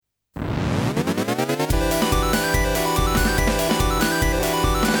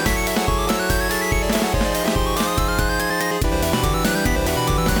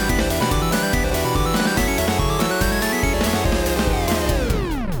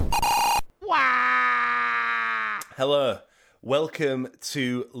Hello, welcome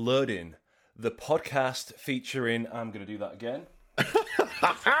to Loading, the podcast featuring... I'm going to do that again.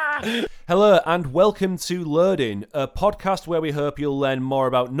 Hello, and welcome to Loading, a podcast where we hope you'll learn more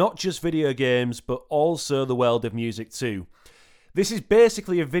about not just video games, but also the world of music too. This is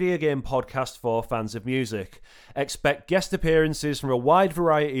basically a video game podcast for fans of music. Expect guest appearances from a wide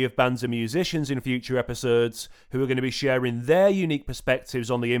variety of bands and musicians in future episodes who are going to be sharing their unique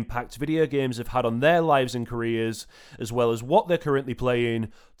perspectives on the impact video games have had on their lives and careers, as well as what they're currently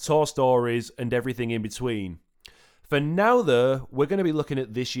playing, tour stories, and everything in between. For now, though, we're going to be looking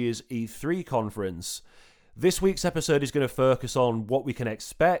at this year's E3 conference. This week's episode is going to focus on what we can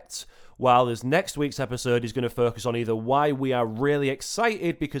expect, while this next week's episode is going to focus on either why we are really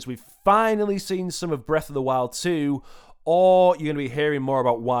excited because we've finally seen some of Breath of the Wild 2, or you're going to be hearing more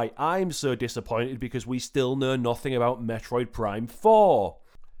about why I'm so disappointed because we still know nothing about Metroid Prime 4.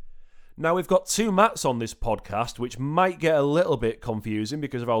 Now, we've got two Matts on this podcast, which might get a little bit confusing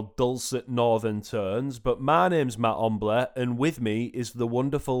because of our dulcet northern tones, but my name's Matt Omble, and with me is the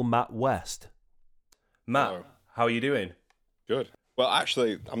wonderful Matt West. Matt, Hello. How are you doing? Good. Well,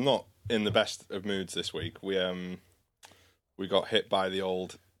 actually, I'm not in the best of moods this week. We got hit by the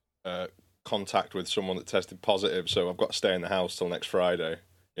old contact with someone that tested positive, so I've got to stay in the house till next Friday.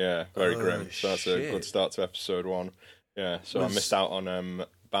 Yeah, very grim. So that's a good start to episode 1. Yeah, so I missed out on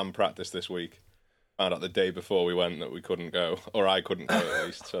band practice this week. Found out the day before we went that we couldn't go, or I couldn't go at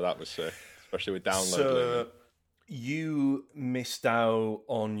least. So that was sick, especially with download. So you missed out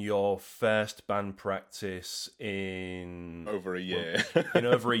on your first band practice in over a year.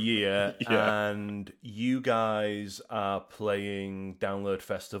 Yeah. And you guys are playing Download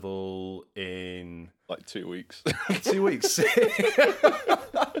Festival in like 2 weeks. 2 weeks.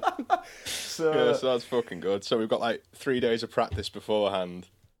 So that's fucking good. So we've got like 3 days of practice beforehand,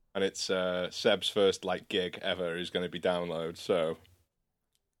 and it's Seb's first like gig ever is going to be Download, so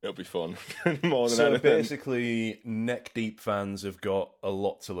it'll be fun. More than anything. Basically, Neck Deep fans have got a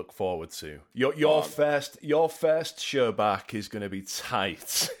lot to look forward to. Your first show back is going to be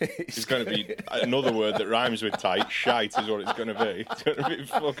tight. It's going to be another word that rhymes with tight. Shite is what it's going to be. It's going to be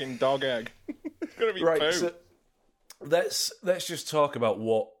fucking dog egg. It's going to be poo. So let's just talk about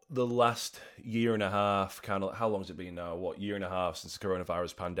what the last year and a half, kind of, how long has it been now? What, year and a half since the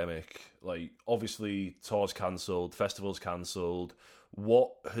coronavirus pandemic? Like, obviously, tours cancelled, festivals cancelled.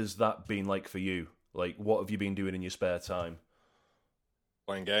 What has that been like for you? Like, what have you been doing in your spare time?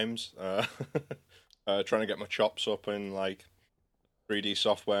 Playing games, trying to get my chops up in like 3D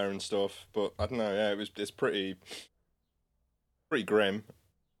software and stuff. But I don't know. Yeah, it's pretty grim.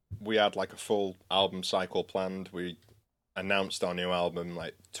 We had like a full album cycle planned. We announced our new album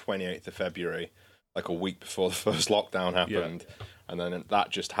like 28th of February, like a week before the first lockdown happened. Yeah. And then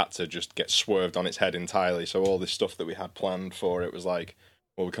that just had to just get swerved on its head entirely. So all this stuff that we had planned for it was like,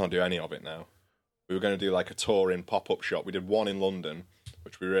 well, we can't do any of it now. We were going to do like a tour in pop-up shop. We did one in London,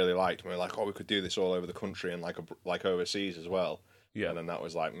 which we really liked. And we were like, oh, we could do this all over the country and like overseas as well. Yeah. And then that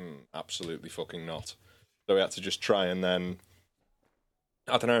was like, absolutely fucking not. So we had to just try and then,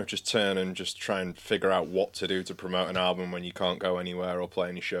 I don't know, just turn and just try and figure out what to do to promote an album when you can't go anywhere or play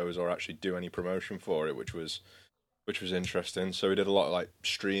any shows or actually do any promotion for it, which was interesting. So we did a lot of like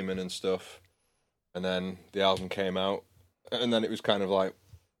streaming and stuff, and then the album came out, and then it was kind of like,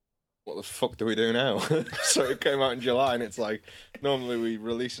 what the fuck do we do now? So it came out in July, and it's like, normally we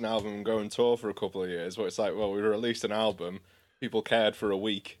release an album and go and tour for a couple of years, but it's like, well, we released an album, people cared for a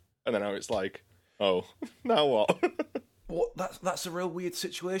week, and then now it's like, oh, now what? Well, that's a real weird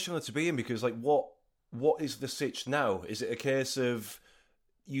situation to be in, because like, what is the sitch now? Is it a case of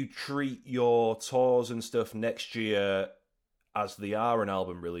you treat your tours and stuff next year as they are an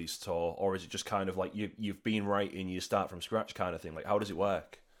album release tour, or is it just kind of like you've been writing, you start from scratch kind of thing? Like, how does it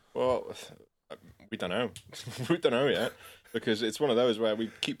work? Well, we don't know. We don't know yet, because it's one of those where we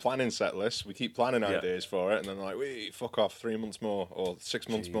keep planning set lists, we keep planning ideas for it, and then like, wait, fuck off, 3 months more or 6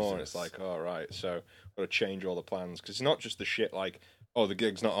 months more, and it's like, all right, so got to change all the plans, because it's not just the shit like, oh, the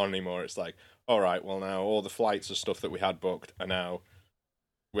gig's not on anymore. It's like, all right, well now all the flights or stuff that we had booked are now,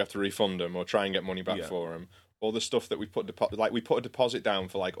 we have to refund them or try and get money back for them. All the stuff that we put we put a deposit down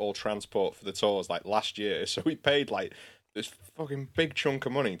for like all transport for the tours like last year, so we paid like this fucking big chunk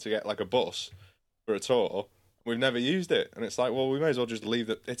of money to get like a bus for a tour. We've never used it, and it's like, well, we may as well just leave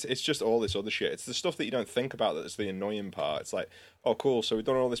it. It's just all this other shit. It's the stuff that you don't think about that's the annoying part. It's like, oh, cool, so we've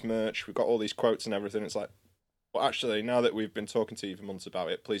done all this merch, we've got all these quotes and everything. It's like, well, actually, now that we've been talking to you for months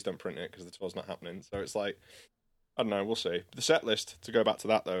about it, please don't print it because the tour's not happening. So it's like, I don't know, we'll see. The set list, to go back to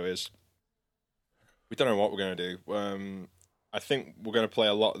that though, is we don't know what we're going to do. I think we're going to play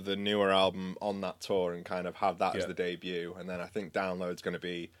a lot of the newer album on that tour and kind of have that as Yeah. the debut. And then I think Download's going to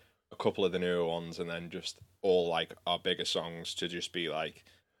be a couple of the newer ones, and then just all like our bigger songs to just be like,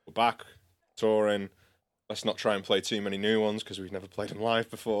 we're back touring. Let's not try and play too many new ones because we've never played them live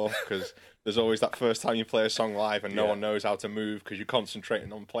before. Because there's always that first time you play a song live and no one knows how to move because you're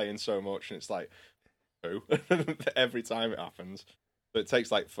concentrating on playing so much, and it's like, oh, every time it happens. But it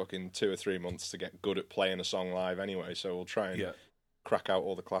takes like fucking 2 or 3 months to get good at playing a song live anyway. So we'll try and crack out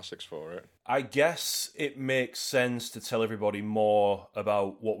all the classics for it. I guess it makes sense to tell everybody more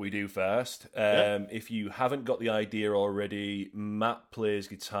about what we do first. If you haven't got the idea already, Matt plays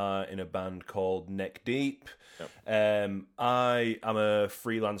guitar in a band called Neck Deep. I am a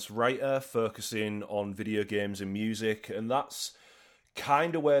freelance writer focusing on video games and music, and that's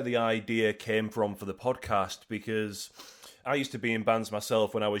kind of where the idea came from for the podcast, because I used to be in bands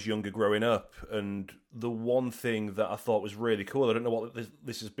myself when I was younger growing up, and the one thing that I thought was really cool, I don't know what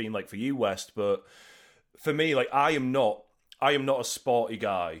this has been like for you, West, but for me, like, I am not a sporty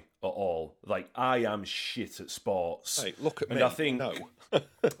guy at all. Like, I am shit at sports. Hey, look at me. And I think no.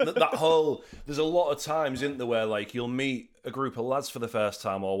 that whole, there's a lot of times, isn't there, where like you'll meet a group of lads for the first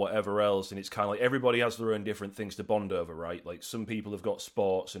time or whatever else, and it's kind of like everybody has their own different things to bond over, right? Like, some people have got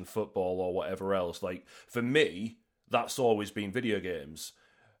sports and football or whatever else. Like, for me, that's always been video games.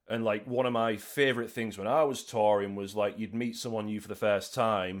 And like, one of my favourite things when I was touring was like, you'd meet someone new for the first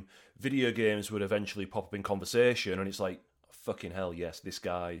time, video games would eventually pop up in conversation, and it's like, fucking hell, yes, this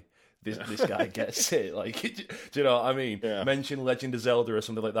guy gets it. Like, do you know what I mean? Yeah. Mention Legend of Zelda or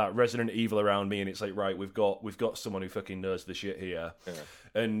something like that, Resident Evil around me, and it's like, right, we've got someone who fucking knows the shit here. Yeah.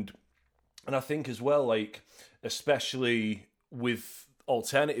 And I think as well, like, especially with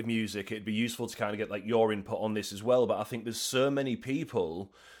alternative music, it'd be useful to kind of get like your input on this as well. But I think there's so many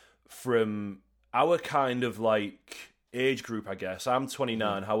people from our kind of like age group, I guess. I'm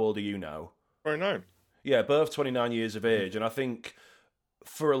 29. How old are you now? 29. Yeah, both 29 years of age. And I think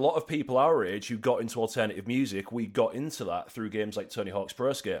for a lot of people our age who got into alternative music, we got into that through games like Tony Hawk's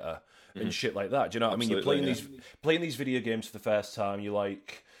Pro Skater and shit like that. Do you know what I mean? You're playing these video games for the first time. You're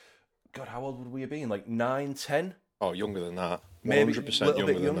like, God, how old would we have been? Like 9, 10? Oh, younger than that. 100% Maybe a little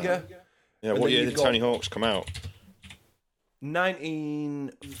bit younger. Than that. Yeah, what year did Tony Hawk's come out?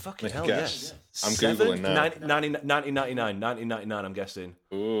 19... Fucking hell, guess. yes. I'm Googling now. 1999, I'm guessing.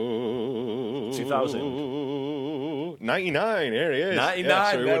 Ooh, 2000. 99, here he is. 99,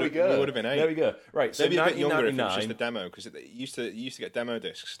 yeah, so there we go. We would have been 8. There we go. Right, so maybe a bit younger if it was 1999... just a demo, because you used to get demo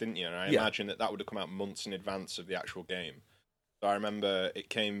discs, didn't you? And I imagine that would have come out months in advance of the actual game. So I remember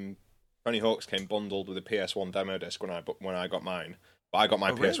Tony Hawk's came bundled with a PS1 demo disc when I got mine. But I got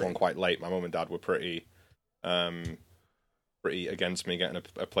my PS1 quite late. My mum and dad were pretty against me getting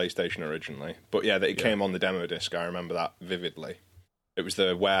a PlayStation originally. But yeah, it came on the demo disc. I remember that vividly. It was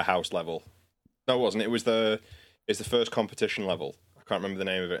the warehouse level. No, it wasn't. It's the first competition level. I can't remember the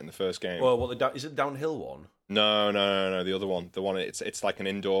name of it in the first game. Well, is it downhill one? No. The other one. The one it's like an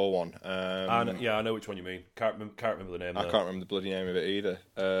indoor one. I know which one you mean. Can't remember the name. I can't remember the bloody name of it either.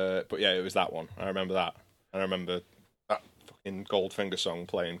 But yeah, it was that one. I remember that. I remember that fucking Goldfinger song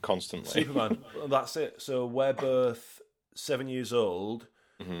playing constantly. Superman. That's it. So we're both 7 years old,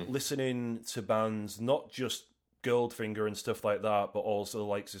 listening to bands, not just Goldfinger and stuff like that, but also the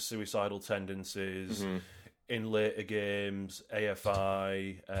likes of Suicidal Tendencies, in later games,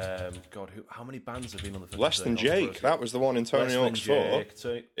 AFI. How many bands have been on the Less Than Jake? That was the one in Tony Hawk's 4.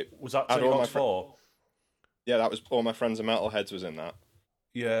 Was that Tony Hawk's 4? Yeah, that was All My Friends Are Metalheads was in that.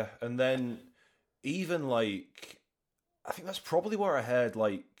 Yeah, and then even like, I think that's probably where I heard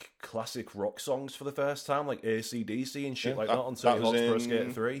like classic rock songs for the first time, like AC/DC and shit like that on Tony Hawk's Pro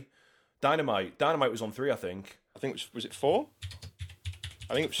Skater 3. Dynamite was on 3, I think. I think was it 4?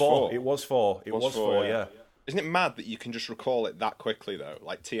 I think it was 4. It was 4. It was 4, yeah. Isn't it mad that you can just recall it that quickly though?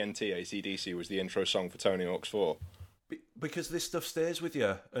 Like TNT AC/DC was the intro song for Tony Hawk's 4. Because this stuff stays with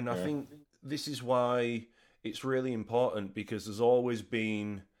you, and I think this is why it's really important, because there's always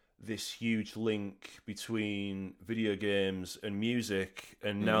been this huge link between video games and music,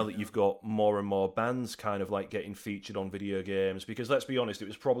 and now that you've got more and more bands kind of like getting featured on video games, because let's be honest, it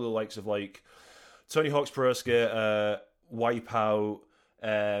was probably the likes of like Tony Hawk's Pro Skater, Wipeout,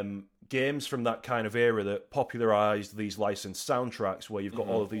 games from that kind of era that popularised these licensed soundtracks where you've got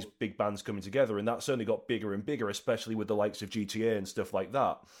all of these big bands coming together, and that's only got bigger and bigger, especially with the likes of GTA and stuff like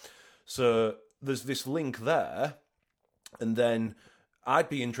that. So there's this link there, and then I'd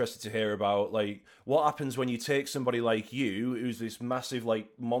be interested to hear about like what happens when you take somebody like you, who's this massive like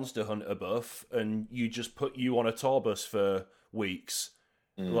Monster Hunter buff, and you just put you on a tour bus for weeks.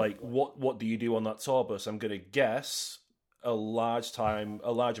 Like what do you do on that tour bus? I'm gonna guess a large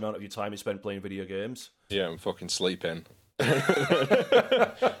amount of your time is spent playing video games. Yeah, I'm fucking sleeping.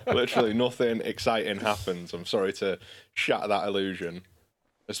 Literally nothing exciting happens. I'm sorry to shatter that illusion.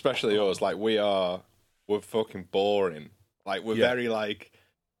 Especially us. Like, we're fucking boring. Like, we're very, like,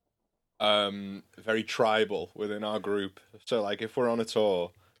 very tribal within our group. So, like, if we're on a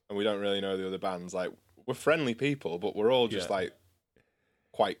tour and we don't really know the other bands, like, we're friendly people, but we're all just, like,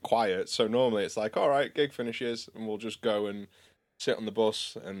 quite quiet. So normally it's like, all right, gig finishes, and we'll just go and sit on the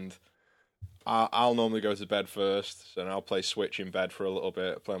bus, and I'll normally go to bed first, and I'll play Switch in bed for a little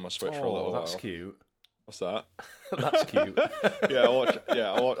bit, play on my Switch for a little while. That's cute. What's that? That's cute.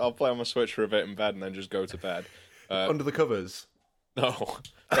 I'll play on my Switch for a bit in bed, and then just go to bed. Under the covers? No.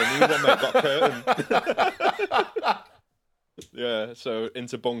 I knew one, mate, got curtain. Yeah, so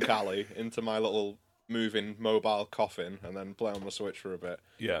into Bunk Alley, into my little moving mobile coffin, and then play on my Switch for a bit.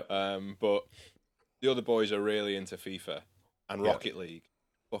 Yeah. But the other boys are really into FIFA and Rocket League.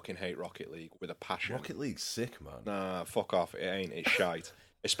 Fucking hate Rocket League with a passion. Rocket League's sick, man. Nah, fuck off. It ain't. It's shite.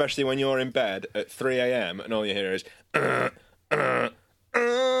 Especially when you're in bed at 3 a.m. and all you hear is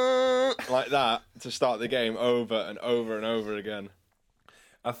like that to start the game over and over and over again.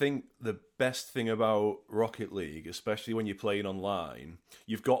 I think the best thing about Rocket League, especially when you're playing online,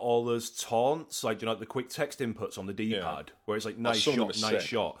 you've got all those taunts, like, you know, the quick text inputs on the D-pad, where it's like, nice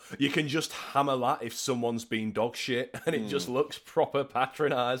shot. You can just hammer that if someone's been dog shit, and it just looks proper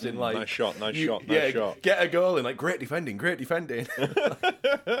patronising. Like, nice shot. Get a goal in, like, great defending.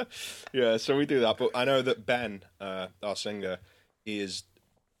 Yeah, so we do that. But I know that Ben, our singer, is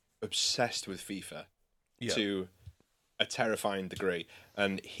obsessed with FIFA to a terrifying degree,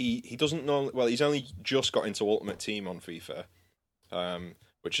 and he doesn't know. Well, he's only just got into Ultimate Team on FIFA,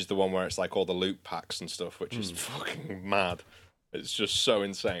 which is the one where it's like all the loot packs and stuff, which is fucking mad. It's just so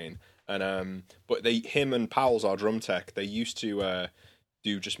insane. And but him and Powell's, our drum tech, they used to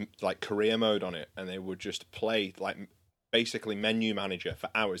do just like career mode on it, and they would just play like basically menu manager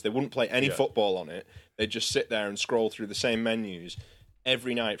for hours. They wouldn't play any football on it. They'd just sit there and scroll through the same menus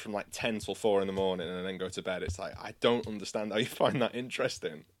every night from like 10 till 4 in the morning, and then go to bed. It's like, I don't understand how you find that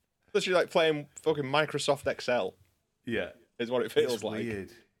interesting. Literally like playing fucking Microsoft Excel. Yeah. Is what it feels like.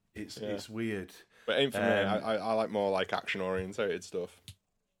 Weird. It's weird. But it ain't for me. I like more like action-orientated stuff.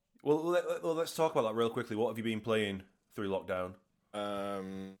 Well, let's talk about that real quickly. What have you been playing through lockdown?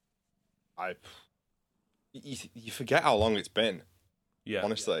 You forget how long it's been. Yeah.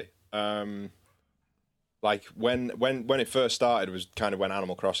 Honestly. Like when it first started was kind of when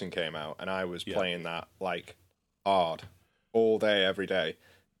Animal Crossing came out, and I was playing that like hard all day, every day.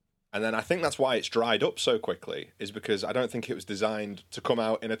 And then I think that's why it's dried up so quickly, is because I don't think it was designed to come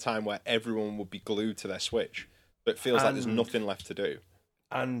out in a time where everyone would be glued to their Switch. But it feels like there's nothing left to do.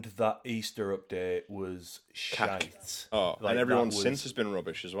 And that Easter update was shite. Oh, like, and everyone since has been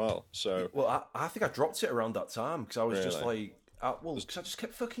rubbish as well. So, well, I think I dropped it around that time because I was just like, because I just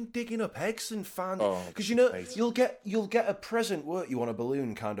kept fucking digging up eggs and because you'll get a present, won't you, on a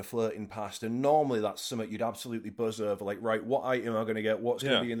balloon kind of floating past, and normally that's something you'd absolutely buzz over, like, right, what item am I going to get? What's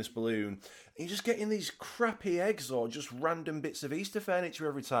going to be in this balloon? And you're just getting these crappy eggs or just random bits of Easter furniture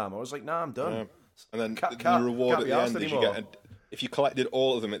every time. I was like, nah, I'm done. Yeah. And then the reward at the end is you get if you collected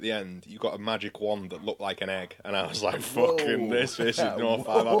all of them at the end, you got a magic wand that looked like an egg. And I was like, fucking this is enough.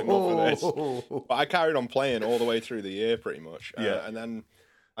 I've had enough of this. But I carried on playing all the way through the year, pretty much. And then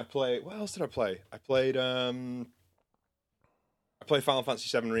I played... What else did I play? I played Final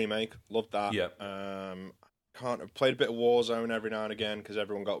Fantasy VII Remake. Loved that. Yeah. I've played a bit of Warzone every now and again, because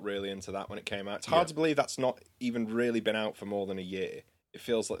everyone got really into that when it came out. It's hard to believe that's not even really been out for more than a year. It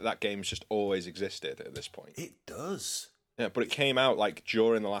feels like that game's just always existed at this point. It does. Yeah, but it came out like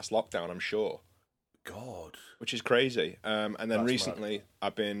during the last lockdown, I'm sure. God. Which is crazy. And then recently,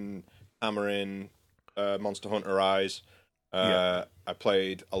 I've been hammering Monster Hunter Rise. I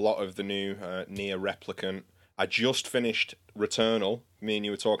played a lot of the new Nier Replicant. I just finished Returnal. Me and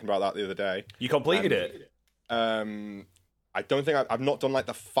you were talking about that the other day. You completed it? I don't think I've not done like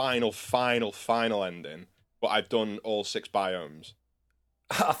the final ending, but I've done all 6 biomes.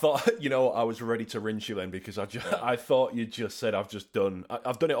 I thought, I was ready to rinse you then, because I thought you just said I've done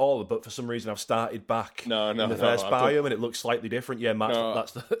it all, but for some reason I've started back in the first biome and it looks slightly different. Yeah, Matt,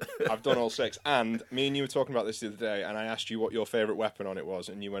 that's I've done all 6, and me and you were talking about this the other day, and I asked you what your favourite weapon on it was,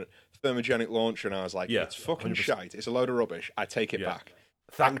 and you went thermogenic launcher, and I was like, it's fucking 100%. Shite. It's a load of rubbish. I take it back.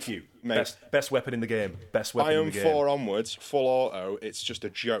 Thank you, mate. Best weapon in the game. Best weapon in the game. Biome 4 onwards, full auto. It's just a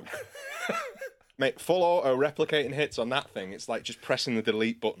joke. Mate, full auto replicating hits on that thing, it's like just pressing the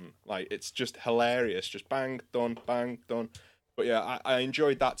delete button. Like, it's just hilarious. Just bang, done, bang, done. But yeah, I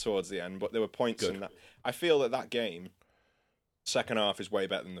enjoyed that towards the end, but there were points in that. I feel that game second half is way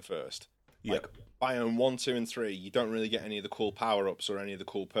better than the first. Yeah. Like biome 1, 2, and 3, you don't really get any of the cool power-ups or any of the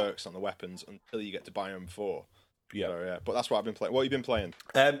cool perks on the weapons until you get to biome 4. Yeah. So, yeah. But that's what I've been playing. What have you been playing?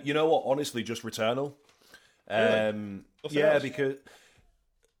 You know what? Honestly, just Returnal. Really? Yeah, else? because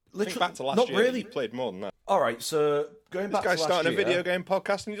literally, Think back to last not year. really. You played more than that. All right, so going This back guy's to last starting year, a video game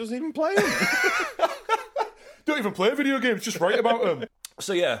podcast and he doesn't even play them. don't even play video games, just write about them.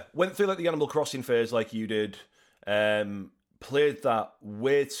 So yeah, went through like the Animal Crossing phase like you did. Played that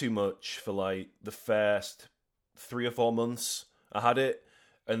way too much for like the first 3 or 4 months. I had it,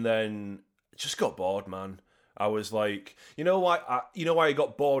 and then just got bored, man. I was like, you know why I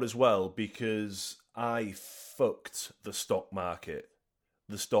got bored as well? Because I fucked the stock market.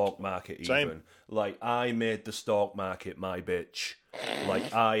 The stock market even. Same. Like, I made the stock market my bitch.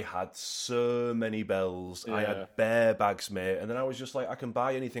 Like, I had so many bells. I had bare bags, mate. And then I was just like, I can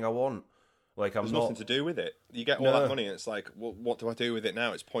buy anything I want. Like, There's nothing to do with it. You get all that money and it's like, well, what do I do with it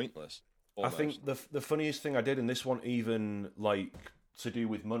now? It's pointless. Almost. I think the funniest thing I did, and this one even, like, to do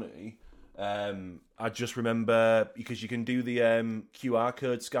with money, I just remember, because you can do the QR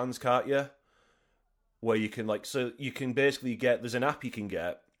code scans, can't you? Where you can, like, so you can basically get, there's an app you can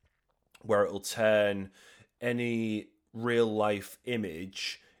get where it'll turn any real life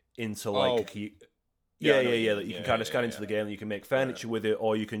image into like that you can kind of scan into the game, and you can make furniture with it,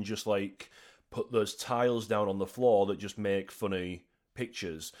 or you can just like put those tiles down on the floor that just make funny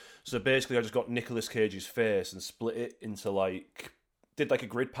pictures. So basically I just got Nicolas Cage's face and split it into like, did like a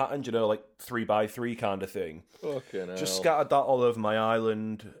grid pattern, you know, like 3x3 kind of thing. Fucking hell. Just scattered that all over my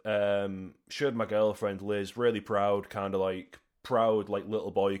island. Showed my girlfriend Liz, really proud, kind of like proud, like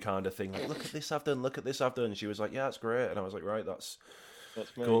little boy kind of thing. Like, look at this I've done. Look at this I've done. And she was like, yeah, that's great. And I was like, right, that's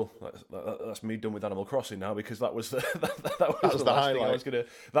me. Cool. That's me done with Animal Crossing now, because that was the that was the highlight. Thing I was gonna.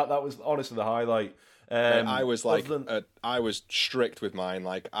 That was honestly the highlight. I was like, I was strict with mine.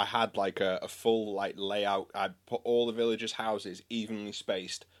 Like, I had like a full like layout. I put all the villagers' houses evenly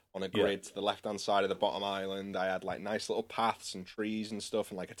spaced on a grid to the left-hand side of the bottom island. I had like nice little paths and trees and stuff,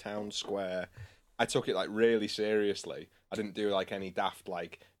 and like a town square. I took it like really seriously. I didn't do like any daft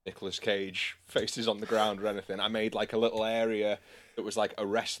like Nicolas Cage faces on the ground or anything. I made like a little area that was like a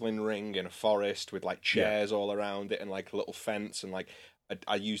wrestling ring in a forest with like chairs all around it and like a little fence, and like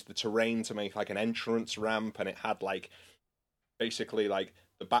I used the terrain to make like an entrance ramp, and it had like basically like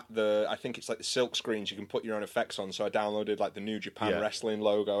I think it's like the silk screens you can put your own effects on. So I downloaded like the New Japan Wrestling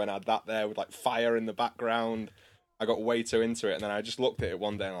logo and had that there with like fire in the background. I got way too into it, and then I just looked at it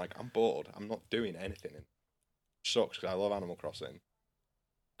one day and like, I'm bored. I'm not doing anything. It sucks because I love Animal Crossing.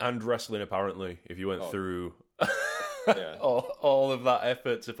 And wrestling, apparently, if you went through yeah. all of that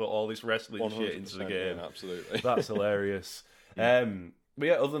effort to put all this wrestling shit into the game. Yeah, absolutely. That's hilarious. But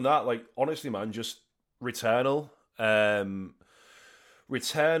yeah, other than that, like, honestly, man, just Returnal.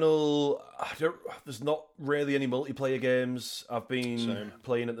 Returnal, there's not really any multiplayer games I've been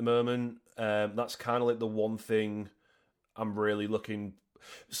playing at the moment. That's kind of like the one thing I'm really looking...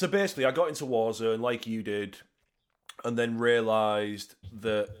 So basically, I got into Warzone like you did, and then realised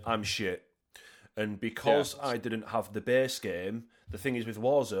that I'm shit. And because I didn't have the base game, the thing is with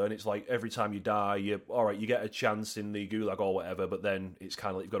Warzone, it's like every time you die, you get a chance in the gulag or whatever, but then it's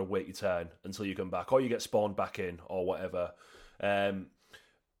kind of like you've got to wait your turn until you come back, or you get spawned back in, or whatever. I'm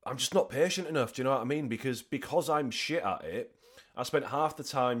just not patient enough, do you know what I mean? Because I'm shit at it, I spent half the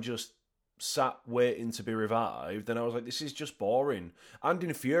time just sat waiting to be revived, and I was like, this is just boring. And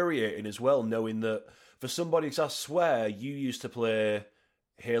infuriating as well, knowing that for somebody, because I swear you used to play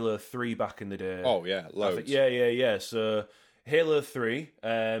Halo 3 back in the day. Oh, yeah, loads. Yeah. So Halo 3,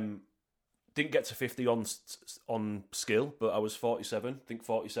 didn't get to 50 on skill, but I was 47. I think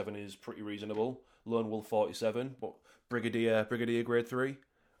 47 is pretty reasonable. Lone Wolf 47, but Brigadier grade 3,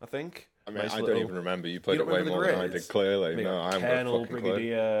 I think. I mean, I don't even remember. You played it way more than I did, clearly. I haven't got a fucking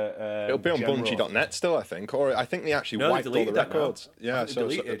Brigadier, It'll be on Bungie.net still, I think. Or I think they actually wiped all the records. Yeah, I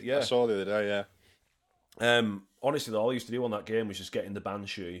saw the other day, yeah. Honestly, all I used to do on that game was just get in the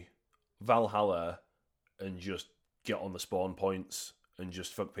Banshee, Valhalla, and just get on the spawn points and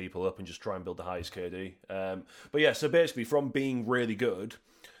just fuck people up and just try and build the highest KD. But yeah, so basically from being really good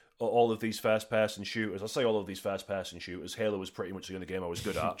at all of these first-person shooters, I say all of these first-person shooters, Halo was pretty much the only game I was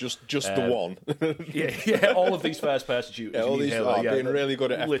good at. just the one. yeah, all of these first-person shooters. Yeah, all these Halo, being really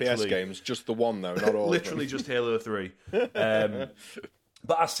good at FPS games, just the one though, not all literally of them. just Halo 3.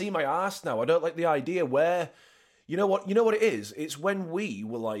 But I see my ass now. I don't like the idea where... You know what it is? It's when we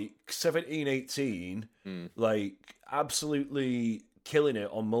were like 17, 18, like absolutely killing it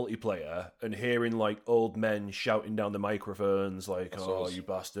on multiplayer and hearing like old men shouting down the microphones like, That's "Oh, us. you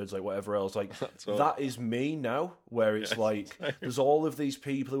bastards!" like whatever else. Like That's us. that is me now. Where it's like there's all of these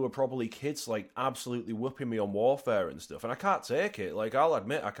people who are probably kids, like absolutely whooping me on Warfare and stuff, and I can't take it. Like I'll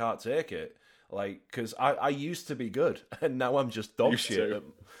admit, I can't take it. Like because I used to be good, and now I'm just dog shit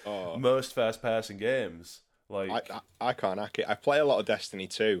at most first-person games. Like I can't hack it. I play a lot of Destiny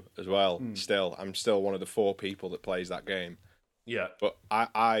 2 as well. Still, I'm still one of the 4 people that plays that game. Yeah, but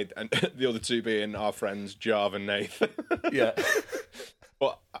I and the other 2 being our friends Jarv and Nath. Yeah,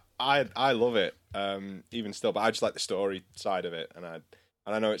 but I love it. Even still, but I just like the story side of it, and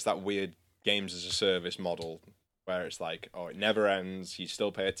I know it's that weird games as a service model where it's like, oh, it never ends. You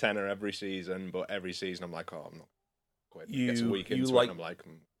still pay a tenner every season, but every season I'm like, oh, I'm not quit. It gets a week into it, and I'm like.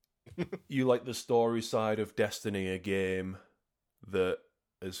 You like the story side of Destiny, a game that,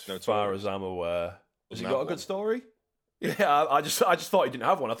 as far as I'm aware, has it got a good story? Yeah, I just thought it didn't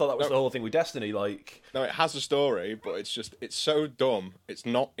have one. I thought that was the whole thing with Destiny. Like, no, it has a story, but it's so dumb. It's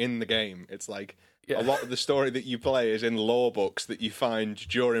not in the game. It's like a lot of the story that you play is in lore books that you find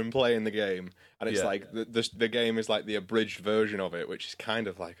during playing the game, and it's like the game is like the abridged version of it, which is kind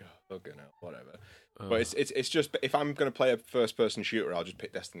of like, oh, fucking hell, whatever. But it's just, if I'm going to play a first-person shooter, I'll just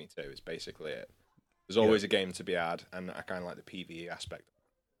pick Destiny 2. It's basically it. There's always a game to be had, and I kind of like the PvE aspect.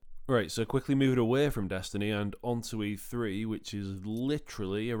 Right, so quickly moving away from Destiny and onto E3, which is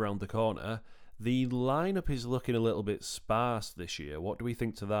literally around the corner, the lineup is looking a little bit sparse this year. What do we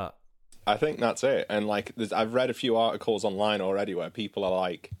think to that? I think that's it. And like, I've read a few articles online already where people are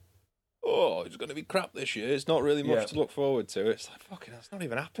like, oh, it's going to be crap this year. It's not really much to look forward to. It's like, fucking, that's not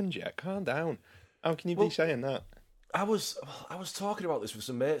even happened yet. Calm down. How can you be saying that? I was talking about this with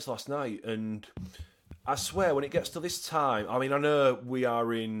some mates last night, and I swear when it gets to this time, I mean, I know we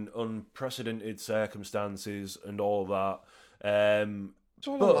are in unprecedented circumstances and all that. It's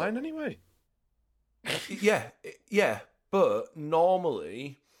all online anyway. Yeah, but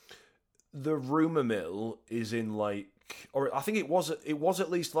normally the rumour mill is in like, or I think it was at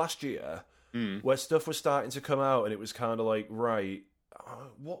least last year, where stuff was starting to come out, and it was kind of like, right.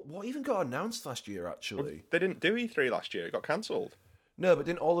 What even got announced last year, actually? Well, they didn't do E3 last year. It got cancelled. No, but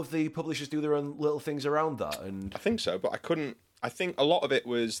didn't all of the publishers do their own little things around that? And I think so, but I think a lot of it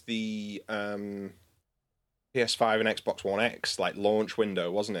was the PS5 and Xbox One X like launch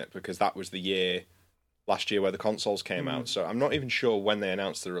window, wasn't it? Because that was the year last year where the consoles came out. So I'm not even sure when they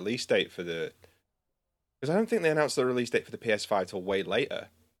announced the release date for the... Because I don't think they announced the release date for the PS5 till way later.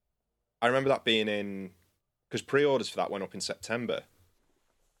 I remember that being in... Because pre-orders for that went up in September.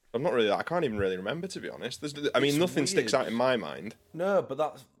 I'm not really. I can't even really remember, to be honest. Nothing weird. Sticks out in my mind. No, but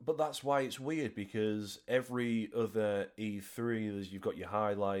that's why it's weird, because every other E3, you've got your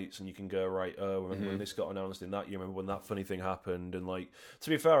highlights, and you can go right. Oh, remember when this got announced in that year? Remember when that funny thing happened? And like, to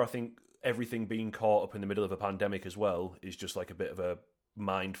be fair, I think everything being caught up in the middle of a pandemic as well is just like a bit of a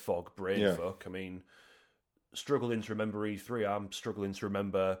mind fog, brain fuck. I mean, struggling to remember E3. I'm struggling to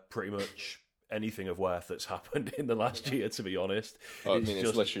remember pretty much anything of worth that's happened in the last year, to be honest.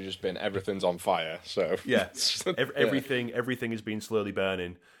 It's literally just been everything's on fire. So yeah, everything has been slowly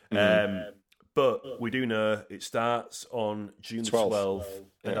burning. But we do know it starts on June 12th,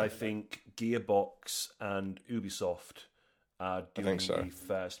 and I think Gearbox and Ubisoft are doing the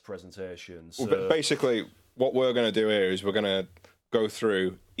first presentation. So well, basically, what we're going to do here is we're going to go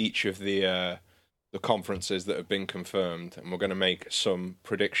through each of the conferences that have been confirmed, and we're going to make some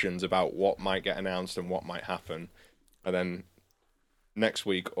predictions about what might get announced and what might happen. And then next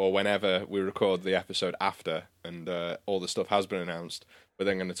week, or whenever we record the episode after, and all the stuff has been announced, we're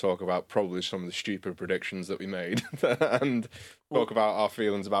then going to talk about probably some of the stupid predictions that we made, and talk about our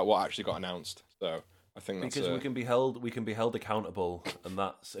feelings about what actually got announced. So I think that's because we can be held accountable, and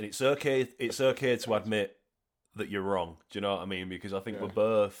it's okay to admit that you're wrong. Do you know what I mean? Because I think we're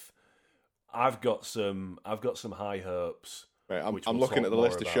both. I've got some high hopes. Right, I'm looking at the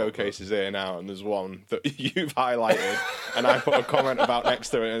list of showcases here now, and there's one that you've highlighted, and I put a comment about next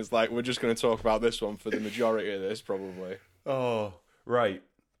to it, and it's like, we're just going to talk about this one for the majority of this, probably. Oh, right.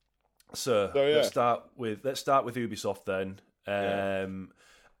 So let's start with Ubisoft then.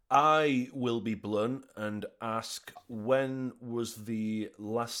 I will be blunt and ask, when was the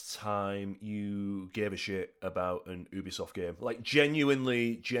last time you gave a shit about an Ubisoft game? Like,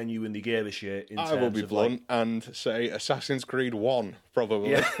 genuinely gave a shit in terms of... I will be blunt and say Assassin's Creed 1,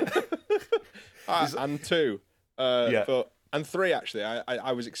 probably. Yeah. And 2. And 3, actually.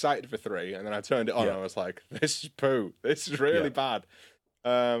 I was excited for 3, and then I turned it on and I was like, this is poo. This is really bad.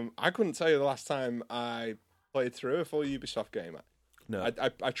 I couldn't tell you the last time I played through a full Ubisoft game. No.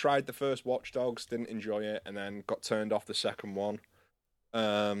 I tried the first Watch Dogs, didn't enjoy it, and then got turned off the second one.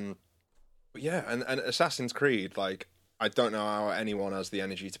 But yeah, and Assassin's Creed, like, I don't know how anyone has the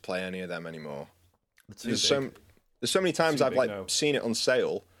energy to play any of them anymore. There's so many times I've seen it on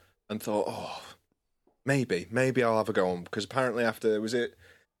sale and thought, oh, maybe I'll have a go on, because apparently after was it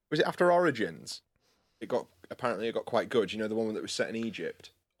after Origins, it got quite good. You know, the one that was set in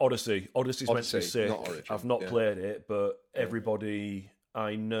Egypt. Odyssey's meant to be sick. Not Origin, I've not played it, but everybody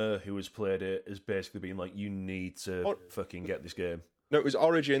I know who has played it has basically been like, you need to fucking get this game. No, it was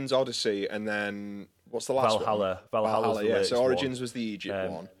Origins, Odyssey, and then what's the last one? Valhalla, yeah. So Origins one. Was the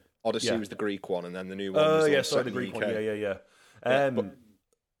Egypt one. Odyssey was the Greek one, and then the new one was the Greek one. Yeah. But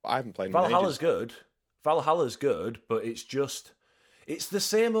I haven't played Valhalla's good. Valhalla's good, but it's the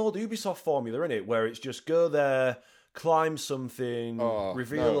same old Ubisoft formula, isn't it? Where it's just go there, climb something,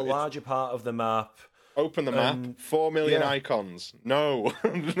 reveal a larger part of the map. Open the map, 4 million icons. No,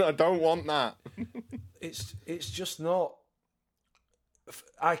 I don't want that. It's just not.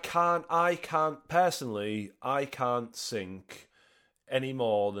 I can't personally. I can't sink any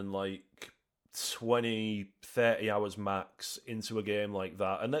more than like 20, 30 hours max into a game like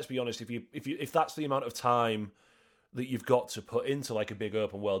that. And let's be honest, if that's the amount of time that you've got to put into like a big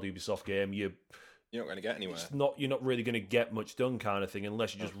open world Ubisoft game, you're not going to get anywhere. You're not really going to get much done, kind of thing,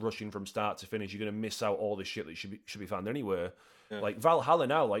 unless you're just rushing from start to finish. You're going to miss out all this shit that should be found anywhere. Yeah. Like Valhalla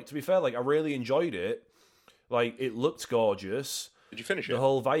now, like, to be fair, like, I really enjoyed it. Like, it looked gorgeous. Did you finish it? The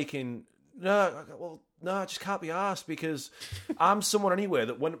whole Viking. No, I just can't be arsed, because I'm someone anyway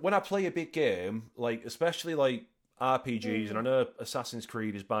that when I play a big game, like, especially like RPGs, and I know Assassin's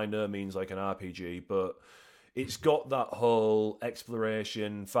Creed is by no means like an RPG, but it's got that whole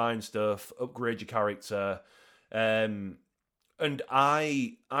exploration, find stuff, upgrade your character, and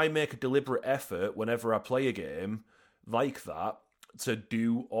I make a deliberate effort whenever I play a game like that to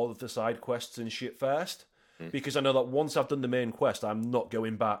do all of the side quests and shit first, because I know that once I've done the main quest, I'm not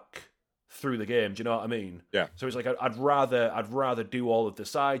going back through the game. Do you know what I mean? Yeah. So it's like I'd rather do all of the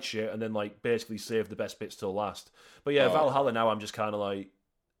side shit and then like basically save the best bits till last. But yeah, Valhalla now I'm just kind of like,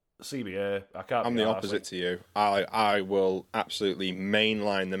 CBA. I can't. I'm the opposite to you. I will absolutely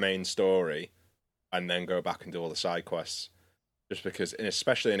mainline the main story and then go back and do all the side quests. Just because, and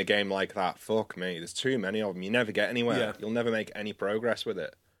especially in a game like that, fuck me, there's too many of them. You never get anywhere. Yeah. You'll never make any progress with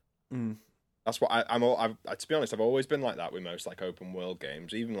it. That's what I'm. To be honest, I've always been like that with most like open world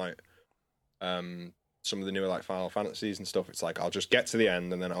games. Even like some of the newer like Final Fantasies and stuff. It's like I'll just get to the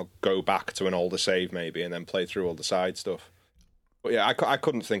end and then I'll go back to an older save maybe and then play through all the side stuff. But yeah, I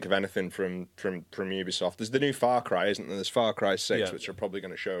couldn't think of anything from Ubisoft. There's the new Far Cry, isn't there? There's Far Cry 6, which I'm probably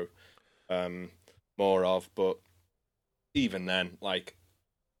going to show more of. But even then, like,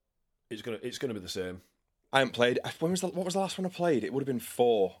 it's gonna be the same. I haven't played. What was the last one I played? It would have been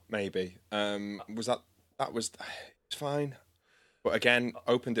 4, maybe. Was that was? It's fine. But again,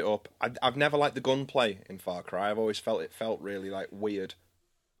 opened it up. I've never liked the gunplay in Far Cry. I've always felt it felt really like weird.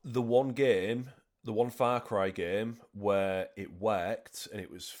 The one Far Cry game where it worked and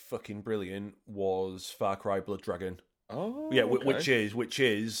it was fucking brilliant was Far Cry Blood Dragon. Oh, yeah, okay. which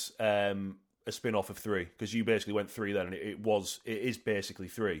is a spin-off of 3, because you basically went 3 then, and it is basically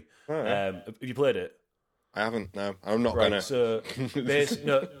 3. Oh, yeah. Have you played it? I haven't. No, I'm not gonna. So,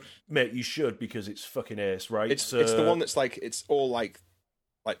 no, mate, you should, because it's fucking ace, right? It's the one that's like it's all like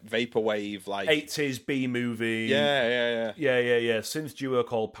vaporwave, like 80s B movie. Yeah. Synth duo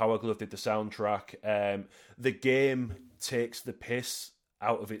called Power Glove did the soundtrack. The game takes the piss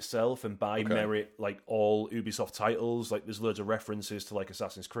out of itself, and by merit, like all Ubisoft titles, like there's loads of references to like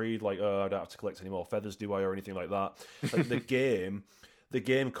Assassin's Creed, like I don't have to collect any more feathers, do I, or anything like that. Like the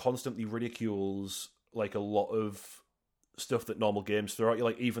game constantly ridicules like a lot of stuff that normal games throw at you,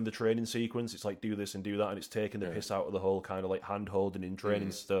 like even the training sequence, it's like do this and do that, and it's taking the piss out of the whole kind of like hand holding in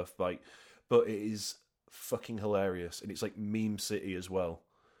training stuff, like, but it is fucking hilarious, and it's like meme city as well.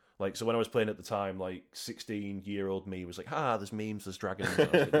 Like, so when I was playing at the time, like 16-year-old me was like, there's memes, there's dragons.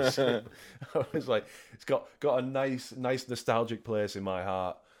 I was like, it's got a nice nostalgic place in my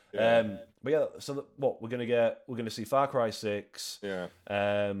heart. But yeah, so we're gonna see Far Cry 6. Yeah.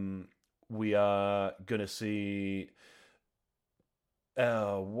 We are gonna see.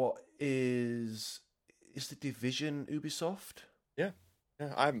 What is the Division Ubisoft? Yeah.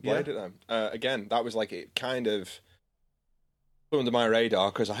 I haven't played it then. Again, that was like it kind of flew under my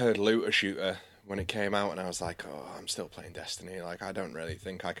radar because I heard Looter Shooter when it came out, and I was like, I'm still playing Destiny. Like, I don't really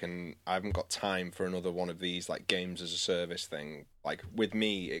think I haven't got time for another one of these like games as a service thing. Like with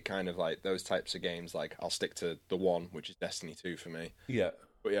me, it kind of like those types of games. Like I'll stick to the one, which is Destiny 2 for me. Yeah.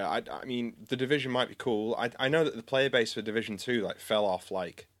 But yeah, I mean, the Division might be cool. I know that the player base for Division 2 like fell off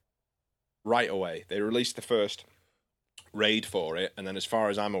like right away. They released the first raid for it, and then as far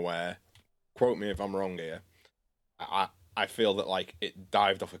as I'm aware, quote me if I'm wrong here, I feel that like it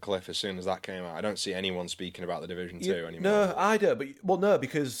dived off a cliff as soon as that came out. I don't see anyone speaking about the Division 2 anymore. No, I don't. But no,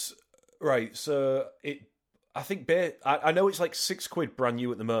 because right. So I think I know it's like £6 brand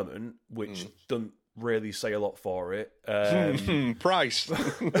new at the moment, which doesn't really say a lot for it. Price.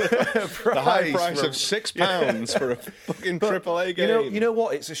 The high price of £6 for a fucking AAA game. You know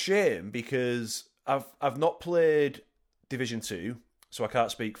what? It's a shame because I've not played Division 2, so I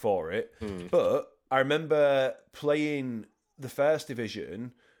can't speak for it. But I remember playing the first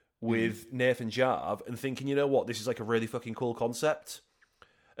Division with Nathan Jarve and thinking, you know what, this is like a really fucking cool concept,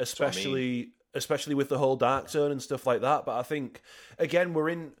 especially with the whole Dark Zone and stuff like that. But I think again we're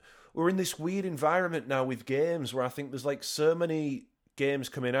in this weird environment now with games where I think there's like so many games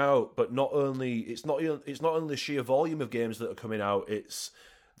coming out, but it's not only the sheer volume of games that are coming out, it's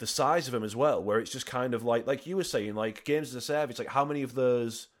the size of them as well, where it's just kind of like you were saying, like games as a service, like how many of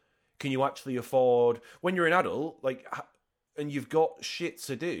those can you actually afford when you're an adult, like, and you've got shit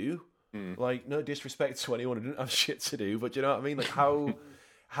to do. Like, no disrespect to anyone who didn't have shit to do, but you know what I mean? Like,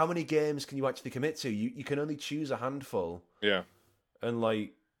 how many games can you actually commit to? You can only choose a handful. Yeah. And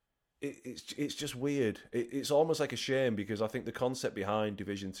like, it's just weird. It's almost like a shame because I think the concept behind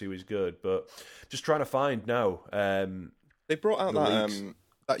Division 2 is good, but just trying to find now. They brought out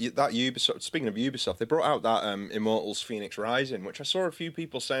that Ubisoft. Speaking of Ubisoft, they brought out that Immortals: Phoenix Rising, which I saw a few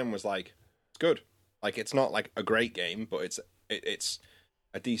people saying was like it's good. Like it's not like a great game, but it's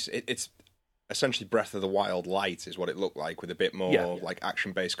a decent. It's essentially Breath of the Wild light is what it looked like, with a bit more like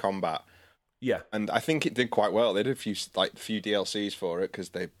action-based combat. Yeah, and I think it did quite well. They did a few DLCs for it because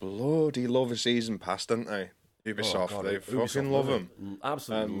they bloody love a season pass, don't they? Ubisoft, they fucking love them.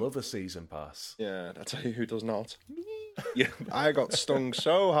 Absolutely love a season pass. Yeah, I tell you who does not. Yeah, I got stung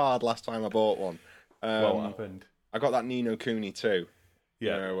so hard last time I bought one. What happened? I got that Ni no Kuni 2.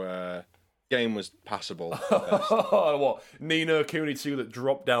 Yeah. You know, game was passable. What? Ni no Kuni 2 that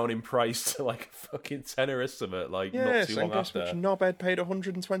dropped down in price to like a fucking tenner or something, like not too long after. Which knobhead paid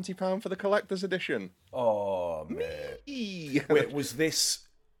 £120 for the collector's edition. Oh, man. Wait, was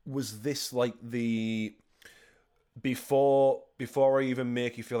this like the... Before I even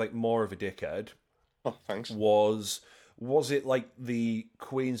make you feel like more of a dickhead... Oh, thanks. Was it like the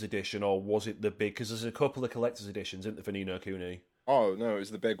Queen's edition, or was it the big? Because there's a couple of collector's editions, isn't there, for Ni no Kuni? Oh no, it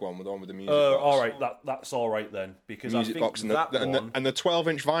was the big one, the one with the music box. box. All right, that's all right then, because music I think box and the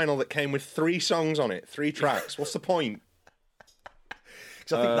 12-inch vinyl that came with 3 songs on it, 3 tracks. What's the point?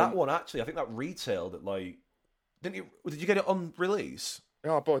 Because I think that one actually, I think that retailed at like, did you get it on release?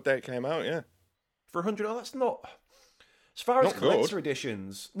 Yeah, I bought it the day it came out. Yeah, for $100. Oh, that's not. As far as collector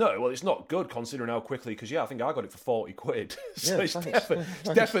editions, no, well, it's not good considering how quickly, because I think I got it for £40. So it's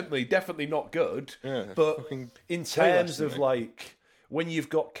definitely not good. Yeah, but in terms of like, when you've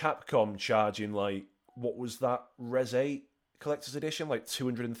got Capcom charging like, what was that Res 8 collector's edition, like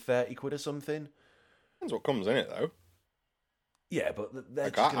 £230 or something? Depends what comes in it though. Yeah, but they're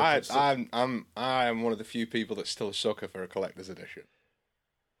like, just I am one of the few people that's still a sucker for a collector's edition.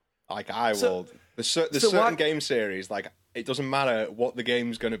 Like there's certain game series, like it doesn't matter what the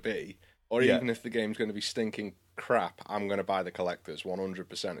game's going to be, or even if the game's going to be stinking crap, I'm going to buy the collectors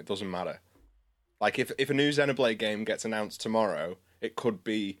 100%. It doesn't matter. Like if a new Xenoblade game gets announced tomorrow, it could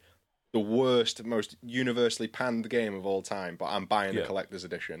be the worst, most universally panned game of all time, but I'm buying the collector's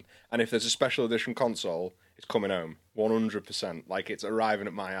edition. And if there's a special edition console, it's coming home 100%. Like it's arriving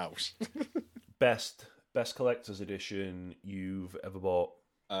at my house. Best collector's edition you've ever bought?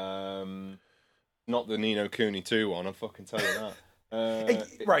 Not the Ni no Kuni 2 one, I'll fucking tell you that.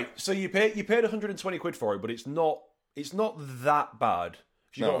 Right, so you paid £120 for it, but it's not that bad.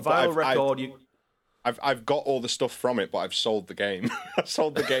 If you've got a vinyl record, I've got all the stuff from it, but I've sold the game. I've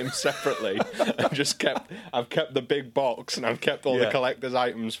sold the game separately and I've kept the big box and I've kept all the collector's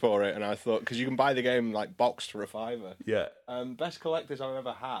items for it. And I thought, because you can buy the game like boxed for £5. Yeah. Best collectors I've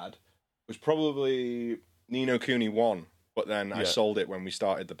ever had was probably Ni no Kuni 1, but then I sold it when we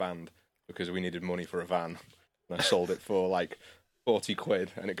started the band because we needed money for a van. And I sold it for like £40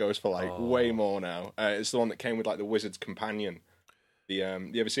 and it goes for like way more now. It's the one that came with like the Wizard's Companion. You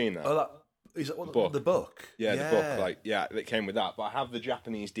ever seen that? Oh, that... Is it the book? Yeah, the book. It came with that. But I have the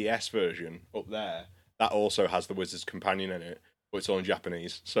Japanese DS version up there. That also has the Wizard's Companion in it, but it's all in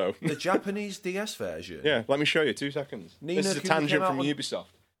Japanese. So the Japanese DS version. Yeah, let me show you. 2 seconds. This is a tangent from Ubisoft.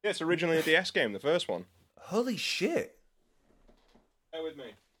 Yeah, it's originally a DS game, the first one. Holy shit! Bear with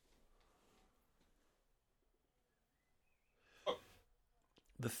me. Oh.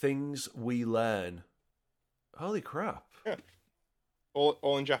 The things we learn. Holy crap! Yeah.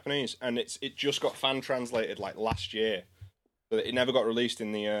 All in Japanese, and it just got fan translated like last year. So it never got released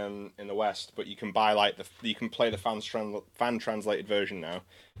in the West, but you can buy like you can play the fan translated version now.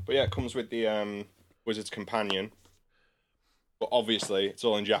 But yeah, it comes with the Wizard's Companion. But obviously, it's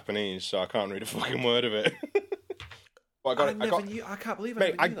all in Japanese, so I can't read a fucking word of it. But I can't believe I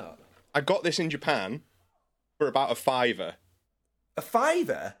never knew that. I got this in Japan for about a £5. A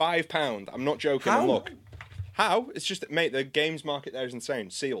 £5? £5. I'm not joking. How? Look, how? It's just that, mate, the games market there is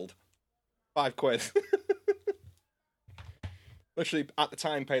insane. Sealed. £5. Literally, at the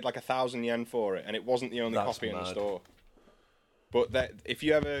time, paid like 1,000 yen for it, and it wasn't the only copy in the store. But if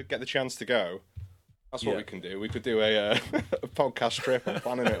you ever get the chance to go, that's what we can do. We could do a podcast trip. I'm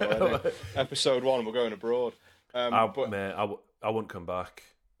planning it already. Episode 1, we're going abroad. I wouldn't come back.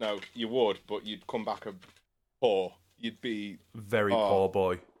 No, you would, but you'd come back poor. You'd be... Very poor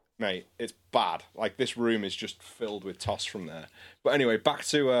boy. Mate, it's bad. Like, this room is just filled with toss from there. But anyway, back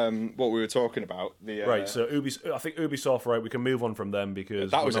to what we were talking about. Right, so I think Ubisoft, right, we can move on from them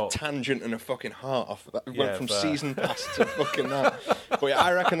because... That was a tangent and a fucking half. That went from season pass to fucking that. But yeah,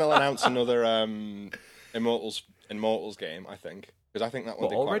 I reckon they'll announce another Immortals game, I think. Because I think that one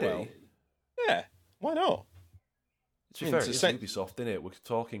did quite well. Yeah, why not? To be fair, it's Ubisoft, isn't it? We're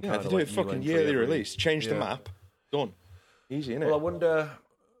talking kind of like... Yeah, they do a fucking yearly release. Change the map. Done. Easy, innit? Well, I wonder...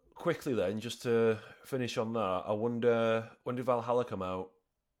 Quickly then, just to finish on that, I wonder, when did Valhalla come out?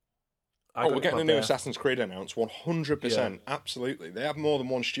 We're getting a new Assassin's Creed announced, 100%. Absolutely. They have more than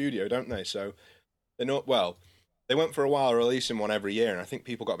one studio, don't they? So, they went for a while releasing one every year, and I think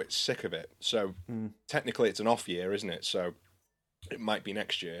people got a bit sick of it. So, technically it's an off year, isn't it? So, it might be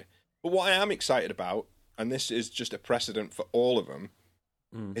next year. But what I am excited about, and this is just a precedent for all of them,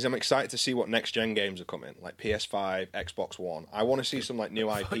 is I'm excited to see what next-gen games are coming, like PS5, Xbox One. I want to see some like new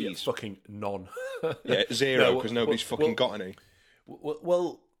IPs. Fucking none. Yeah, zero, because nobody's got any.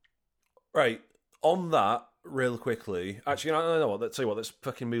 Well, right, on that, real quickly, actually, I don't know what, let's tell you what, let's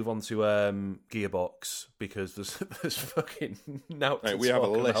fucking move on to Gearbox, because there's fucking nout to we talk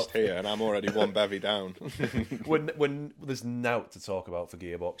have a list about. here, and I'm already one bevy down. when there's nout to talk about for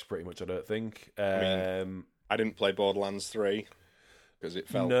Gearbox, pretty much, I don't think. I didn't play Borderlands 3. Because it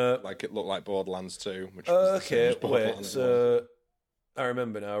felt like it looked like Borderlands 2. Which so I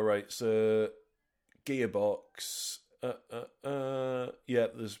remember now, right? So Gearbox,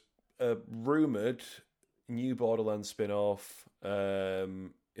 there's a rumoured new Borderlands spin-off in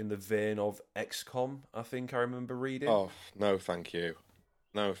the vein of XCOM, I think I remember reading. Oh, no thank you.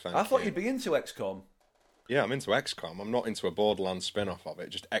 No thank you. I thought you'd be into XCOM. Yeah, I'm into XCOM. I'm not into a Borderlands spin-off of it.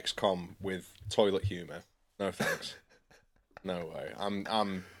 Just XCOM with toilet humour. No thanks. No way.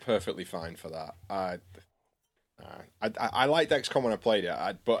 I'm perfectly fine for that. I liked XCOM when I played it,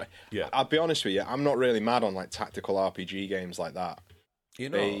 but I'll be honest with you, I'm not really mad on like tactical RPG games like that.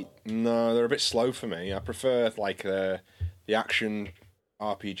 No, they're a bit slow for me. I prefer like the action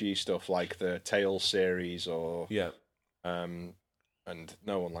RPG stuff, like the Tales series, or and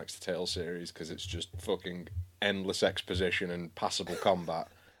no one likes the Tales series because it's just fucking endless exposition and passable combat.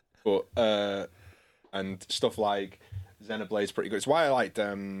 But and stuff like Xenoblade's pretty good. It's why I liked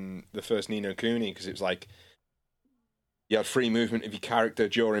the first Ni no Kuni, because it was like you had free movement of your character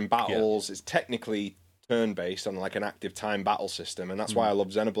during battles. It's technically turn-based on like an active time battle system, and that's why I love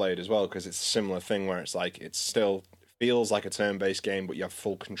Xenoblade as well, because it's a similar thing where it's like it still feels like a turn-based game, but you have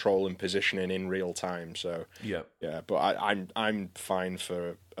full control and positioning in real time. So but I'm fine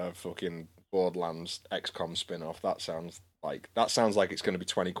for a fucking Borderlands XCOM spin-off. That sounds like it's going to be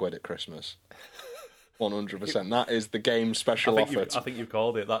 £20 at Christmas. 100%. That is the game special offer. I think you've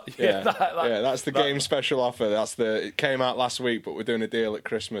called it that. That's the game special offer. It came out last week, but we're doing a deal at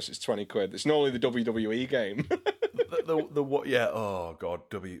Christmas. It's £20. It's normally the WWE game. the what? Yeah. Oh god.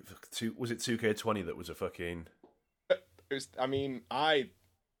 Was it 2K20 that was a fucking? It was. I mean, I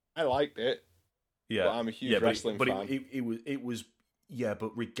liked it. Yeah. But I'm a huge wrestling fan. But it was. Yeah, but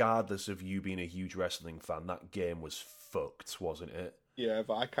regardless of you being a huge wrestling fan, that game was fucked, wasn't it? Yeah,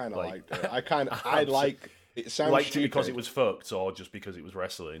 but I kind of liked it. I like it. Sounds liked stupid. It because it was fucked, or just because it was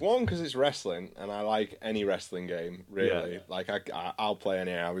wrestling. One, because it's wrestling, and I like any wrestling game. Really, like I'll play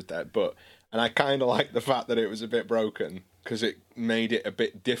any hours there. And I kind of like the fact that it was a bit broken, because it made it a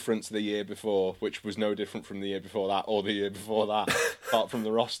bit different to the year before, which was no different from the year before that or the year before that, apart from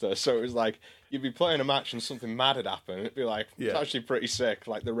the roster. So it was like you'd be playing a match and something mad had happened. It'd be like, it's actually pretty sick.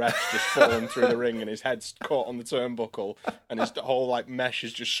 Like the ref's just falling through the ring and his head's caught on the turnbuckle and his whole like mesh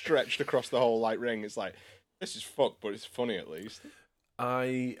is just stretched across the whole like ring. It's like, this is fucked, but it's funny at least.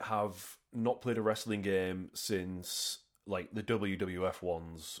 I have not played a wrestling game since like the WWF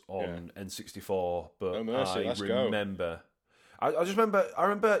ones on N64, but no mercy, I remember. I remember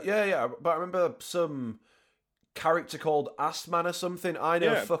some character called Assman or something. I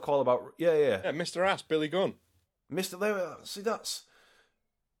know fuck all about. Yeah, Mr. Ass, Billy Gunn. Mr. There, see that's.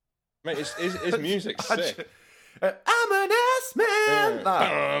 Mate, his music's sick. I'm an ass man.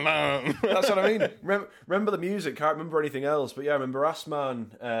 That's what I mean. Remember the music. Can't remember anything else. But yeah, I remember Ass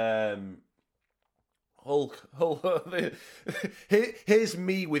Man. Hulk. Here's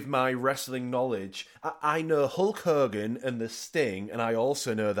me with my wrestling knowledge. I know Hulk Hogan and the Sting, and I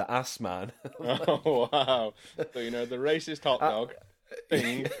also know the Ass Man. Oh wow! So you know the racist hot dog,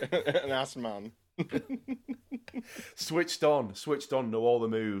 Sting, and Ass Man. Switched on. Know all the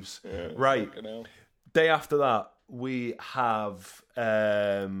moves. Yeah, right. Day after that, we have so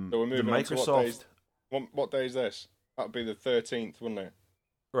we're moving the Microsoft. What day is this? That would be the 13th, wouldn't it?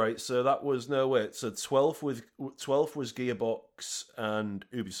 Right, so that was So 12th was Gearbox and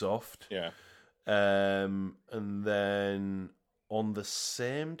Ubisoft. Yeah. And then on the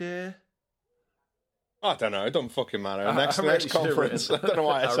same day, I don't know. It doesn't fucking matter. Next conference. I don't know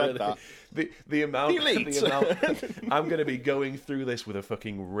why I said that. The amount. I'm going to be going through this with a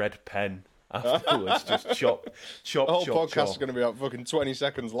fucking red pen afterwards. Just chop. The whole podcast is going to be up fucking 20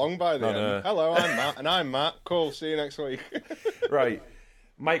 seconds long by the end. Hello, I'm Matt, and I'm Matt. Cool. See you next week. Right.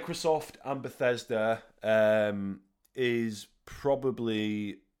 Microsoft and Bethesda is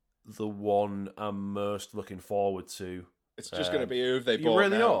probably the one I'm most looking forward to. It's just going to be who have they bought. You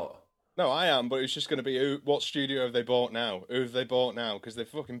really now. not? No, I am, but it's just going to be what studio have they bought now? Who have they bought now? Because they've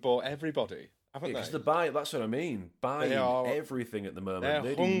fucking bought everybody, haven't they? Because that's what I mean. Buying everything at the moment.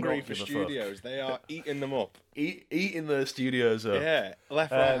 They're hungry for studios. They are eating them up. Eating their studios up. Yeah,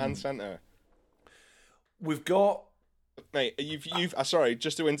 left, right, and centre. We've got... Mate, you've sorry,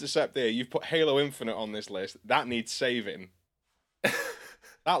 just to intercept there, you've put Halo Infinite on this list. That needs saving.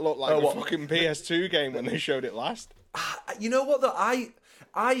 That looked like a fucking PS2 game when they showed it last. You know what, though?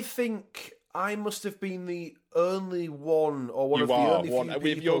 I think I must have been the only one, or one of the only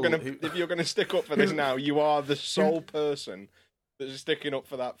few people... If you're gonna stick up for this now, you are the sole person that's sticking up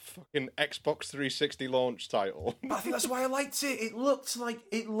for that fucking Xbox 360 launch title. But I think that's why I liked it. It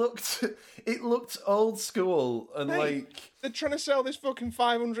looked old school and like they're trying to sell this fucking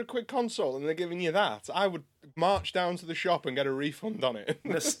 £500 console and they're giving you that. I would march down to the shop and get a refund on it.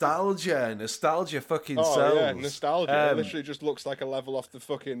 Nostalgia fucking sells. Yeah, nostalgia. It literally just looks like a level off the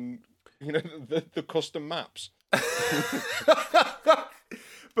fucking, the custom maps.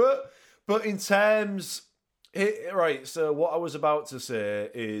 But in terms. Right, so what I was about to say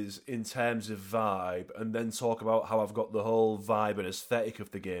is in terms of vibe, and then talk about how I've got the whole vibe and aesthetic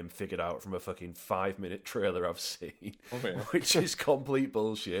of the game figured out from a fucking 5-minute trailer I've seen, which is complete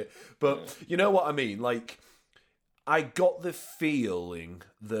bullshit. But you know what I mean? Like, I got the feeling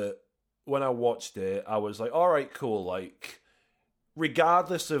that when I watched it, I was like, all right, cool. Like,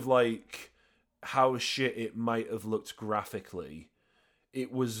 regardless of like how shit it might have looked graphically,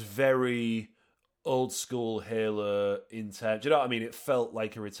 it was very old school Halo in terms. Do you know what I mean? It felt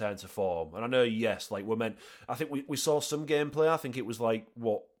like a return to form. And I know, yes, like I think we saw some gameplay. I think it was like,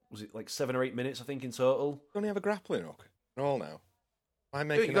 what was it, like 7 or 8 minutes, I think, in total. You only have a grappling hook and all now. I'm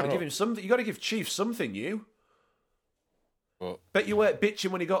making you got to give him something. You got to give Chief something new. What? Bet you weren't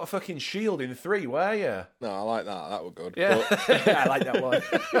bitching when he got a fucking shield in 3, were you? No, I like that. That was good. Yeah, but... yeah, I like that one.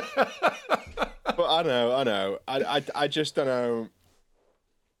 But I know. I just don't know.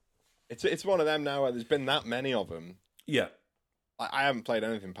 It's one of them now where there's been that many of them. Yeah. I haven't played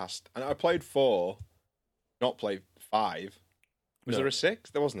anything past... And I played 4, not played 5. Was there a 6?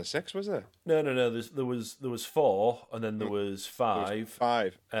 There wasn't a 6, was there? No. There was 4, and then there was 5. There was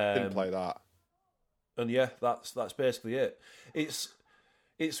 5. Didn't play that. And yeah, that's basically it.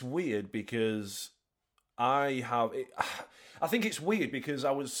 It's weird because I think it's weird because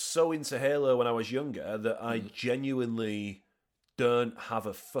I was so into Halo when I was younger that I genuinely don't have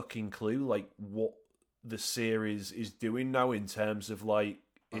a fucking clue like what the series is doing now in terms of like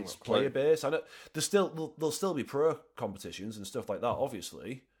its player base. I know there'll still be pro competitions and stuff like that,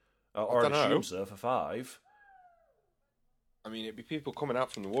 obviously, or I assume so for 5. I mean, it'd be people coming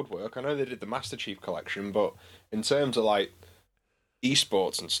out from the woodwork. I know they did the Master Chief Collection, but in terms of like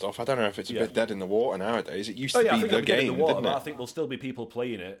esports and stuff, I don't know if it's a bit dead in the water nowadays. It used to be the game, didn't it? I think there'll still be people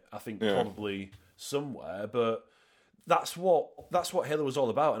playing it. I think probably somewhere, but. That's what Halo was all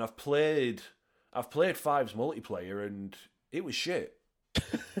about, and I've played 5's multiplayer, and it was shit.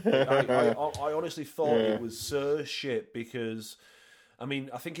 I honestly thought it was so shit because, I mean,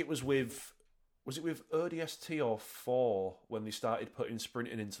 I think it was with ODST or 4 when they started putting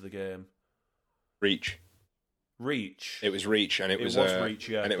sprinting into the game. Reach. It was Reach, and it was Reach,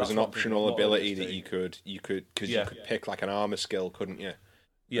 yeah. And it was an optional ability that you could because you could pick like an armor skill, couldn't you?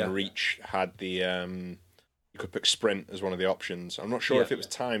 Yeah. And Reach had the you could pick sprint as one of the options. I'm not sure if it was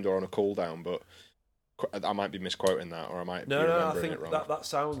timed or on a cooldown, but I might be misquoting that, or I might be remembering it wrong. that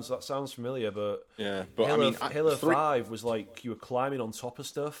sounds familiar, but yeah, but Halo 5 was like you were climbing on top of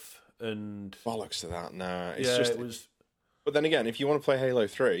stuff and bollocks to that. Nah, it was. But then again, if you want to play Halo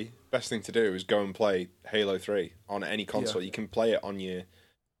 3, best thing to do is go and play Halo 3 on any console. You can play it on your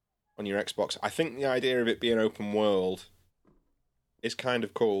Xbox. I think the idea of it being open world is kind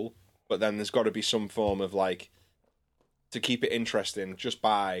of cool, but then there's got to be some form of like to keep it interesting. Just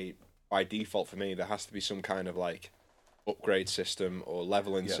by default for me, there has to be some kind of like upgrade system or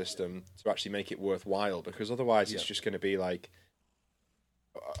leveling system to actually make it worthwhile. Because otherwise, it's just going to be like,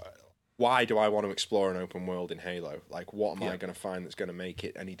 why do I want to explore an open world in Halo? Like, what am I going to find that's going to make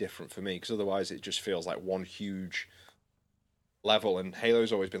it any different for me? Because otherwise, it just feels like one huge level. And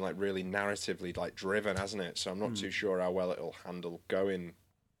Halo's always been like really narratively like driven, hasn't it? So I'm not too sure how well it'll handle going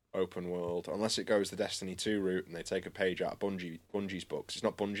open world, unless it goes the Destiny 2 route and they take a page out of Bungie's books. It's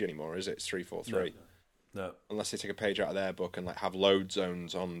not Bungie anymore, is it? It's 343. No. Unless they take a page out of their book and like have load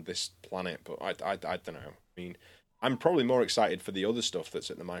zones on this planet. But I don't know. I mean, I'm probably more excited for the other stuff that's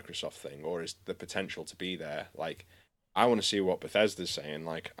at the Microsoft thing, or is the potential to be there. Like, I want to see what Bethesda's saying.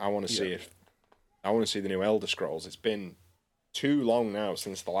 Like, I want to see the new Elder Scrolls. It's been too long now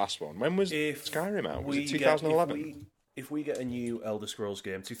since the last one. When was Skyrim out? Was it 2011? If we get a new Elder Scrolls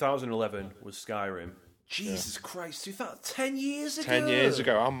game, 2011 was Skyrim. Jesus Christ, 10 years ago? 10 years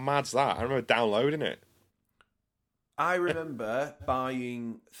ago. How mad's that? I remember downloading it. I remember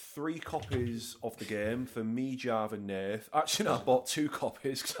buying 3 copies of the game for me, Jav, and Nath. Actually, no, I bought 2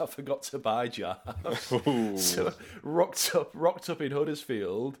 copies because I forgot to buy Jav. So rocked up in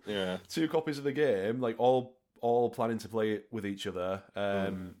Huddersfield. Yeah. 2 copies of the game, like all planning to play it with each other.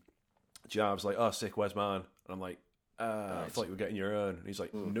 Jav's like, "Oh, sick, where's mine?" And I'm like, I thought you were getting your own. And he's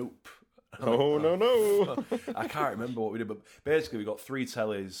like, "Nope." Oh, like, no. I can't remember what we did, but basically we got 3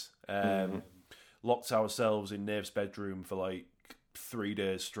 tellies, locked ourselves in Nave's bedroom for like 3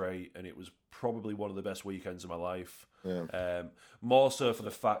 days straight, and it was probably one of the best weekends of my life. Yeah. More so for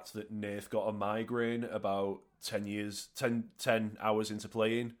the fact that Nath got a migraine about 10 hours into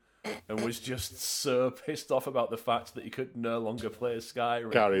playing, and was just so pissed off about the fact that he could no longer play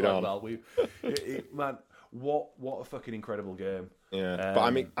Skyrim. Carried on. Man, what a fucking incredible game. Yeah, but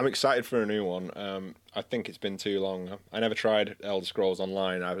I'm excited for a new one. I think it's been too long. I never tried Elder Scrolls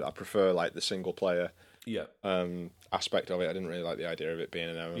Online. I prefer like the single player aspect of it. I didn't really like the idea of it being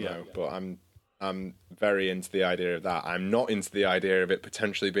an MMO, but I'm very into the idea of that. I'm not into the idea of it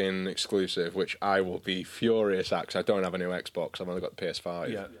potentially being an exclusive, which I will be furious at because I don't have a new Xbox. I've only got the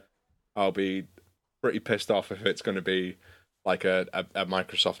PS5. Yeah. I'll be pretty pissed off if it's going to be like a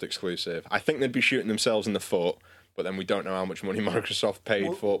Microsoft exclusive. I think they'd be shooting themselves in the foot, but then we don't know how much money Microsoft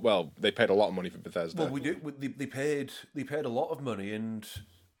paid for. Well, they paid a lot of money for Bethesda. Well, we do. They paid a lot of money, and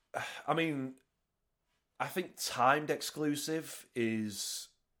I mean, I think timed exclusive is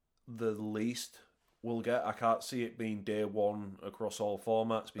the least we'll get. I can't see it being day one across all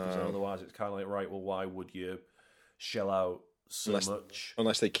formats because otherwise it's kind of like, right, well, why would you shell out so much?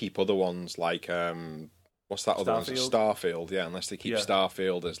 Unless they keep other ones like what's that other one? Starfield, yeah. Unless they keep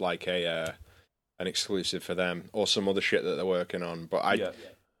Starfield as like an exclusive for them, or some other shit that they're working on. But I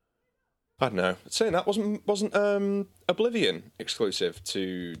don't know. Saying that wasn't Oblivion exclusive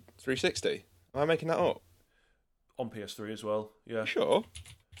to 360? Am I making that up? On PS3 as well. Yeah. Sure.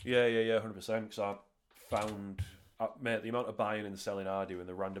 Yeah, 100%. Because I found, mate, the amount of buying and selling I do in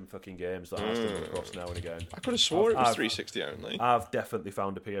the random fucking games that I stumble across now and again. I could have swore it was 360 only. I've definitely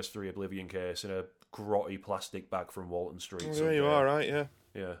found a PS3 Oblivion case in a grotty plastic bag from Walton Street. Oh, there you are, right? Yeah.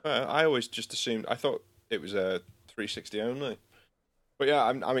 Yeah. I always just assumed. I thought it was a 360 only. But yeah,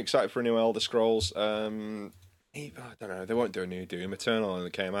 I'm excited for a new Elder Scrolls. I don't know. They won't do a new Doom Eternal, and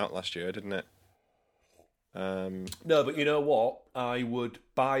it came out last year, didn't it? No, but you know what? I would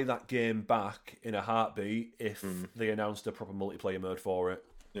buy that game back in a heartbeat if they announced a proper multiplayer mode for it.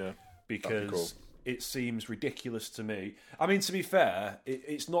 Yeah, because it seems ridiculous to me. I mean, to be fair,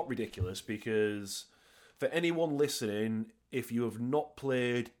 it's not ridiculous because for anyone listening, if you have not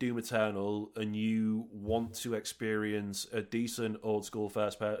played Doom Eternal and you want to experience a decent old school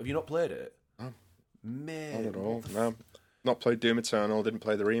first person, have you not played it? No. Man, not at all. No, not played Doom Eternal. Didn't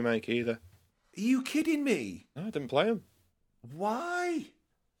play the remake either. Are you kidding me? No, I didn't play them. Why?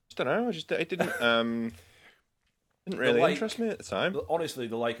 Just don't know. It didn't really interest me at the time. Honestly,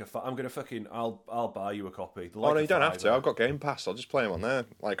 I'm gonna fucking. I'll buy you a copy. No, you don't have to. I've got Game Pass. I'll just play them on there.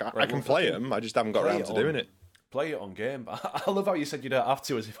 Like I can play them. I just haven't got around to doing it. Play it on Game. I love how you said you don't have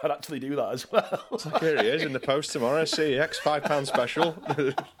to, as if I'd actually do that as well. It's like, here he is in the post tomorrow. CEX £5 special.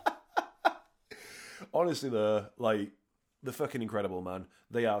 Honestly, though, like, they're fucking incredible, man.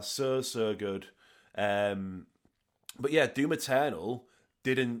 They are so good. But yeah, Doom Eternal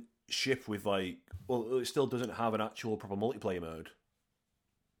didn't ship with, like, well, it still doesn't have an actual proper multiplayer mode.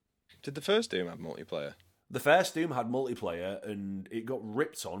 Did the first Doom have multiplayer? The first Doom had multiplayer, and it got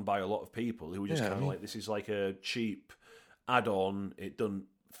ripped on by a lot of people who were just kind of like, this is like a cheap add-on. It doesn't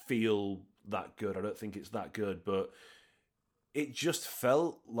feel that good. I don't think it's that good, but it just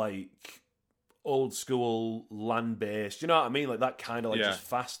felt like old school land-based. You know what I mean? Like that kind of like just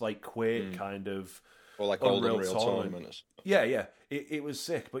fast, like Quake kind of, or like Unreal Tournament. Yeah. It was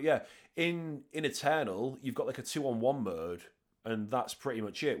sick, but yeah, in Eternal, you've got like a 2-on-1 mode. And that's pretty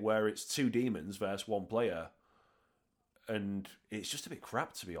much it, where it's two demons versus one player. And it's just a bit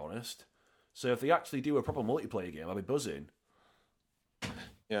crap, to be honest. So if they actually do a proper multiplayer game, I'll be buzzing.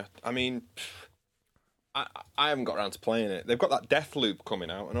 Yeah, I mean, I haven't got around to playing it. They've got that Deathloop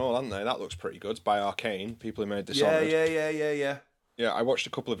coming out and all, haven't they? That looks pretty good. It's by Arcane, people who made Dishonored. Yeah. Yeah, I watched a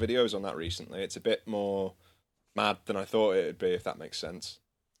couple of videos on that recently. It's a bit more mad than I thought it would be, if that makes sense.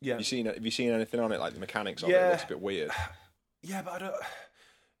 Yeah. Have you seen anything on it? Like the mechanics of it looks a bit weird. Yeah, but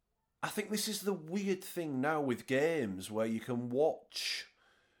I think this is the weird thing now with games where you can watch.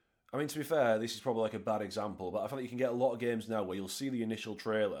 I mean, to be fair, this is probably like a bad example, but I feel like you can get a lot of games now where you'll see the initial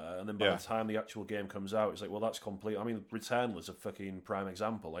trailer, and then by the time the actual game comes out, it's like, well, that's complete. I mean, Returnal is a fucking prime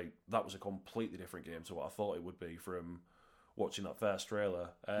example. Like, that was a completely different game to what I thought it would be from watching that first trailer.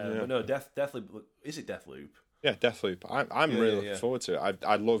 But no, Deathloop. Is it Deathloop? Yeah, Deathloop. I'm really looking forward to it.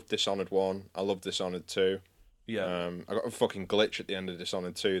 I love Dishonored 1. I love Dishonored 2. Yeah. I got a fucking glitch at the end of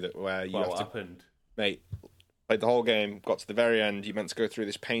Dishonored 2 where you what happened? Mate, played the whole game, got to the very end, you meant to go through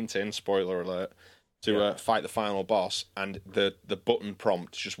this painting, spoiler alert, to fight the final boss, and the button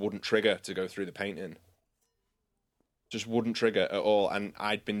prompt just wouldn't trigger to go through the painting. Just wouldn't trigger at all, and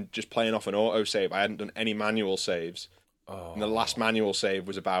I'd been just playing off an autosave. I hadn't done any manual saves. And the last manual save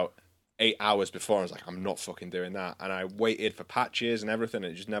was about 8 hours before. I was like, I'm not fucking doing that. And I waited for patches and everything,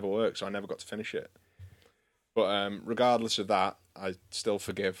 and it just never worked, so I never got to finish it. But regardless of that, I still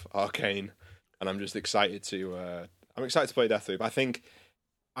forgive Arcane, and I'm just excited to play Deathloop. I think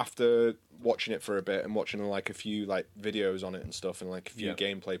after watching it for a bit and watching like a few like videos on it and stuff, and like a few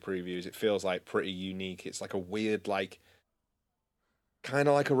gameplay previews, it feels like pretty unique. It's like a weird, like kind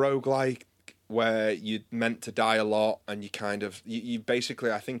of like a roguelike where you're meant to die a lot, and you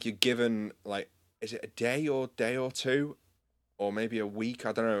basically, I think you're given like, is it a day or two? Or maybe a week,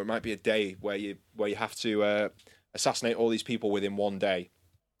 I don't know. It might be a day where you have to assassinate all these people within one day.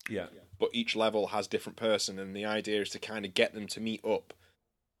 Yeah. But each level has different person, and the idea is to kind of get them to meet up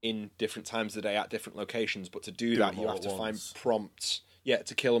in different times of the day at different locations. But to do that, you have to find prompts,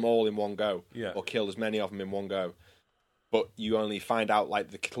 to kill them all in one go, or kill as many of them in one go. But you only find out like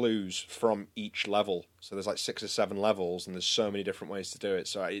the clues from each level. So there's like 6 or 7 levels, and there's so many different ways to do it.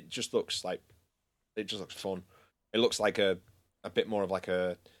 So it just looks fun. It looks like a bit more of like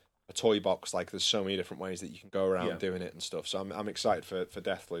a toy box. Like there's so many different ways that you can go around doing it and stuff. So I'm excited for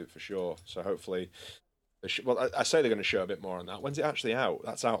Deathloop for sure. So hopefully, I say they're going to show a bit more on that. When's it actually out?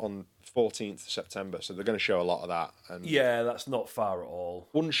 That's out on 14th of September. So they're going to show a lot of that. And yeah, that's not far at all.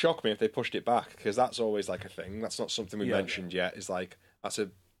 Wouldn't shock me if they pushed it back, because that's always like a thing. That's not something we mentioned yet. Is like that's a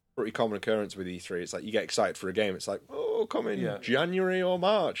pretty common occurrence with E3. It's like you get excited for a game. It's like, oh, come in January or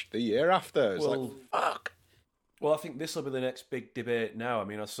March the year after. It's like, fuck. Well, I think this will be the next big debate now. I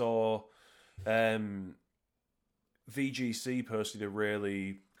mean, I saw VGC posted a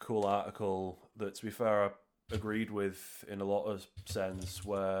really cool article that, to be fair, I agreed with in a lot of sense,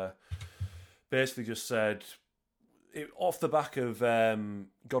 where basically just said, off the back of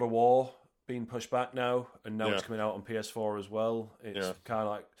God of War being pushed back now, and now it's coming out on PS4 as well, it's kind of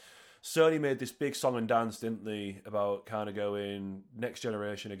like Sony made this big song and dance, didn't they, about kind of going next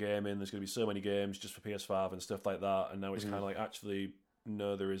generation of gaming, there's going to be so many games just for PS5 and stuff like that, and now it's kind of like, actually,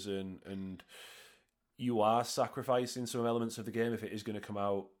 no, there isn't, and you are sacrificing some elements of the game if it is going to come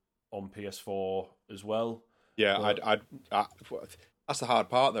out on PS4 as well. Yeah, that's the hard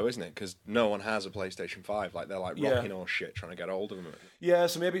part, though, isn't it? Because no one has a PlayStation 5. Like, they're like rocking all shit trying to get hold of them. Yeah,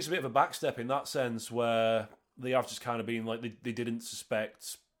 so maybe it's a bit of a backstep in that sense, where they have just kind of been like, they didn't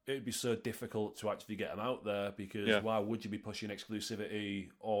suspect it'd be so difficult to actually get them out there, because why would you be pushing exclusivity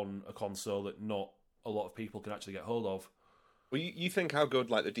on a console that not a lot of people can actually get hold of? Well, you think how good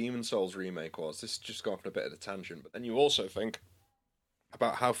like the Demon's Souls remake was. This is just going off on a bit of a tangent, but then you also think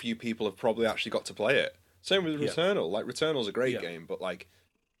about how few people have probably actually got to play it. Same with Returnal. Like, Returnal's a great game, but like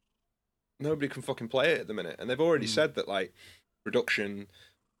nobody can fucking play it at the minute, and they've already said that like production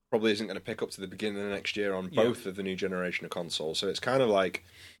probably isn't going to pick up to the beginning of next year on both of the new generation of consoles. So it's kind of like,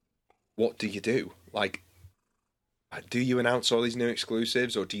 what do you do? like, do you announce all these new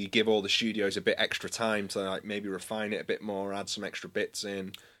exclusives, or do you give all the studios a bit extra time to like maybe refine it a bit more, add some extra bits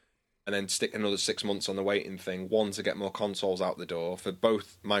in, and then stick another 6 months on the waiting thing? One, to get more consoles out the door for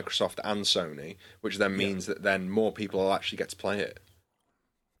both Microsoft and Sony, which then means that then more people will actually get to play it.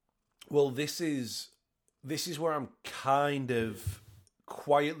 Well, this is where I'm kind of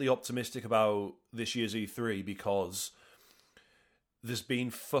quietly optimistic about this year's E3, because there's been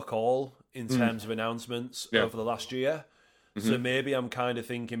fuck all in terms of announcements over the last year. So maybe I'm kind of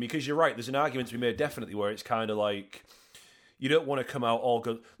thinking, because you're right, there's an argument to be made definitely where it's kind of like, you don't want to come out all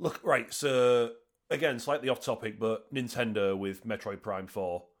good. Look, right, so again, slightly off topic, but Nintendo with Metroid Prime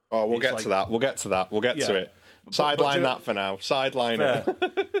 4. Oh, we'll get to that. We'll get to it. Sideline that for now. Sideline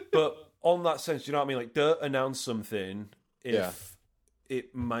it. But on that sense, do you know what I mean? Like, don't announce something if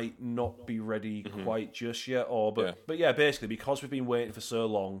it might not be ready quite just yet. But yeah, basically, because we've been waiting for so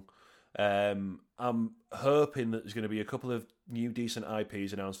long, I'm hoping that there's going to be a couple of new decent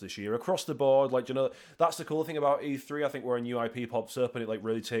IPs announced this year across the board. Like, you know, that's the cool thing about E3. I think where a new IP pops up and it like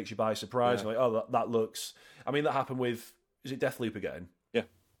really takes you by surprise. Like, oh, that looks. I mean, that happened with, is it Deathloop again? Yeah.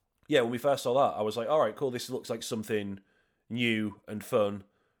 Yeah, when we first saw that, I was like, all right, cool. This looks like something new and fun.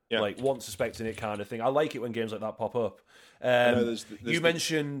 Yeah. Like, wasn't suspecting it kind of thing. I like it when games like that pop up. You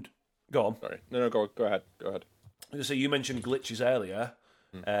mentioned. Go on. Sorry. No, go ahead. So you mentioned glitches earlier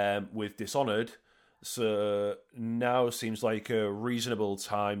with Dishonored. So now seems like a reasonable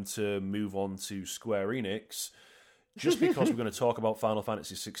time to move on to Square Enix, just because we're going to talk about Final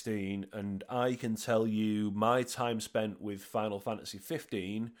Fantasy 16, and I can tell you my time spent with Final Fantasy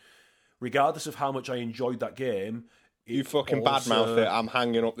 15, regardless of how much I enjoyed that game. You fucking badmouth it. I'm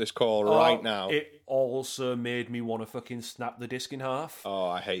hanging up this call right now. It also made me want to fucking snap the disc in half. Oh,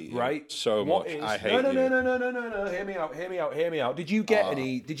 I hate you. Right? So much. I hate you. No. Hear me out. Did you get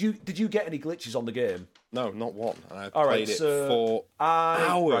any glitches on the game? No, not one. And I played it for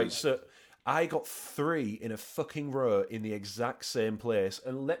hours. Right, so I got 3 in a fucking row in the exact same place.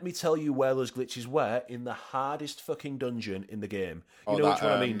 And let me tell you where those glitches were: in the hardest fucking dungeon in the game. You know which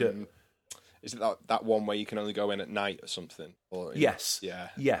one I mean? Is it that one where you can only go in at night or something? Or yes. Yeah.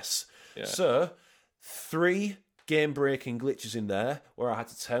 Yes. Yeah. So, 3 game-breaking glitches in there where I had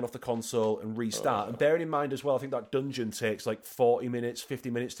to turn off the console and restart. And bearing in mind as well, I think that dungeon takes like 40 minutes, 50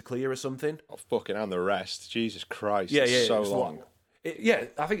 minutes to clear or something. Oh, fucking, and the rest. Jesus Christ. Yeah, it's so long.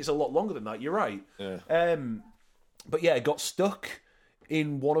 I think it's a lot longer than that. You're right. Yeah. But yeah, it got stuck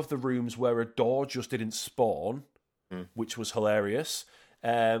in one of the rooms where a door just didn't spawn, which was hilarious.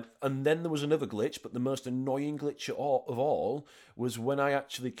 And then there was another glitch, but the most annoying glitch of all was when I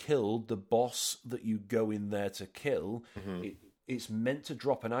actually killed the boss that you go in there to kill. It's meant to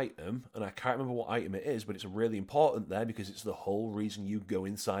drop an item, and I can't remember what item it is, but it's really important there because it's the whole reason you go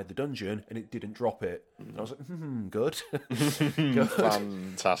inside the dungeon, and it didn't drop it. And I was like, good. Good.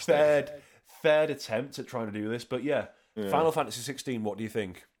 Fantastic. Third attempt at trying to do this, but yeah. Final Fantasy 16, what do you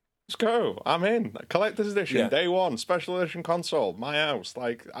think? Let's go. I'm in. Collector's edition, day one, special edition console, my house.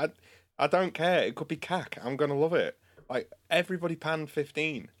 Like, I don't care. It could be cack. I'm going to love it. Like, everybody panned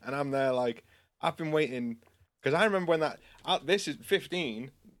 15, and I'm there like, I've been waiting, because I remember when this is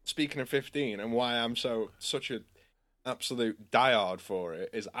 15, speaking of 15, and why I'm such an absolute diehard for it,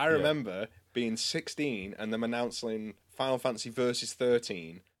 is I remember being 16 and them announcing Final Fantasy Versus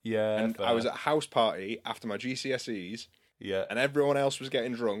 13. Yeah. And I was at a house party after my GCSEs. Yeah. And everyone else was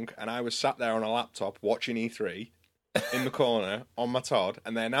getting drunk, and I was sat there on a laptop watching E3 in the corner on my Todd,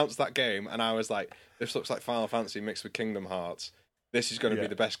 and they announced that game, and I was like, this looks like Final Fantasy mixed with Kingdom Hearts. This is going to be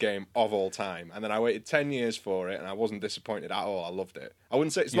the best game of all time. And then I waited 10 years for it, and I wasn't disappointed at all. I loved it. I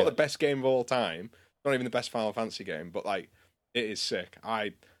wouldn't say it's not the best game of all time. It's not even the best Final Fantasy game, but like, it is sick.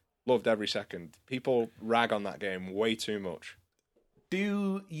 I loved every second. People rag on that game way too much.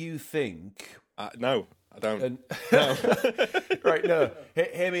 Do you think... No. I don't. No. Right, no.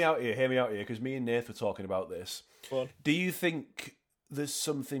 Hear me out here, because me and Nath were talking about this. Do you think there's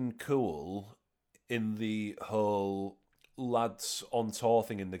something cool in the whole lads on tour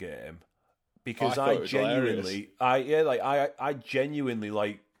thing in the game? Because I genuinely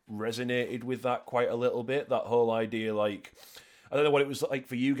like resonated with that quite a little bit. That whole idea, like, I don't know what it was like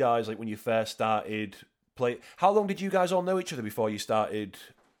for you guys, like when you first started play. How long did you guys all know each other before you started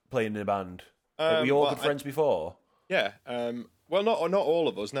playing in a band? Were you all good friends before? Yeah. Well, not all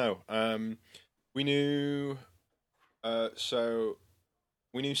of us. No. We knew. So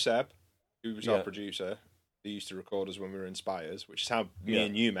we knew Seb, who was our producer. He used to record us when we were in Spires, which is how me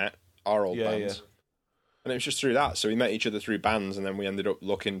and you met, our old bands. Yeah. And it was just through that. So we met each other through bands, and then we ended up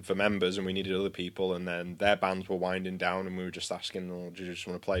looking for members, and we needed other people, and then their bands were winding down, and we were just asking, do you just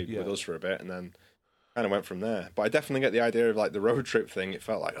want to play with us for a bit? And then kind of went from there. But I definitely get the idea of like the road trip thing. It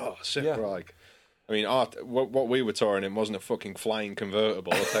felt like, oh, sick, bro. Like, I mean, what we were touring in wasn't a fucking flying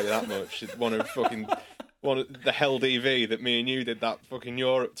convertible. I'll tell you that much. It's one of the Hell DV that me and you did that fucking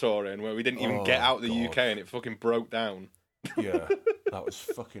Europe tour in, where we didn't even get out of the UK and it fucking broke down. Yeah, that was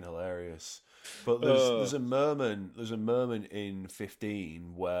fucking hilarious. But there's a moment in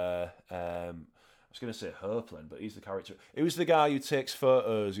 15 where I was going to say Herplen, but he's the character. It was the guy who takes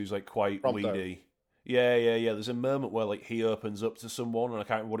photos, who's like quite Prompto. weedy. Yeah. There's a moment where like he opens up to someone, and I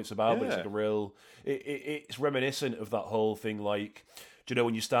can't remember what it's about, but it's like a real. It's reminiscent of that whole thing, like, do you know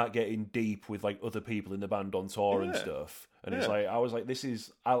when you start getting deep with like other people in the band on tour and stuff, and it's like I was like, this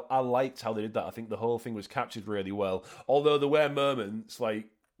is. I liked how they did that. I think the whole thing was captured really well. Although there were moments like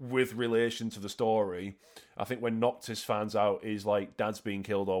with relation to the story, I think when Noctis finds out his like dad's being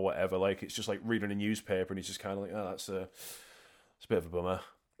killed or whatever, like it's just like reading a newspaper, and he's just kind of like, oh, it's a bit of a bummer.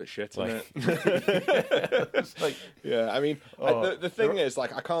 Shit, like, isn't it? like, yeah, I mean, the thing is,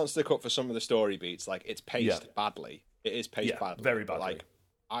 like, I can't stick up for some of the story beats. Like, it's paced badly. It is paced badly. Very badly.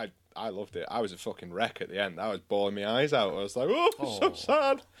 Like, I loved it. I was a fucking wreck at the end. I was bawling my eyes out. I was like, oh, so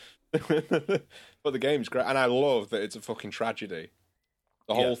sad. But the game's great, and I love that it's a fucking tragedy.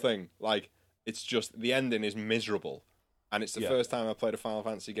 The whole thing, like, it's just the ending is miserable, and it's the first time I played a Final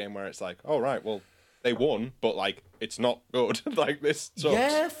Fantasy game where it's like, oh right, well, they won, but like it's not good. Like this sucks.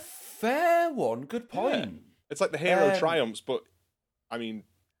 Yeah, fair one. Good point. Yeah. It's like the hero triumphs, but I mean,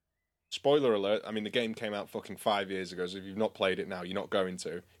 spoiler alert. I mean, the game came out fucking 5 years ago. So if you've not played it now, you're not going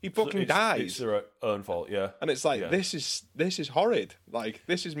to. He fucking dies. It's their own fault. Yeah, and it's like this is horrid. Like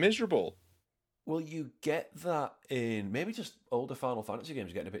this is miserable. Well, you get that in maybe just older Final Fantasy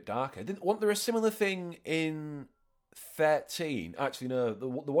games getting a bit darker. Wasn't there a similar thing in 13? Actually, no, there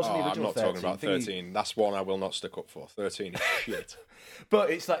wasn't the original 13. I'm not talking about 13. That's one I will not stick up for. 13 is shit.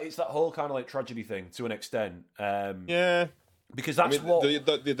 But it's that whole kind of like tragedy thing to an extent. Yeah. Because that's what...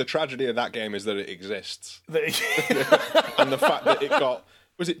 The tragedy of that game is that it exists. And the fact that it got...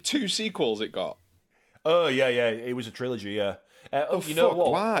 Was it 2 sequels it got? Oh, yeah. It was a trilogy, yeah. You know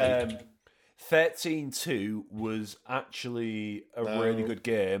what? Why? 13-2 was actually a really good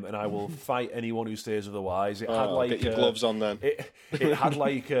game, and I will fight anyone who says otherwise. It had like get your gloves on then. It had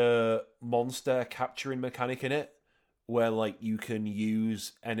like a monster capturing mechanic in it, where like you can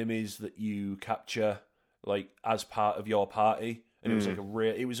use enemies that you capture like as part of your party, and it was like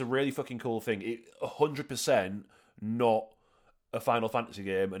it was a really fucking cool thing. It 100% not a Final Fantasy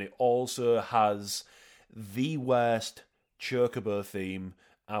game, and it also has the worst Chocobo theme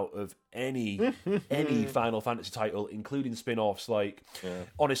out of any Final Fantasy title, including spin-offs. Like,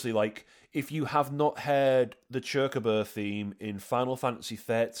 honestly, like, if you have not heard the Chocobo theme in Final Fantasy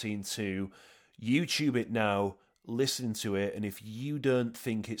 13-2, YouTube it now, listen to it, and if you don't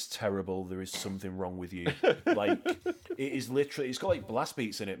think it's terrible, there is something wrong with you. Like, it is literally, it's got like blast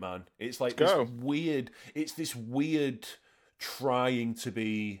beats in it, man. It's like this weird trying to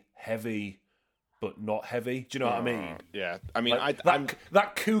be heavy but not heavy. Do you know what I mean? Yeah. I mean, like,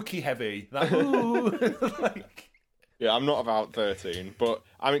 that kooky heavy. That, ooh, like... Yeah, I'm not about 13, but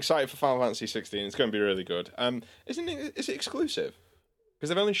I'm excited for Final Fantasy 16. It's going to be really good. Is it exclusive? Because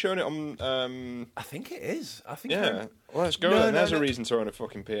they've only shown it on... I think it is. I think. Yeah. Well, let's go then. There's a reason to own a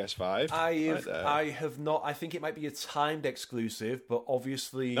fucking PS5. I have not... I think it might be a timed exclusive, but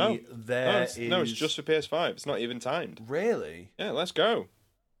obviously No, it's just for PS5. It's not even timed. Really? Yeah, let's go.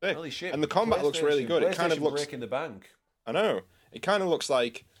 Holy shit. And the combat looks really good. It kind of looks... breaking the bank. I know. It kind of looks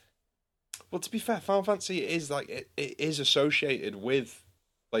like... Well, to be fair, Final Fantasy is like... It is associated with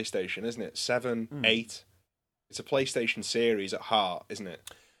PlayStation, isn't it? 7, 8... It's a PlayStation series at heart, isn't it?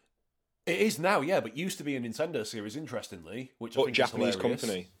 It is now, yeah, but used to be a Nintendo series, interestingly, which I think Japanese is hilarious.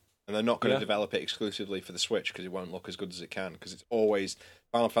 company, and they're not going to develop it exclusively for the Switch because it won't look as good as it can. Because it's always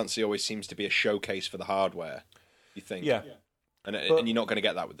Final Fantasy always seems to be a showcase for the hardware. You think, and you're not going to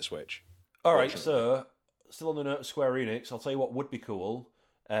get that with the Switch. All right, so still on the note of Square Enix, I'll tell you what would be cool.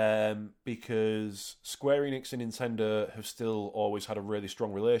 Because Square Enix and Nintendo have still always had a really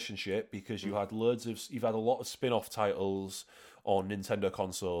strong relationship because you've had a lot of spin-off titles on Nintendo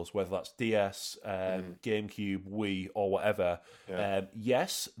consoles, whether that's DS, GameCube, Wii, or whatever. Yeah.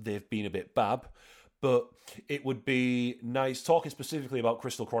 Yes, they've been a bit bab, but it would be nice, talking specifically about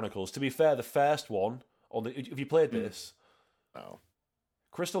Crystal Chronicles. To be fair, the first one, have you played this? No.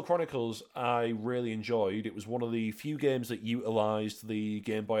 Crystal Chronicles, I really enjoyed. It was one of the few games that utilised the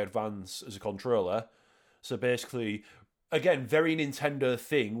Game Boy Advance as a controller. So basically, again, very Nintendo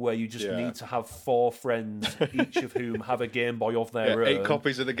thing where you just need to have 4 friends, each of whom have a Game Boy of their own. 8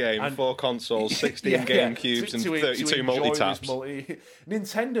 copies of the game, and 4 consoles, 16 GameCubes, and 32 multi-taps.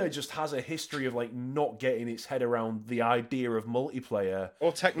 Nintendo just has a history of like not getting its head around the idea of multiplayer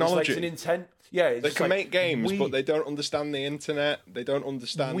or technology. It's they can make games, but they don't understand the internet. They don't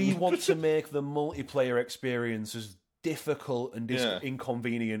understand. We want to make the multiplayer experience as difficult and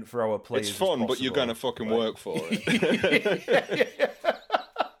inconvenient for our players. It's fun, but you're going to fucking work for it.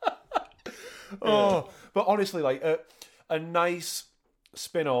 But honestly, like a nice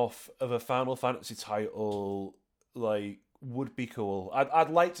spin-off of a Final Fantasy title, like, would be cool.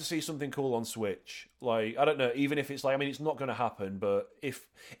 I'd like to see something cool on Switch. Like, I don't know, even if it's like, I mean, it's not going to happen, but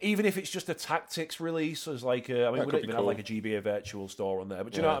even if it's just a tactics release as like we don't even have like a GBA Virtual Store on there,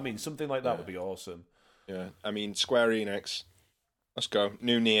 but do you know what I mean? Something like that would be awesome. Yeah, I mean, Square Enix, let's go.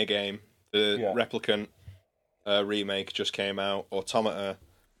 New Nier game. The Replicant remake just came out. Automata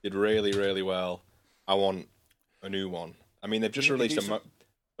did really, really well. I want a new one. I mean, they've just released a...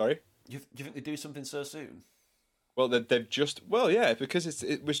 Sorry? You think they do something so soon? Well, they've just... Well, yeah, because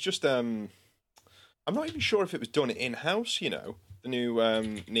it was just... I'm not even sure if it was done in-house, you know, the new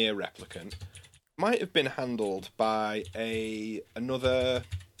Nier Replicant. Might have been handled by another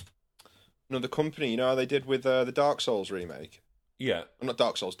company. You know how they did with the Dark Souls remake? Yeah. Not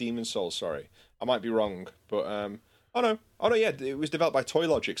Dark Souls, Demon's Souls, sorry. I might be wrong, but... Oh, no, yeah, it was developed by Toy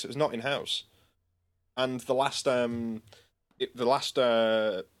Logic, so it was not in-house. And the last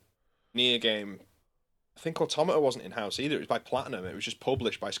Nier game, I think Automata wasn't in-house either. It was by Platinum. It was just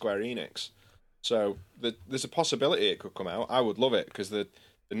published by Square Enix. So there's a possibility it could come out. I would love it, because the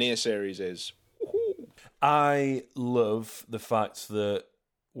Nier series is... I love the fact that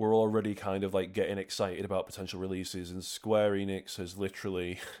we're already kind of like getting excited about potential releases, and Square Enix has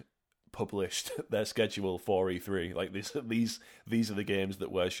literally published their schedule for E3. Like these are the games that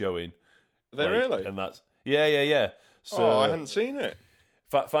we're showing. Are they really? And that's yeah. So I hadn't seen it.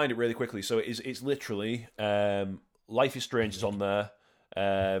 Find it really quickly. So it's literally Life is Strange is on there.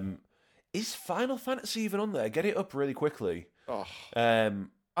 Is Final Fantasy even on there? Get it up really quickly. Oh, I'm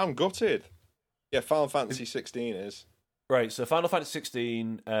gutted. Yeah, Final Fantasy 16 is. Right, so Final Fantasy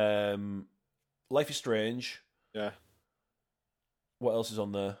 16, Life is Strange. Yeah. What else is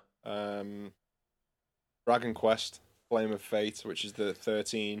on there? Dragon Quest, Flame of Fate, which is the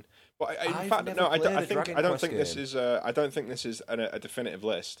 13. But I don't think this is a definitive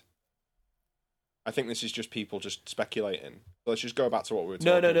list. I think this is just people just speculating. So let's just go back to what we were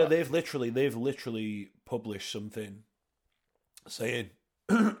talking about. No. They've literally published something saying.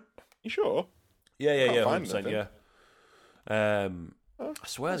 You sure? Yeah. 100%, yeah. I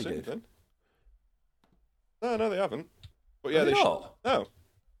swear they did. Anything. No, they haven't. But yeah, they should. No,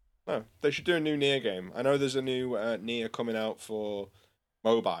 they should do a new Nier game. I know there's a new Nier coming out for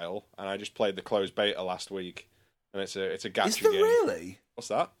mobile, and I just played the closed beta last week, and it's a gacha game. Is there really? What's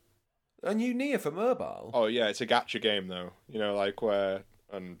that? A new Nier for mobile? Oh yeah, it's a gacha game though. You know, like where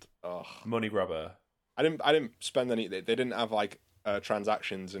money grabber. I didn't spend any. They didn't have like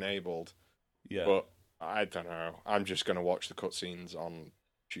transactions enabled. Yeah, but I don't know. I'm just gonna watch the cutscenes on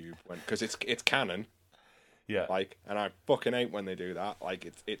YouTube because it's canon. Yeah, like, and I fucking hate when they do that.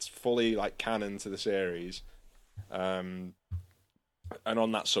 Like, it's fully like canon to the series. And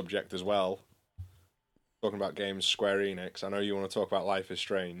on that subject as well, talking about games, Square Enix. I know you want to talk about Life is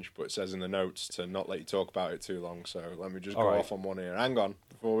Strange, but it says in the notes to not let you talk about it too long. So let me just go off on one here. Hang on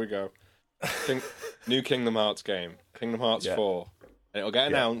before we go. New Kingdom Hearts game, Kingdom Hearts 4. And it'll get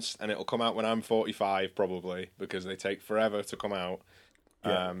announced, and it'll come out when I'm 45, probably, because they take forever to come out.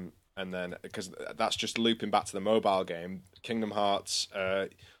 Yeah. And then, because that's just looping back to the mobile game, Kingdom Hearts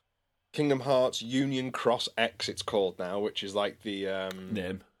Union Cross X, it's called now, which is like the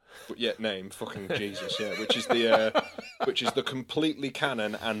name. Yeah, name. Fucking Jesus, yeah. Which is the completely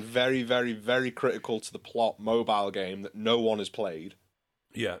canon and very, very, very critical to the plot mobile game that no one has played.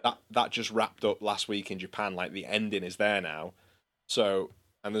 Yeah. That just wrapped up last week in Japan. Like, the ending is there now. So,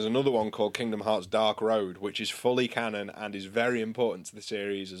 and there's another one called Kingdom Hearts Dark Road, which is fully canon and is very important to the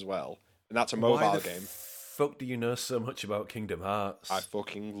series as well. And that's a mobile game. Fuck do you know so much about Kingdom Hearts? I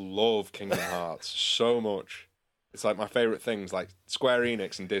fucking love Kingdom Hearts so much. It's like my favourite things, like Square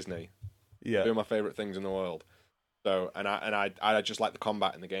Enix and Disney. Yeah. Two of my favourite things in the world. So, and I just like the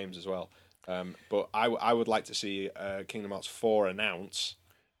combat in the games as well. But I would like to see Kingdom Hearts 4 announce,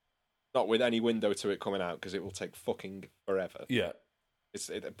 not with any window to it coming out, because it will take fucking forever. Yeah.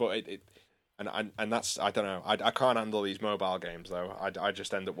 And that's, I don't know. I can't handle these mobile games though. I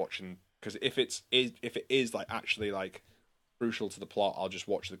just end up watching, because if it is like actually like crucial to the plot, I'll just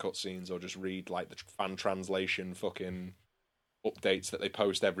watch the cutscenes or just read like the fan translation fucking updates that they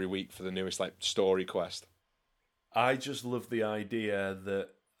post every week for the newest like story quest. I just love the idea that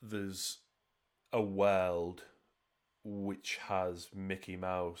there's a world which has Mickey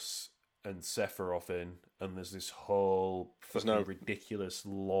Mouse and Sephiroth in, and there's this whole fucking ridiculous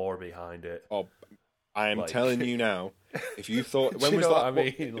lore behind it. Oh, I am telling you now. If you thought, when was that? I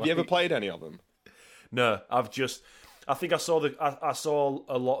mean? Have you ever played any of them? No, I think I saw I saw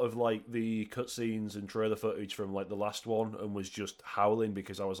a lot of like the cutscenes and trailer footage from like the last one, and was just howling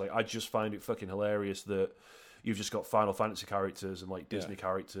because I was like, I just find it fucking hilarious that you've just got Final Fantasy characters and like Disney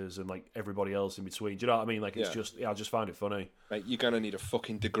characters and like everybody else in between. Do you know what I mean? Like it's just, I just find it funny. Mate, you're gonna need a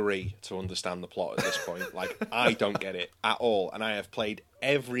fucking degree to understand the plot at this point. Like I don't get it at all, and I have played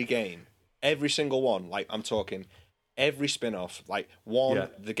every game, every single one. Like I'm talking every spin-off. Like one,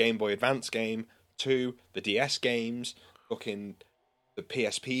 the Game Boy Advance game. 2, the DS games, fucking the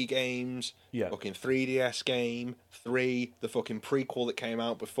PSP games, fucking 3DS game, 3, the fucking prequel that came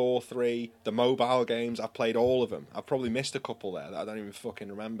out before 3, the mobile games. I've played all of them. I've probably missed a couple there that I don't even fucking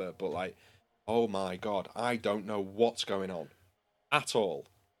remember. But like, oh my god, I don't know what's going on at all.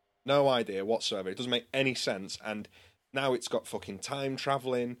 No idea whatsoever. It doesn't make any sense. And now it's got fucking time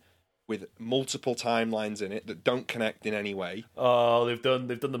traveling with multiple timelines in it that don't connect in any way. Oh, they've done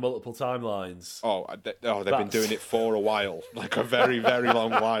the multiple timelines. They've been doing it for a while, like a very, very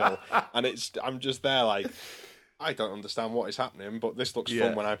long while. And I'm just there like, I don't understand what is happening, but this looks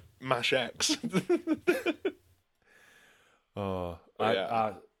fun when I mash X. I'd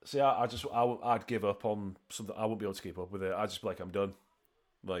give up on something. I wouldn't be able to keep up with it. I'd just be like, I'm done.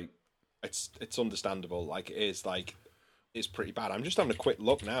 Like, it's understandable. Like it is like. It's pretty bad. I'm just having a quick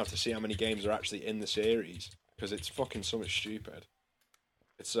look now to see how many games are actually in the series because it's fucking so much stupid.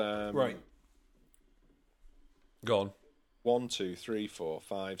 It's right. Go on. 1, 2, 3, 4,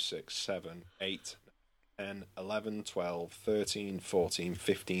 5, 6, 7, 8, 10, 11, 12, 13, 14,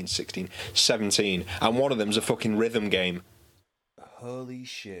 15, 16, 17, and one of them's a fucking rhythm game. Holy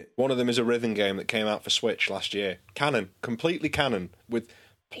shit! One of them is a rhythm game that came out for Switch last year. Canon, completely canon, with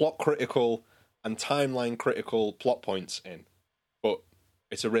plot critical and timeline critical plot points in, but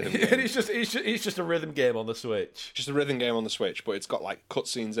it's a rhythm game. it's just a rhythm game on the Switch. Just a rhythm game on the Switch, but it's got like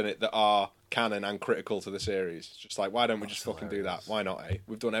cutscenes in it that are canon and critical to the series. It's just like, why don't we just fucking do that? Why not?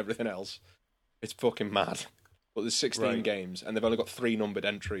 We've done everything else. It's fucking mad. But there's 16 games, and they've only got 3 numbered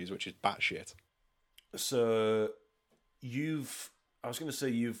entries, which is batshit. So you've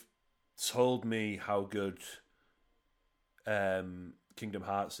told me how good Kingdom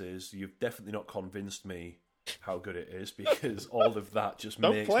Hearts is. You've definitely not convinced me how good it is, because all of that just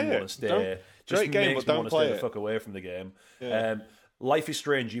makes me want to stay. Just makes me want to stay the fuck away from the game. Yeah. Life is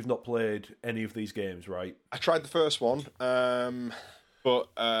Strange. You've not played any of these games, right? I tried the first one, but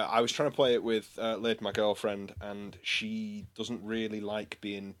I was trying to play it with Lyd, my girlfriend, and she doesn't really like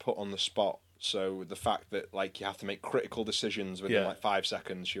being put on the spot. So the fact that like you have to make critical decisions within like 5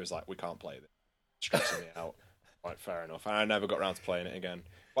 seconds, she was like, "We can't play this." Stressing me out. Like, fair enough. And I never got around to playing it again.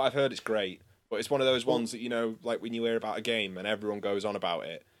 But I've heard it's great. But it's one of those ones that, you know, like when you hear about a game and everyone goes on about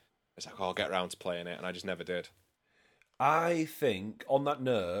it, it's like, oh, I'll get around to playing it, and I just never did. I think, on that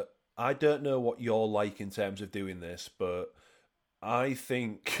note, I don't know what you're like in terms of doing this, but I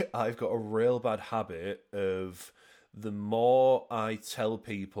think I've got a real bad habit of the more I tell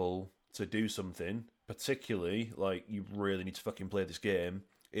people to do something, particularly, like, you really need to fucking play this game,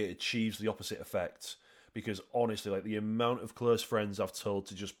 it achieves the opposite effect. Because honestly, like the amount of close friends I've told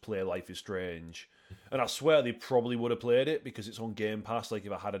to just play Life is Strange, and I swear they probably would have played it because it's on Game Pass, like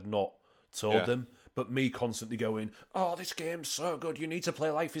if I had not told them. But me constantly going, oh, this game's so good, you need to play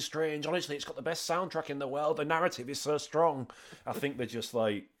Life is Strange. Honestly, it's got the best soundtrack in the world, the narrative is so strong. I think they're just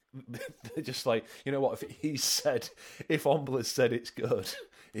like, you know what, if Ombless said it's good,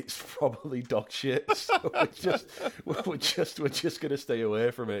 it's probably dog shit. So we're just gonna stay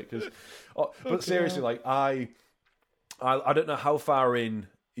away from it. But seriously, like I don't know how far in.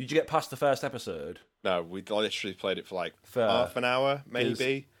 Did you get past the first episode? No, we literally played it for like half an hour,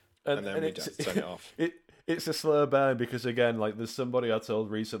 maybe, and then we had to turn it off. It's a slow burn because again, like there's somebody I told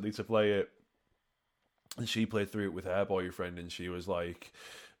recently to play it, and she played through it with her boyfriend, and she was like,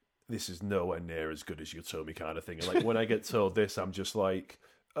 "This is nowhere near as good as you told me," kind of thing. And like when I get told this, I'm just like.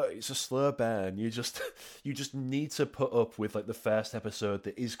 It's a slow burn. You just need to put up with like the first episode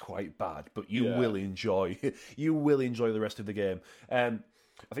that is quite bad, but you will enjoy the rest of the game. I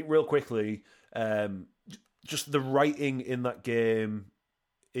think real quickly, just the writing in that game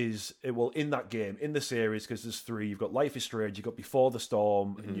in the series, because there's 3. You've got Life is Strange, you've got Before the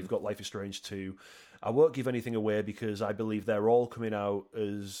Storm, and you've got Life is Strange 2. I won't give anything away because I believe they're all coming out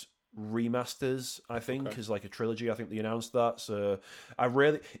as remasters, I think, as like a trilogy. I think they announced that. So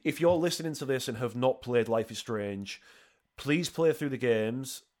if you're listening to this and have not played Life is Strange, please play through the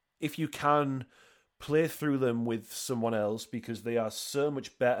games. If you can, play through them with someone else because they are so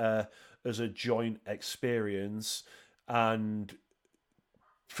much better as a joint experience. And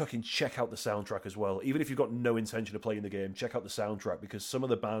fucking check out the soundtrack as well. Even if you've got no intention of playing the game, check out the soundtrack because some of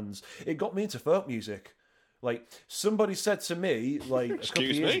the bands, it got me into folk music. Like, somebody said to me, like, a couple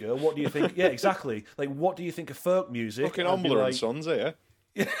of years ago, what do you think? Yeah, exactly. Like, what do you think of folk music? Fucking Ombler and Sons here.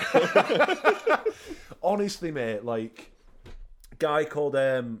 Honestly, mate, like, guy called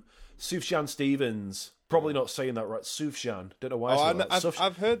Sufjan Stevens. Probably not saying that right. Sufjan. Don't know why.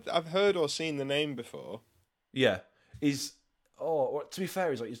 I've heard or seen the name before. Yeah, to be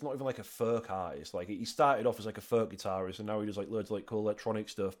fair, he's not even like a folk artist. Like, he started off as like a folk guitarist, and now he does like loads of like cool electronic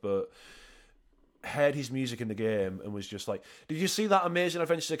stuff. But heard his music in the game and was just like, did you see that Amazing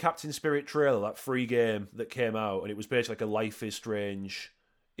Adventures of Captain Spirit trailer, that free game that came out, and it was basically like a Life is Strange.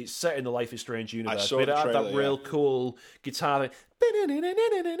 It's set in the Life is Strange universe. I saw the trailer, it had that real cool guitar.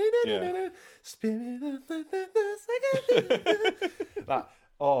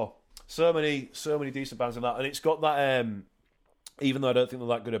 So many decent bands in that, and it's got that. Even though I don't think they're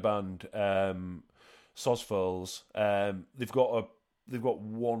that good a band, Sozfoles, they've got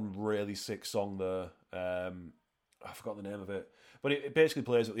one really sick song there. I forgot the name of it, but it basically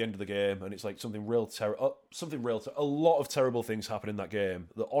plays at the end of the game, and it's like something real terrible. A lot of terrible things happen in that game.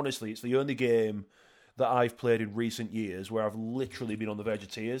 That honestly, it's the only game that I've played in recent years where I've literally been on the verge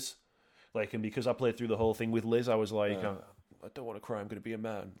of tears. Like, and because I played through the whole thing with Liz, I was like, I don't want to cry. I'm going to be a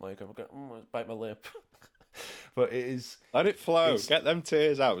man. Like, I'm going to bite my lip. But it is. Let it flow. Get them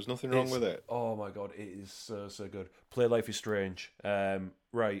tears out. There's nothing wrong with it. Oh my god, it is so good. Play Life is Strange.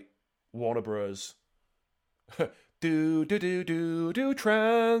 Right, Warner Bros. do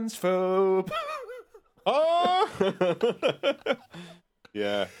transphobe. Oh.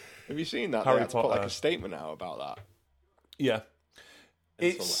 Yeah. Have you seen that? Harry they had to Potter. put like a statement out about that. Yeah.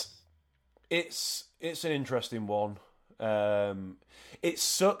 It's an interesting one. It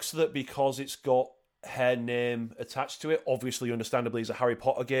sucks that because it's got her name attached to it, obviously, understandably, is a Harry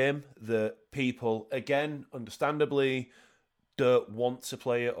Potter game, that people, again, understandably, don't want to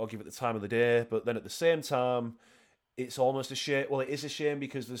play it or give it the time of the day, but then at the same time, it's almost a shame. Well, it is a shame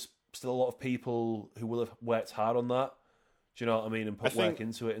because there's still a lot of people who will have worked hard on that. Do you know what I mean? And put work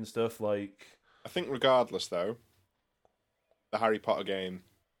into it and stuff. Like, I think regardless, though, the Harry Potter game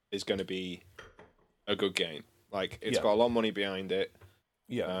is going to be a good game. Like, it's got a lot of money behind it.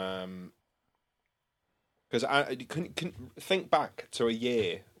 Yeah. Because I can think back to a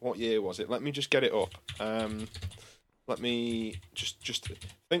year. What year was it? Let me just get it up. Let me just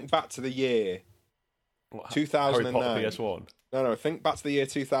think back to the year 2009. Harry Potter PS1. No, think back to the year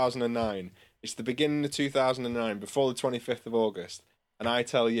 2009. It's the beginning of 2009, before the 25th of August. And I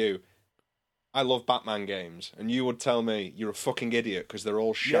tell you, I love Batman games. And you would tell me you're a fucking idiot because they're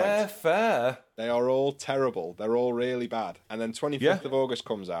all shite. Yeah, fair. They are all terrible. They're all really bad. And then 25th of August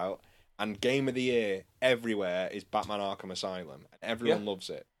comes out, and Game of the Year everywhere is Batman Arkham Asylum. And everyone loves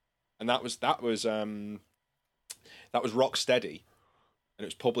it. And that was Rocksteady. And it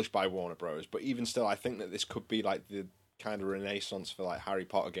was published by Warner Bros. But even still, I think that this could be like the kind of renaissance for like Harry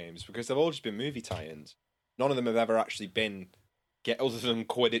Potter games, because they've all just been movie tie-ins. None of them have ever actually been other than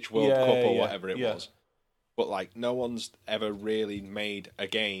Quidditch World Cup or whatever it was. But like, no one's ever really made a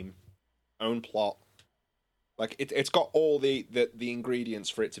game, own plot. Like, it's got all the ingredients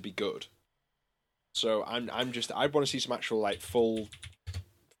for it to be good. So I want to see some actual like full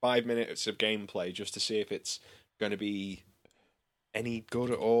 5 minutes of gameplay just to see if it's going to be any good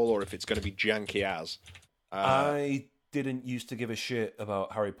at all or if it's going to be janky as. I didn't used to give a shit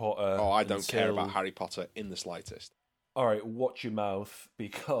about Harry Potter. Oh, I don't care about Harry Potter in the slightest. All right, watch your mouth,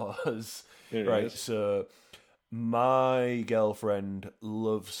 because so my girlfriend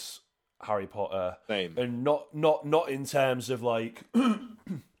loves Harry Potter. Same. And not in terms of like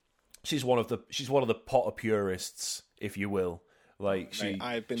she's one of the Potter purists, if you will. Like, she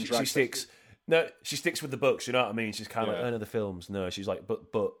sticks with the books, you know what I mean? She's kind of like, no, the films. No, she's like,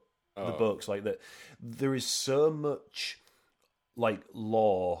 but the books, like that. There is so much like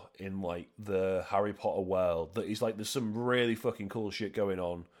lore in like the Harry Potter world that is like, there's some really fucking cool shit going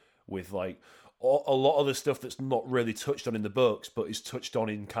on with like a lot of the stuff that's not really touched on in the books, but is touched on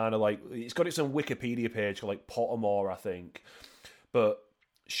in kind of like, it's got its own Wikipedia page called like Pottermore, I think. But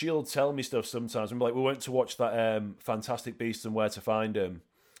she'll tell me stuff sometimes. I'm like, we went to watch that Fantastic Beasts and Where to Find Them,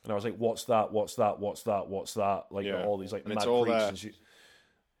 and I was like, what's that? Like all these like mad creatures.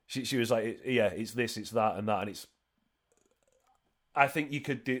 She was like, yeah, it's this, it's that, and that, and it's. I think you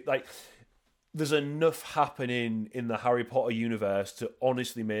could do like. There's enough happening in the Harry Potter universe to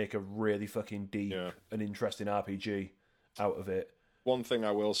honestly make a really fucking deep and interesting RPG out of it. One thing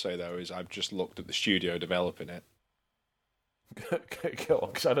I will say though is I've just looked at the studio developing it. Go on,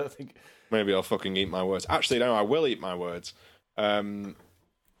 because I don't think. Maybe I'll fucking eat my words. Actually, no, I will eat my words. I'll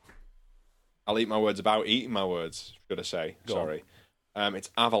eat my words about eating my words, should I say. Sorry. It's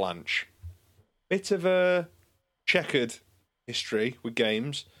Avalanche. Bit of a checkered history with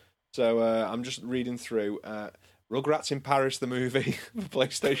games. So I'm just reading through Rugrats in Paris, the movie, for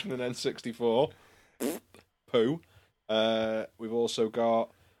PlayStation and N64. Poo. We've also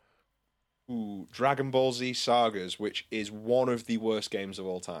got Dragon Ball Z Sagas, which is one of the worst games of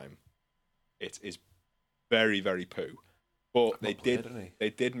all time. It is very, very poo. But they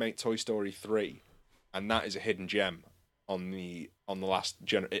did make Toy Story 3, and that is a hidden gem on the last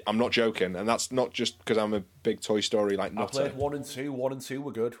I'm not joking, and that's not just because I'm a big Toy Story nutter. I played 1 and 2. 1 and 2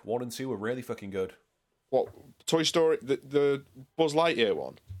 were good. 1 and 2 were really fucking good. What Toy Story? The Buzz Lightyear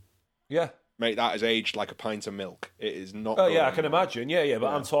one. Yeah, mate, that has aged like a pint of milk. It is not. Oh yeah, I can imagine. Yeah,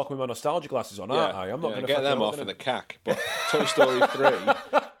 but I'm talking with my nostalgia glasses on, aren't I? I'm not going to get them off of the cack. But Toy Story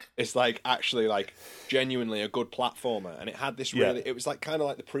 3. It's actually genuinely a good platformer, and it had this really. It was kind of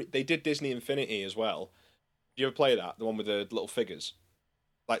like they did Disney Infinity as well. Did you ever play that? The one with the little figures,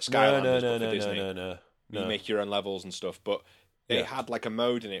 like Skylanders, but for Disney. No. You make your own levels and stuff, but they had a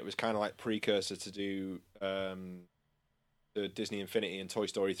mode in it. It was kind of like precursor to do the Disney Infinity and Toy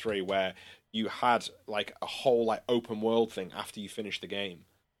Story 3, where you had a whole open world thing after you finished the game,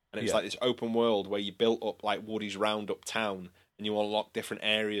 and it was this open world where you built up Woody's Roundup town. And you unlock different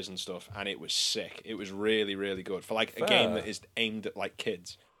areas and stuff, and it was sick. It was really, really good for a game that is aimed at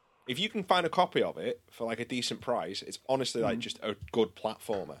kids. If you can find a copy of it for a decent price, it's honestly just a good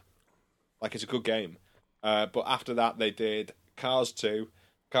platformer. It's a good game. But after that, they did Cars 2,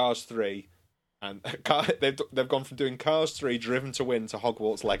 Cars 3, and they've gone from doing Cars 3, Driven to Win, to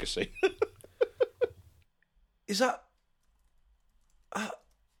Hogwarts Legacy. Is that?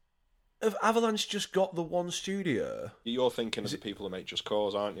 Have Avalanche just got the one studio? You're thinking of the people who make Just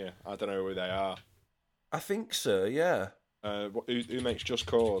Cause, aren't you? I don't know who they are. I think so, yeah. Who makes Just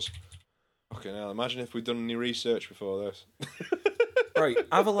Cause? Okay, now imagine if we'd done any research before this. Right,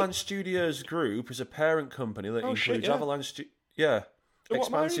 Avalanche Studios Group is a parent company that includes Avalanche... So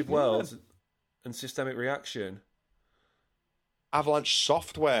Expansive Worlds and Systemic Reaction. Avalanche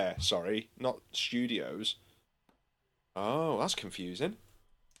Software, sorry, not Studios. Oh, that's confusing.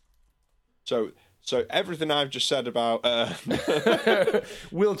 So everything I've just said about...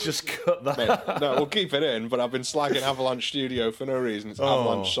 We'll just cut that. No, we'll keep it in, but I've been slagging Avalanche Studio for no reason. It's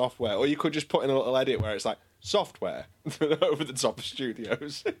Avalanche Software. Or you could just put in a little edit where it's software over the top of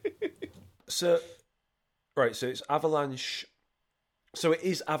Studios. So it's Avalanche... So it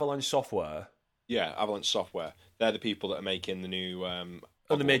is Avalanche Software? Yeah, Avalanche Software. They're the people that are making the new... and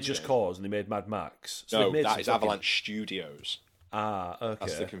they made Just Cause, and they made Mad Max. So that is Avalanche Studios. Ah, okay.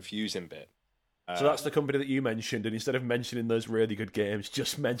 That's the confusing bit. So that's the company that you mentioned, and instead of mentioning those really good games,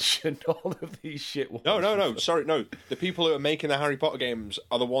 just mentioned all of these shit ones. No. Sorry, no. The people who are making the Harry Potter games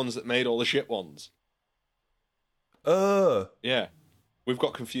are the ones that made all the shit ones. Yeah. We've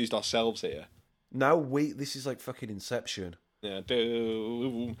got confused ourselves here. Now this is like fucking Inception. Yeah,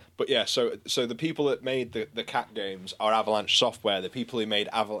 but yeah, so the people that made the cat games are Avalanche Software. The people who made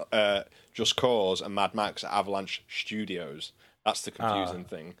Just Cause and Mad Max are Avalanche Studios. That's the confusing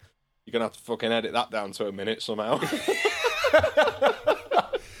thing. You're gonna have to fucking edit that down to a minute somehow.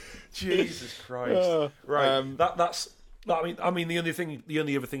 Jesus Christ! Right, I mean, the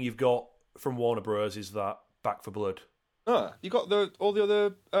only other thing you've got from Warner Bros. Is that Back for Blood. You got all the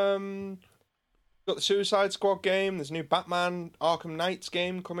other. Got the Suicide Squad game. There's a new Batman Arkham Knights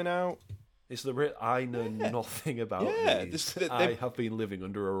game coming out. It's I know nothing about these. I have been living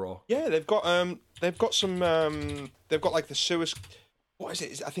under a rock. Yeah, they've got some they've got the Suicide. What is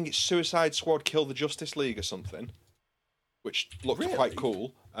it? I think it's Suicide Squad Kill the Justice League or something, which looks quite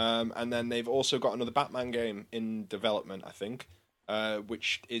cool. And then they've also got another Batman game in development, I think,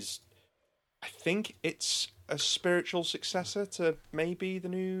 which is, I think it's a spiritual successor to maybe the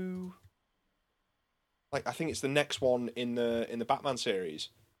new. I think it's the next one in the Batman series,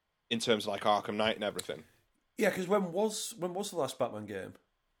 in terms of Arkham Knight and everything. Yeah, because when was the last Batman game?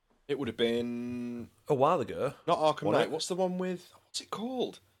 It would have been a while ago. Not Arkham Knight. What's the one with? What's it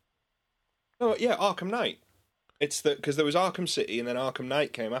called? Oh yeah, Arkham Knight. It's because there was Arkham City and then Arkham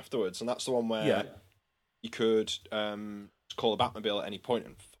Knight came afterwards, and that's the one where you could call a Batmobile at any point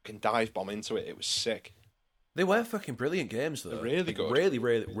and fucking dive bomb into it. It was sick. They were fucking brilliant games, though. They're really good.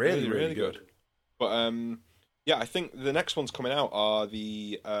 Really good. But yeah, I think the next ones coming out are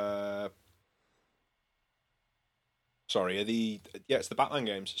it's the Batman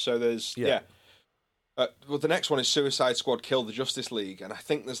games. So there's well, the next one is Suicide Squad Kill the Justice League, and I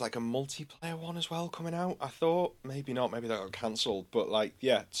think there's like a multiplayer one as well coming out. I thought maybe not, maybe that got cancelled, but like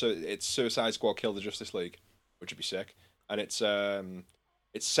so it's Suicide Squad Kill the Justice League, which would be sick, and it's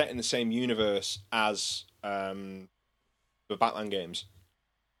set in the same universe as the Batman games.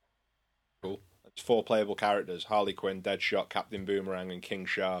 Cool. It's 4 playable characters: Harley Quinn, Deadshot, Captain Boomerang, and King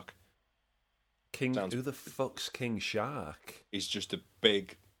Shark. Who the fuck's King Shark? He's just a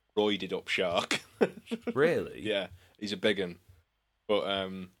big, roided up shark. Really? Yeah, he's a big one.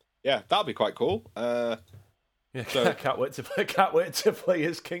 But yeah, that'll be quite cool. Yeah, so, can't wait to play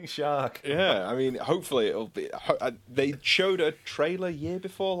as King Shark. Yeah, I mean, hopefully it'll be. They showed a trailer year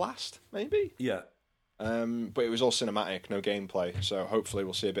before last, maybe. Yeah. But it was all cinematic, no gameplay. So hopefully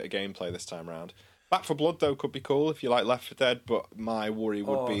we'll see a bit of gameplay this time around. Back 4 Blood though could be cool if you like Left 4 Dead, but my worry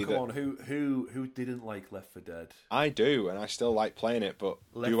would be that. Who didn't like Left 4 Dead? I do, and I still like playing it. But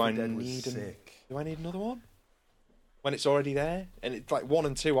Left 4 Dead was sick. Do I need another one when it's already there? And it's like 1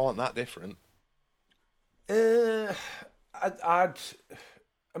 and 2 aren't that different. I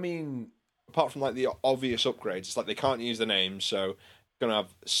mean, apart from like the obvious upgrades, it's like they can't use the names, so it's gonna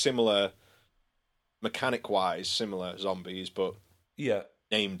have similar mechanic-wise, similar zombies, but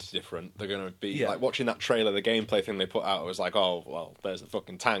named different. They're gonna be like watching that trailer, the gameplay thing they put out. It was like, oh well, there's the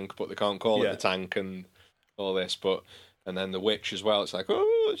fucking tank, but they can't call it the tank and all this. But and then the witch as well. It's like,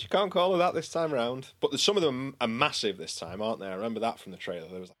 oh, you can't call her that this time around. But some of them are massive this time, aren't they? I remember that from the trailer.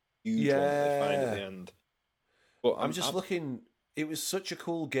 There was like a huge one that they find at the end. But I'm just looking. It was such a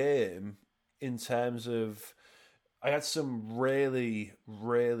cool game in terms of. I had some really,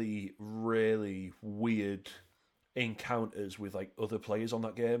 really, really weird encounters with like other players on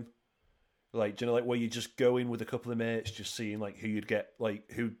that game. Like, do you know, like where you just go in with a couple of mates, just seeing like who you'd get,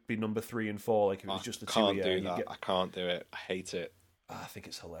 like who'd be number 3 and 4. Like if it was just the two of you. I can't do it. I hate it. I think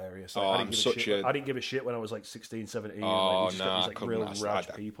it's hilarious. Like, I didn't give a shit when I was like 16, 17. Oh, like, no, these like real rad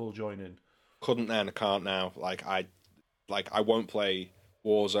people joining. Couldn't then, I can't now. I won't play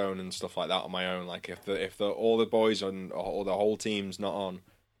Warzone and stuff like that on my own. Like if all the boys on or the whole team's not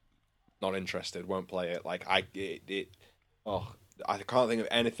interested, won't play it. Like I can't think of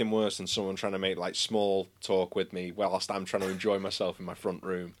anything worse than someone trying to make like small talk with me whilst I'm trying to enjoy myself in my front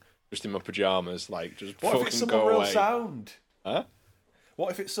room, just in my pajamas. Like just what fucking if it's go real away. Sound? Huh? What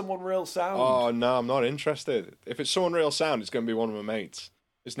if it's someone real sound? Oh no, I'm not interested. If it's someone real sound, it's going to be one of my mates.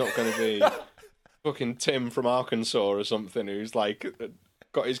 It's not going to be fucking Tim from Arkansas or something who's like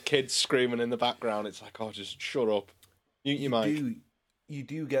got his kids screaming in the background. It's like, oh, just shut up. You mic. You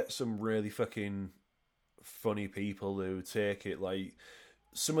do get some really fucking funny people who take it like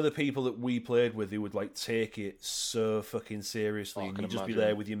some of the people that we played with who would like take it so fucking seriously, and you'd just be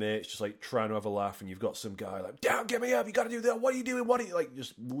there with your mates, just like trying to have a laugh, and you've got some guy like, "Down, get me up! You got to do that! What are you doing? What are you like?"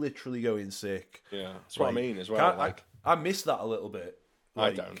 Just literally going sick. Yeah, that's what I mean as well. Like, I miss that a little bit.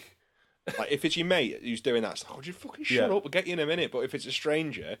 Like, I don't. Like if it's your mate who's doing that, it's like, oh, just fucking shut up. We'll get you in a minute. But if it's a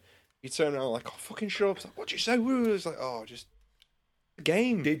stranger, you turn around like, oh, fucking shut up. It's like, what'd you say? It's like, oh, just the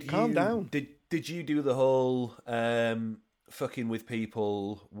game. Calm down. Did you do the whole fucking with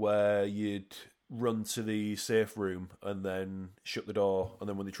people where you'd run to the safe room and then shut the door, and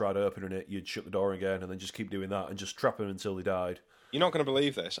then when they tried opening it, you'd shut the door again, and then just keep doing that and just trap them until they died? You're not going to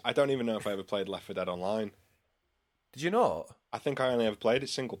believe this. I don't even know if I ever played Left 4 Dead Online. Did you not? I think I only ever played it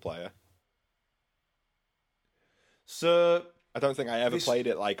single player. So I don't think I ever played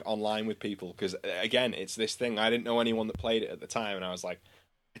it like online with people because again, it's this thing. I didn't know anyone that played it at the time, and I was like,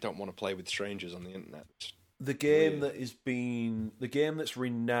 I don't want to play with strangers on the internet. The game that's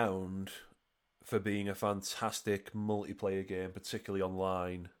renowned for being a fantastic multiplayer game, particularly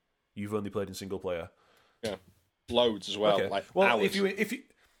online, you've only played in single player. Yeah, loads as well. Okay. Like well, hours.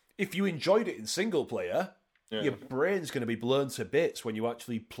 if you enjoyed it in single player. Yeah. Your brain's going to be blown to bits when you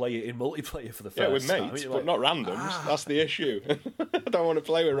actually play it in multiplayer for the first time. Yeah, with mates, but not randoms. That's the issue. I don't want to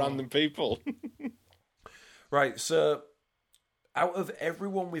play with random people. Right, so out of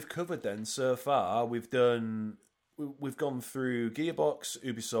everyone we've covered then so far, we've gone through Gearbox,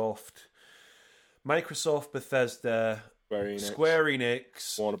 Ubisoft, Microsoft, Bethesda, Square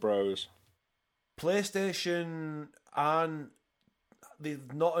Enix, Warner Bros. PlayStation, and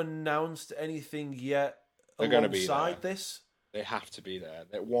they've not announced anything yet. They're going to be there. This. They have to be there.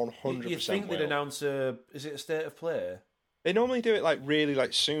 They're 100%. You think they'd announce is it a state of play? They normally do it like really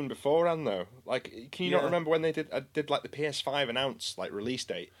like soon beforehand though. Like, can you not remember when they did like the PS5 announced like release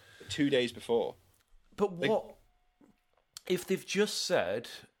date 2 days before? But what if they've just said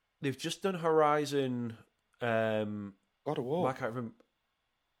they've just done Horizon? God of War. I can't remember.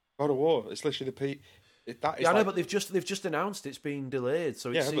 God of War. It's literally I know, but they've just announced it's been delayed.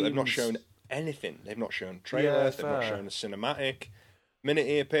 So but they've not shown anything. They've not shown trailers. They've not shown a cinematic. Minute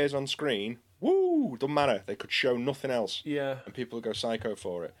he appears on screen, woo! Doesn't matter. They could show nothing else. Yeah, and people would go psycho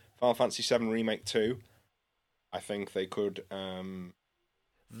for it. Final Fantasy VII Remake 2. I think they could.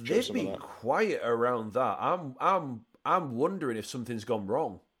 They've been quiet around that. I'm wondering if something's gone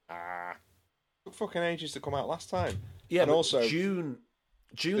wrong. Took fucking ages to come out last time. Yeah, and but also June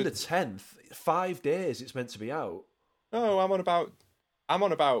the 10th, 5 days it's meant to be out. No, I'm on about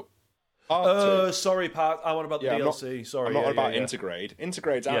part 2. Sorry, I'm on about the DLC. I'm not about Intergrade.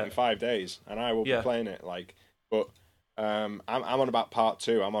 Intergrade's out in 5 days, and I will be playing it. But I'm on about part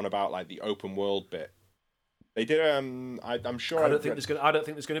 2. I'm on about like the open world bit. They did. I'm sure. I don't think there's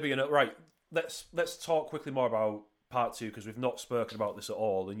going to be enough. Right. Let's talk quickly more about part 2 because we've not spoken about this at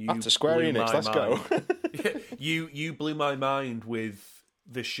all. And you back to Square Enix. Let's go. You blew my mind with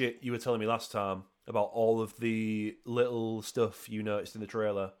the shit you were telling me last time about all of the little stuff you noticed in the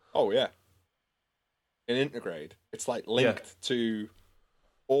trailer. Oh yeah. In Intergrade, it's like linked to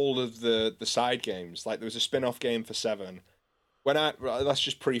all of the side games. Like there was a spin-off game for 7. Let's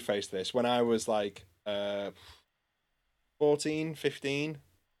just preface this. When I was like 14, 15,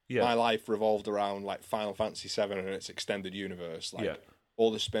 my life revolved around like Final Fantasy VII and its extended universe. Like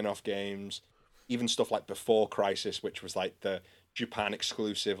all the spin-off games, even stuff like Before Crisis, which was like the Japan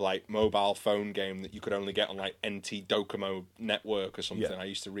exclusive like mobile phone game that you could only get on like NT Docomo network or something. I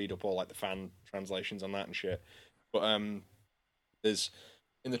used to read up all like the fan translations on that and shit. But there's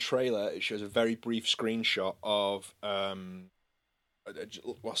in the trailer it shows a very brief screenshot of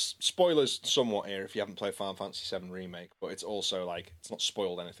spoilers somewhat here if you haven't played Final Fantasy VII Remake, but it's also like it's not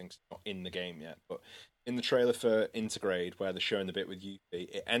spoiled anything 'cause it's not in the game yet. But in the trailer for Intergrade, where they're showing the bit with Yuffie,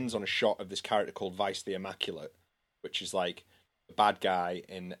 it ends on a shot of this character called Vice the Immaculate, which is like the bad guy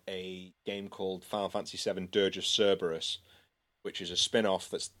in a game called Final Fantasy VII Dirge of Cerberus, which is a spin-off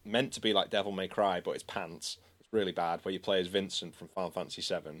that's meant to be like Devil May Cry, but it's pants. It's really bad, where you play as Vincent from Final Fantasy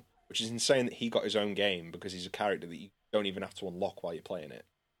VII, which is insane that he got his own game because he's a character that you don't even have to unlock while you're playing it.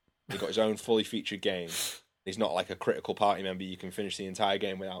 He got his own fully featured game. He's not like a critical party member. You can finish the entire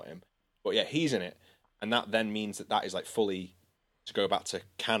game without him. But yeah, he's in it. And that then means that is like fully, to go back to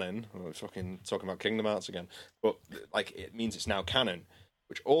canon, we're fucking talking about Kingdom Hearts again, but like it means it's now canon,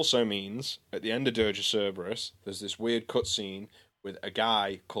 which also means at the end of Dirge of Cerberus, there's this weird cutscene with a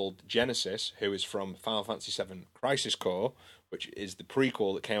guy called Genesis, who is from Final Fantasy VII Crisis Core, which is the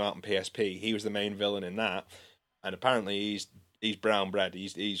prequel that came out on PSP. He was the main villain in that. And apparently he's brown bread.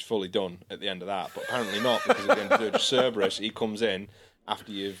 He's fully done at the end of that. But apparently not, because at the end of Dirge of Cerberus, he comes in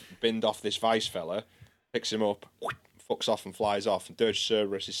after you've binned off this Vice fella, picks him up, fucks off and flies off. And Dirge of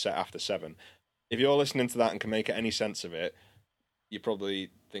Cerberus is set after 7. If you're listening to that and can make any sense of it, you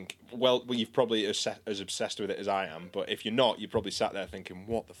probably think, well, you've probably as obsessed with it as I am. But if you're not, you probably sat there thinking,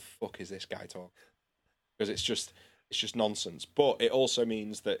 what the fuck is this guy talking? Because it's just nonsense. But it also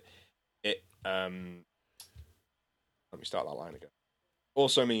means that it... Let me start that line again.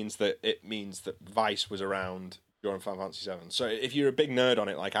 Also means that Vice was around during Final Fantasy VII. So if you're a big nerd on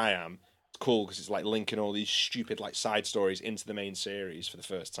it like I am, it's cool because it's like linking all these stupid like side stories into the main series for the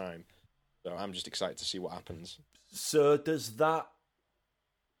first time. So I'm just excited to see what happens. So does that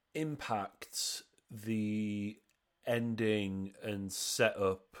impact the ending and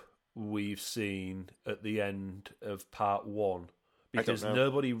setup we've seen at the end of part 1? Because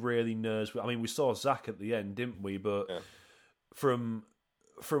nobody really knows. I mean, we saw Zack at the end, didn't we? But from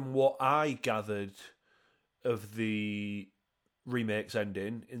what I gathered of the remake's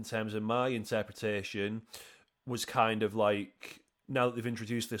ending, in terms of my interpretation, was kind of like, now that they've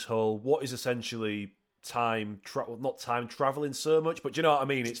introduced this whole, what is essentially time travel, not time traveling so much, but do you know what I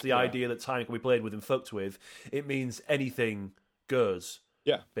mean? It's the idea that time can be played with and fucked with. It means anything goes.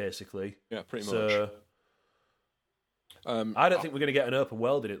 Yeah. Basically. Yeah, pretty much. I don't think we're going to get an open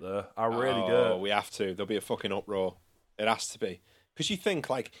world in it, though. I really don't. We have to. There'll be a fucking uproar. It has to be. Because you think,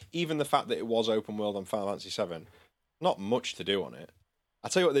 like, even the fact that it was open world on Final Fantasy VII, not much to do on it.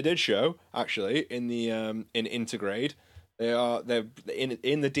 I'll tell you what they did show, actually, in the in Intergrade. They're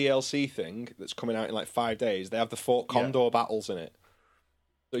in the DLC thing that's coming out in like 5 days. They have the Fort Condor battles in it.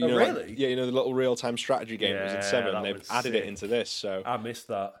 So, really? Like, the little real-time strategy game was in 7. They've added it into this, so... I missed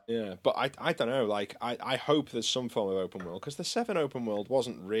that. Yeah, but I don't know, like, I hope there's some form of open world, because the 7 open world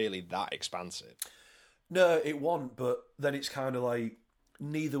wasn't really that expansive. No, it wasn't, but then it's kind of like,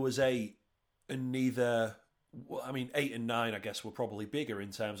 neither was 8, and neither well, I mean, 8 and 9, I guess, were probably bigger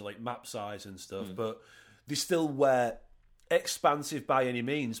in terms of like map size and stuff, but they still were expansive by any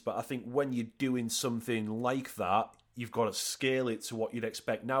means. But I think when you're doing something like that, you've got to scale it to what you'd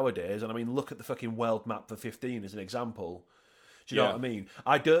expect nowadays. And I mean, look at the fucking world map for 15 as an example. Do you know what I mean?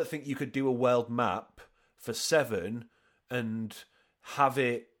 I don't think you could do a world map for 7 and have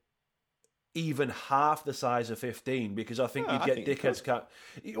it even half the size of 15, because I think you'd get dickheads.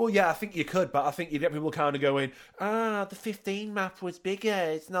 Well, yeah, I think you could, but I think you'd get people kind of going, the 15 map was bigger.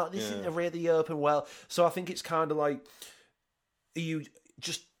 It's not. This isn't a really open world. So I think it's kind of like you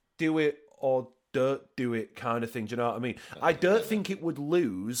just do it or don't do it kind of thing. Do you know what I mean? I don't think it would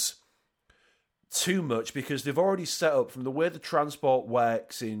lose too much because they've already set up from the way the transport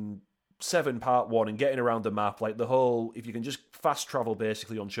works in 7 Part 1 and getting around the map, like the whole, if you can just fast travel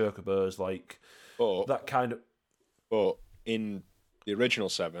basically on chocobos, like that kind of. But in the original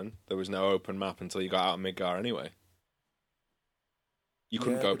 7, there was no open map until you got out of Midgar anyway. You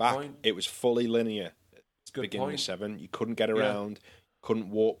couldn't go back. Point. It was fully linear. Beginning of 7, you couldn't get around.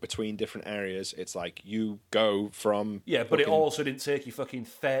 Couldn't walk between different areas. It's like you go from... Yeah, but it also didn't take you fucking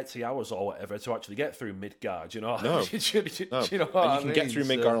 30 hours or whatever to actually get through Midgard, you know? No. You know what you can get through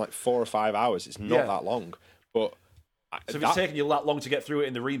Midgard in like 4 or 5 hours. It's not that long. But so if it's taking you that long to get through it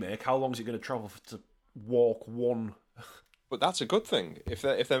in the remake, how long is it going to travel to walk one... But that's a good thing.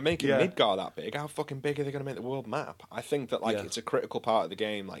 If they're making Midgard that big, how fucking big are they going to make the world map? I think that it's a critical part of the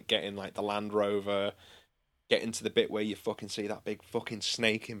game, like getting like the Land Rover... Get into the bit where you fucking see that big fucking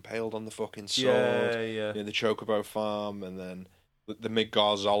snake impaled on the fucking sword. Yeah. The Chocobo farm, and then the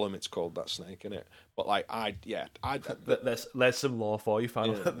Midgar Zolom, it's called, that snake, innit? But there's some lore for you,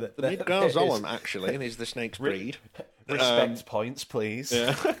 final. Yeah. The Midgar Zolom actually is the snake's breed. Respect points, please.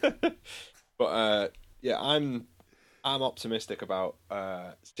 Yeah. But I'm optimistic about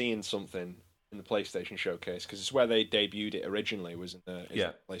seeing something in the PlayStation Showcase, because it's where they debuted it originally, was in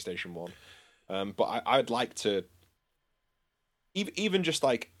the PlayStation 1. But I'd like to, even just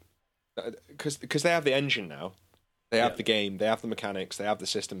like, because they have the engine now, they have the game, they have the mechanics, they have the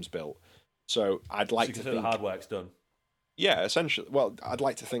systems built. So I'd like to think the hard work's done. Yeah, essentially. Well, I'd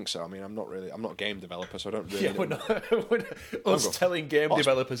like to think so. I mean, I'm not a game developer, so I don't really. Yeah, we're not us telling game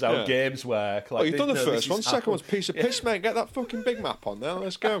developers how games work. Like, you've done the first one. Second one's a piece of piss, mate. Get that fucking big map on there.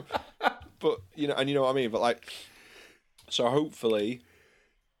 Let's go. But you know what I mean. But like, so hopefully.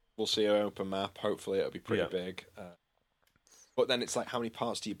 We'll see an open map. Hopefully, it'll be pretty big. But then it's like, how many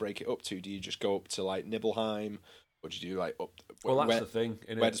parts do you break it up to? Do you just go up to like Nibelheim, or do you do like up? Well, that's the thing.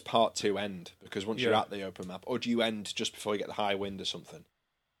 Where does Part 2 end? Because once you're at the open map, or do you end just before you get the high wind or something,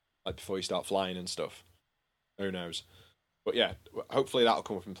 like before you start flying and stuff? Who knows? But yeah, hopefully that'll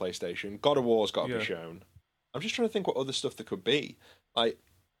come up in PlayStation. God of War's got to be shown. I'm just trying to think what other stuff there could be. Like,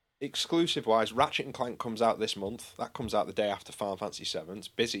 exclusive wise, Ratchet and Clank comes out this month. That comes out the day after Final Fantasy VII. It's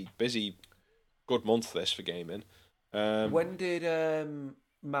busy, good month this for gaming. When did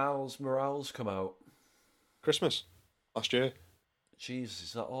Miles Morales come out? Christmas last year. Jesus,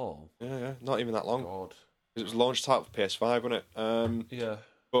 is that all? Yeah, not even that long. God, it was launch title for PS5, wasn't it? Yeah,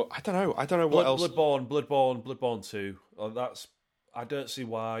 but I don't know what else. Bloodborne 2. I don't see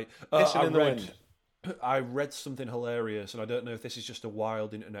why. I read something hilarious, and I don't know if this is just a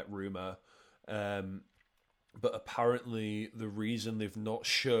wild internet rumor, but apparently the reason they've not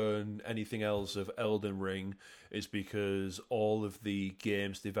shown anything else of Elden Ring is because all of the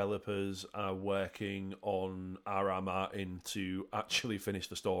game's developers are working on R.R. Martin to actually finish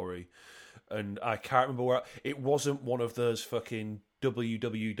the story. And I can't remember where... It wasn't one of those fucking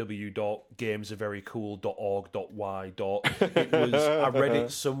www.gamesareverycool.org.y. It was... I read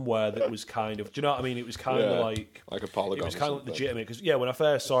it somewhere that was kind of... Do you know what I mean? It was kind of like... Like a Polygon. It was kind of legitimate. Because, when I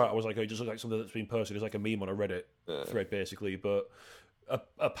first saw it, I was like, it just looks like something that's been posted. It's like a meme on a Reddit thread, basically. But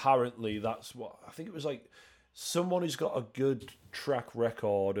apparently that's what... I think it was like someone who's got a good track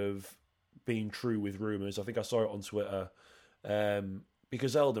record of being true with rumours. I think I saw it on Twitter.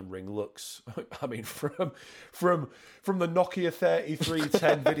 Because Elden Ring looks, I mean, from the Nokia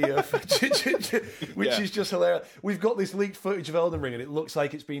 3310 video, which is just hilarious. We've got this leaked footage of Elden Ring, and it looks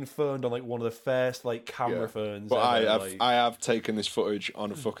like it's been phoned on like one of the first like camera phones. But I have taken this footage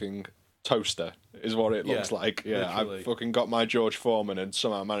on a fucking toaster, is what it looks like. Yeah, literally. I've fucking got my George Foreman and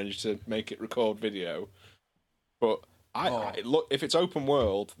somehow managed to make it record video. But I look, if it's open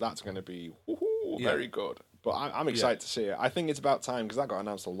world, that's going to be very good. But I'm excited to see it. I think it's about time, because that got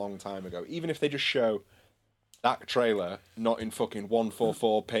announced a long time ago. Even if they just show that trailer, not in fucking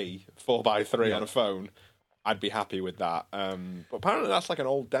 144p, 4x3 on a phone, I'd be happy with that. But apparently that's like an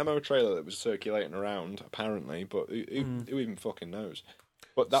old demo trailer that was circulating around, apparently. But who even fucking knows?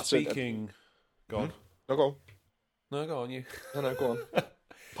 But that's Speaking... God. No, go on. No, go on, you. No, go on.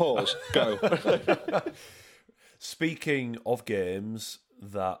 Pause. Go. Speaking of games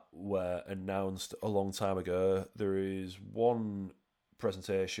that were announced a long time ago, there is one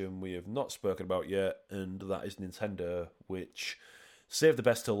presentation we have not spoken about yet, and that is Nintendo, which saved the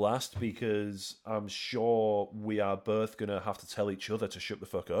best till last because I'm sure we are both going to have to tell each other to shut the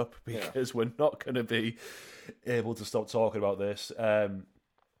fuck up because we're not going to be able to stop talking about this.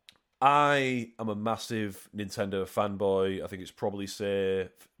 I am a massive Nintendo fanboy. I think it's probably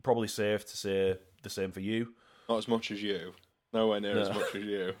safe to say the same for you. Not as much as you. Nowhere near as much as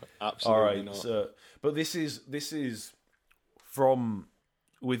you. Absolutely All right, not. So, but this is from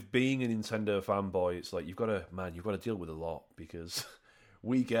with being a Nintendo fanboy. It's like you've got to deal with a lot because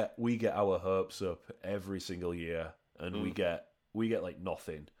we get our hopes up every single year, and we get like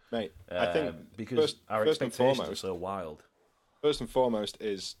nothing, mate. I think because our expectations are so wild. First and foremost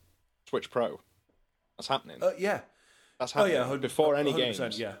is Switch Pro. That's happening. Yeah, that's happening. Oh, yeah, before any games.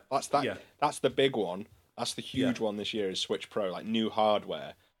 Yeah, that's that. Yeah. That's the big one. That's the huge one this year is Switch Pro, like new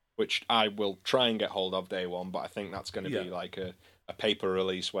hardware, which I will try and get hold of day one. But I think that's going to be like a paper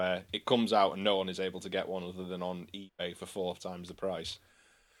release where it comes out and no one is able to get one other than on eBay for 4 times the price.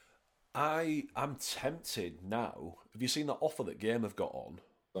 I'm tempted now. Have you seen that offer that Game have got on?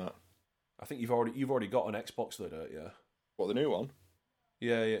 That. I think you've already got an Xbox though, don't you? What, the new one?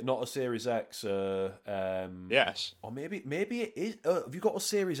 Yeah, not a Series X. Yes. Or maybe it is. Have you got a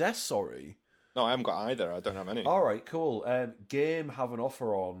Series S? Sorry. No, I haven't got either. I don't have any. All right, cool. Game have an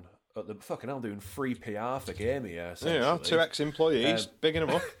offer on at the fucking hell doing free PR for Game here. Yeah, 2 ex-employees, bigging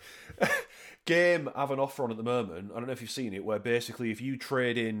them up. Game have an offer on at the moment. I don't know if you've seen it, where basically if you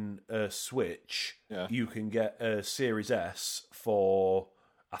trade in a Switch, you can get a Series S for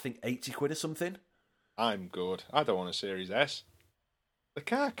I think 80 quid or something. I'm good. I don't want a Series S. The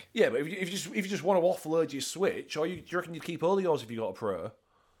cack. Yeah, but if you just want to offload your Switch, or do you reckon you'd keep all of yours if you got a Pro?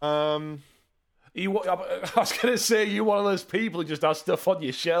 I was going to say you're one of those people who just has stuff on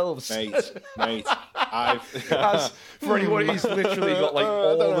your shelves, mate. For anyone who's literally got like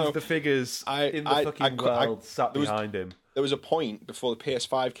all of the figures in the fucking world sat behind him. There was a point before the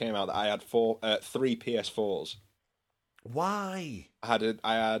PS5 came out that I had 3 PS4s. Why? I had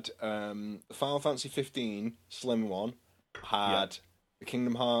the Final Fantasy 15 Slim one. I had the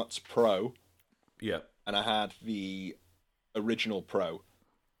Kingdom Hearts Pro. Yeah. And I had the original Pro.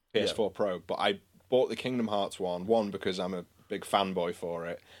 PS4 Pro, but I bought the Kingdom Hearts one because I'm a big fanboy for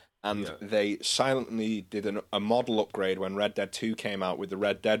it, and they silently did a model upgrade when Red Dead 2 came out with the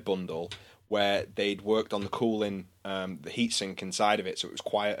Red Dead bundle, where they'd worked on the cooling, the heatsink inside of it, so it was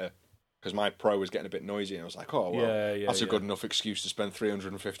quieter, because my Pro was getting a bit noisy, and I was like, oh, well, that's a good enough excuse to spend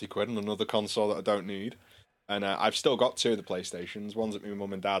 350 quid on another console that I don't need. And I've still got 2 of the PlayStations, one's at my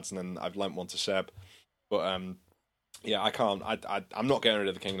mum and dad's, and then I've lent one to Seb, but yeah, I can't. I'm not getting rid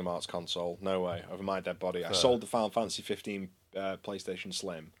of the Kingdom Hearts console. No way. Over my dead body. I sold the Final Fantasy 15 PlayStation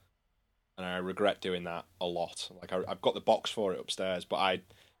Slim, and I regret doing that a lot. Like I've got the box for it upstairs, but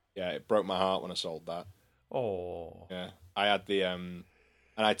it broke my heart when I sold that. Oh. Yeah, I had the and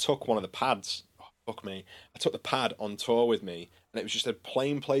I took one of the pads. Oh, fuck me. I took the pad on tour with me, and it was just a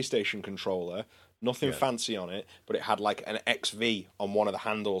plain PlayStation controller. Nothing fancy on it, but it had like an XV on one of the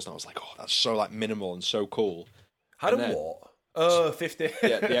handles, and I was like, oh, that's so like minimal and so cool. Had a what? 15.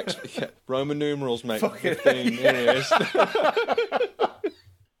 Yeah, the Roman numerals, mate. 15 years.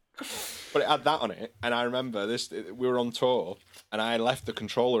 But it had that on it, and I remember this. We were on tour, and I left the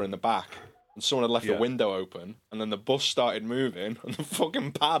controller in the back, and someone had left the window open, and then the bus started moving, and the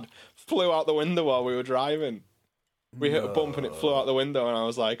fucking pad flew out the window while we were driving. We hit a bump, and it flew out the window, and I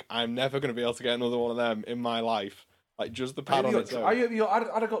was like, I'm never going to be able to get another one of them in my life. Like, just the pad on its own. I'd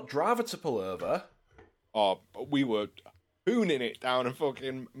have got driver to pull over. Oh, we were hooning it down a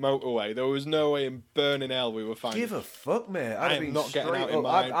fucking motorway. There was no way in burning hell we were fine. Give a fuck, mate. I'd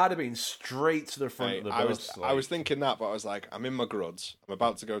have been straight to the front of the bus. I was thinking that, but I was like, I'm in my gruds. I'm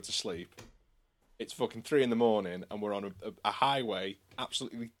about to go to sleep. It's fucking 3 a.m, and we're on a highway,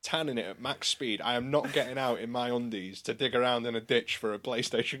 absolutely tanning it at max speed. I am not getting out in my undies to dig around in a ditch for a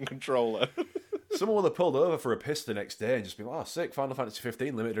PlayStation controller. Someone would have pulled over for a piss the next day and just been, oh, sick, Final Fantasy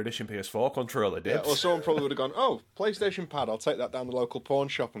 15 limited edition PS4 controller, dibs. Yeah, or someone probably would have gone, oh, PlayStation pad, I'll take that down the local pawn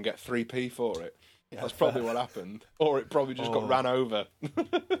shop and get 3p for it. Yeah, that's probably what happened. Or it probably just got ran over.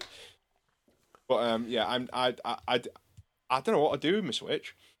 But, I don't know what to do with my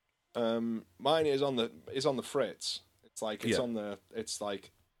Switch. Mine is on the fritz. It's like,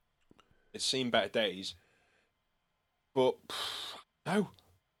 it's seen better days. But, no.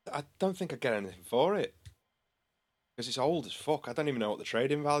 I don't think I'd get anything for it. Because it's old as fuck. I don't even know what the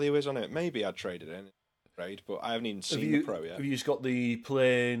trading value is on it. Maybe I'd trade it in. upgrade, but I haven't even seen the Pro yet. Have you just got the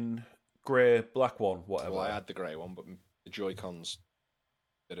plain grey, black one, whatever? Well, I had the grey one, but the Joy-Cons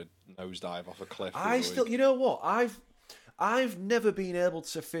did a nosedive off a cliff. You know what? I've never been able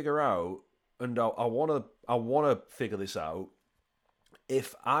to figure out, and I wanna figure this out,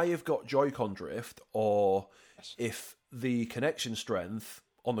 if I have got Joy-Con drift or if the connection strength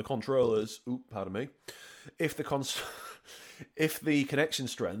on the controllers. Pardon me. If the connection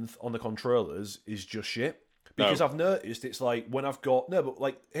strength on the controllers is just shit. Because I've noticed it's like when I've got... No, but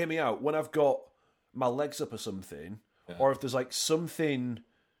like, hear me out. When I've got my legs up or something, or if there's like something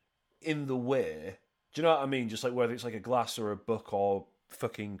in the way... Do you know what I mean? Just like whether it's like a glass or a book or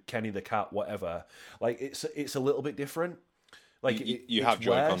fucking Kenny the Cat, whatever. Like, it's a little bit different. Like you have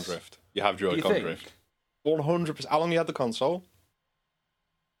Joy-Con drift. You have Joy-Con drift. 100%. How long have you had the console?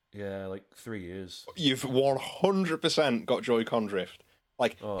 Yeah, like 3 years. You've 100% got Joy-Con drift.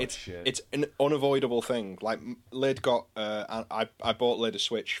 Like, it's an unavoidable thing. Like, Lyd got... I bought Lyd a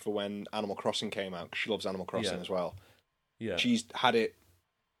Switch for when Animal Crossing came out, because she loves Animal Crossing as well. Yeah. She's had it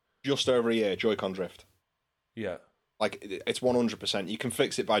just over a year, Joy-Con drift. Yeah. Like, it's 100%. You can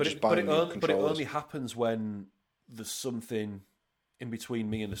fix it by just buying new controllers. But it only happens when there's something in between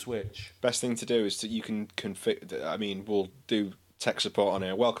me and the Switch. Best thing to do is you can configure... I mean, we'll do tech support on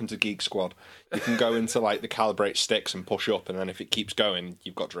here. Welcome to Geek Squad. You can go into like the calibrate sticks and push up, and then if it keeps going,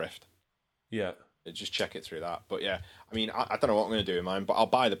 you've got drift. Yeah. Just check it through that. But yeah, I mean, I don't know what I'm going to do in mine, but I'll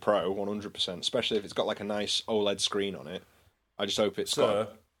buy the Pro 100%, especially if it's got like a nice OLED screen on it. I just hope it's got a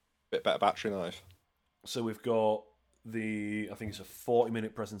bit better battery life. So we've got I think it's a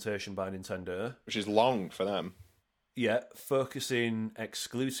 40-minute presentation by Nintendo. Which is long for them. Yeah, focusing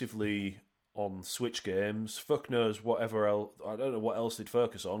exclusively on Switch games. Fuck knows whatever else. I don't know what else they'd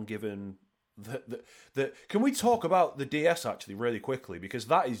focus on, given the... Can we talk about the DS, actually, really quickly? Because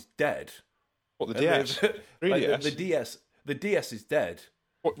that is dead. What, the DS? 3DS? Like, the DS is dead.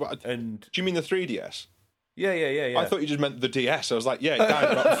 What, and do you mean the 3DS? Yeah. I thought you just meant the DS. I was like, yeah, it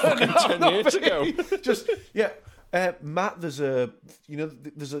died about fucking 10 years ago. Just, yeah. Matt, there's a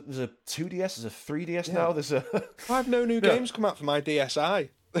 2DS, there's a 3DS now. There's a. I've no new games come out for my DSi.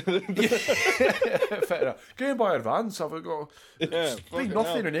 Fair enough. Game Boy Advance, I've got. It's been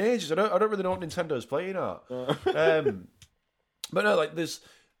nothing in ages. I don't really know what Nintendo's playing at. But no, like the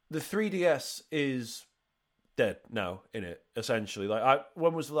 3DS is dead now, innit? Essentially, like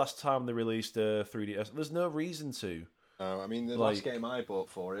when was the last time they released a 3DS? There's no reason to. I mean, the last game I bought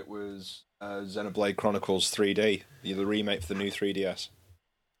for it was Xenoblade Chronicles 3D, the remake for the new 3DS.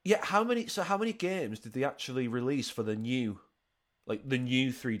 Yeah, how many games did they actually release for the new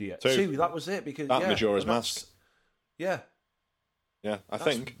 3DS? Two. That was it, because Majora's Mask. Yeah, I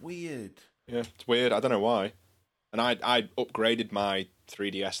think weird. Yeah, it's weird. I don't know why. And I upgraded my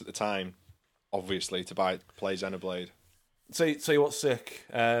 3DS at the time, obviously, to play Xenoblade. Tell you what's sick.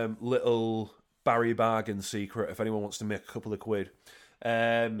 Little Barry Bargain secret, if anyone wants to make a couple of quid.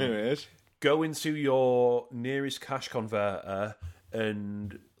 Here it is. Go into your nearest cash converter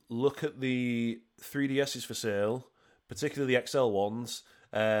and look at the 3DSs for sale, particularly the XL ones,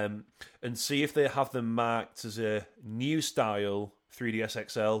 and see if they have them marked as a new style 3DS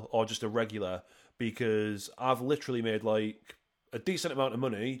XL or just a regular, because I've literally made like a decent amount of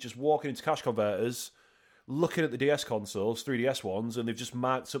money just walking into cash converters, looking at the DS consoles, 3DS ones, and they've just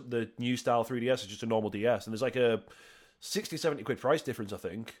marked up the new style 3DS as just a normal DS, and there's like a 60, 70 quid price difference, I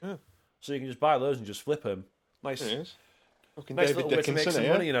think. Yeah. So you can just buy those and just flip them. Nice. It is. Fucking nice David little way to make some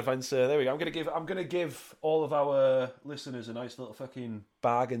money yeah? in advance. There we go. I'm gonna give all of our listeners a nice little fucking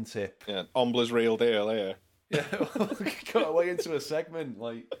bargain tip. Yeah, Ombla's real deal here. Yeah, got away into a segment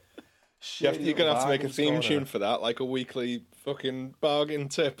like. You're gonna have to make a theme tune for that, like a weekly fucking bargain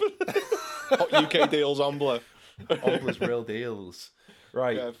tip. Hot UK deals, Ombla. Ombla's real deals.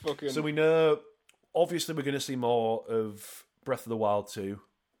 Right. Yeah, fucking... So we know. Obviously, we're going to see more of Breath of the Wild 2.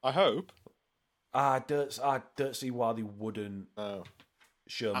 I hope. I don't see why they wouldn't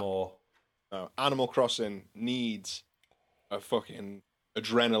show more. No. Animal Crossing needs a fucking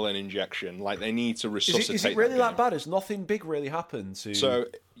adrenaline injection. Like, they need to resuscitate. Is it really that bad? Has nothing big really happened to? So,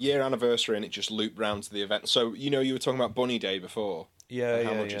 year anniversary, and it just looped round to the event. So, you were talking about Bunny Day before. Yeah,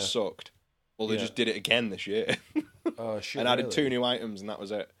 how much it sucked. Well, they just did it again this year. Oh shit! And added 2 new items, and that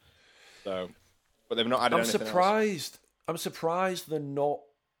was it. So, but they've not added anything else. I'm surprised they're not.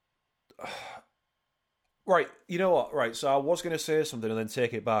 Right, you know what? Right, so I was going to say something and then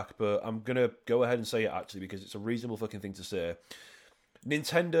take it back, but I'm going to go ahead and say it actually, because it's a reasonable fucking thing to say.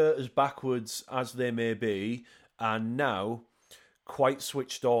 Nintendo, as backwards as they may be, are now quite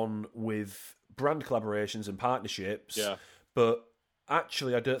switched on with brand collaborations and partnerships. Yeah. But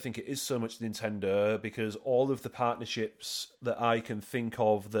Actually, I don't think it is so much Nintendo, because all of the partnerships that I can think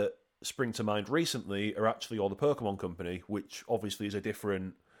of that spring to mind recently are actually all the Pokemon Company, which obviously is a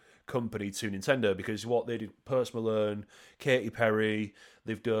different company to Nintendo, because what they did, Post Malone, Katy Perry,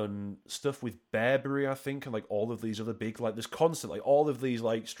 they've done stuff with Burberry, I think, and like all of these other big, like there's constantly all of these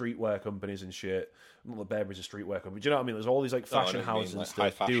like streetwear companies and shit. Not that Burberry's a streetwear company, do you know what I mean? There's all these like fashion houses and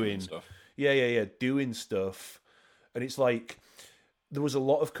stuff doing stuff. Yeah, doing stuff, and it's like there was a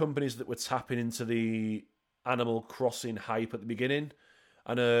lot of companies that were tapping into the Animal Crossing hype at the beginning.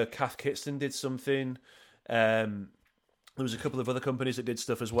 I know Kath Kidston did something. There was a couple of other companies that did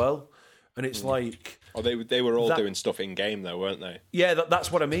stuff as well, and it's like, oh, they were all doing stuff in game though, weren't they? Yeah,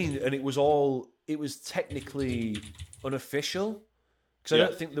 that's what I mean. And it was technically unofficial, because I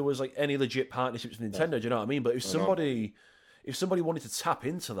don't think there was like any legit partnerships with Nintendo. Do you know what I mean? But if somebody wanted to tap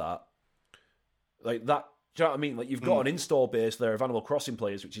into that, like that. Do you know what I mean? Like, you've got an install base there of Animal Crossing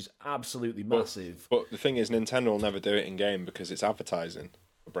players, which is absolutely massive. But the thing is, Nintendo will never do it in game because it's advertising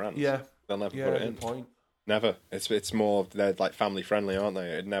for brands. Yeah, they'll never put it in. Point. Never. It's more, they're like family friendly, aren't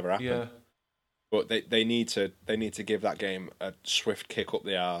they? It'd never happen. Yeah. But they need to give that game a swift kick up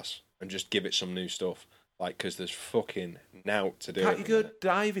the arse and just give it some new stuff. Like, because there's fucking nout to do. Can't you go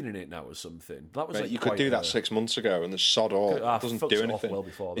diving in it now or something? That was like you could do that 6 months ago, and there's sod all. It doesn't do anything. Well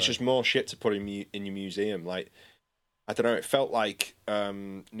before it's just more shit to put in your museum. Like, I don't know. It felt like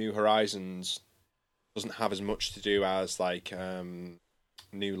New Horizons doesn't have as much to do as like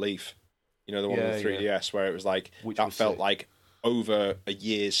New Leaf. You know, the one with the 3DS, where it was like that felt like over a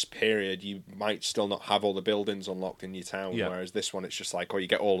year's period, you might still not have all the buildings unlocked in your town. Yeah. Whereas this one, it's just like, you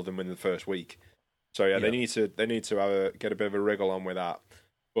get all of them within the first week. So they need to get a bit of a wriggle on with that,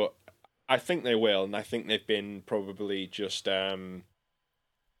 but I think they will, and I think they've been probably just been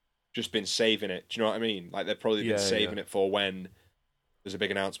saving it. Do you know what I mean? Like, they've probably been saving it for when there's a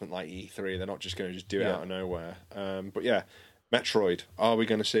big announcement like E3. They're not just going to just do it out of nowhere. But yeah, Metroid. Are we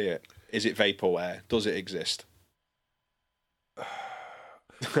going to see it? Is it vaporware? Does it exist?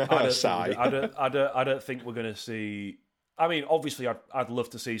 I don't think we're going to see. I mean, obviously, I'd love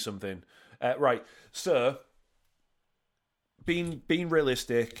to see something. Right, so being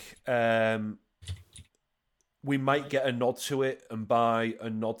realistic, we might get a nod to it, and by a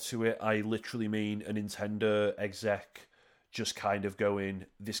nod to it, I literally mean a Nintendo exec just kind of going,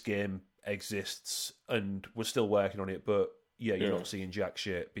 "This game exists, and we're still working on it." But you're not seeing jack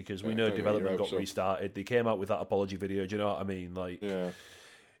shit, because we know development got restarted. They came out with that apology video. Do you know what I mean? Like,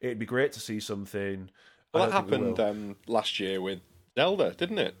 it'd be great to see something. Well, that happened last year with Zelda,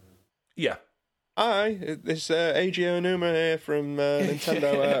 didn't it? Yeah. Hi, it's Eiji Onuma here from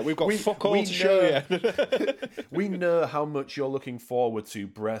Nintendo. We've got fuck all to show you. We know how much you're looking forward to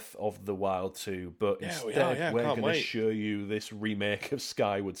Breath of the Wild 2, but instead we're going to show you this remake of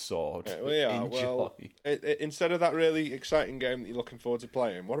Skyward Sword. Well, instead of that really exciting game that you're looking forward to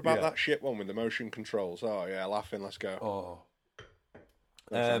playing, what about that shit one with the motion controls? Oh, yeah, laughing, let's go.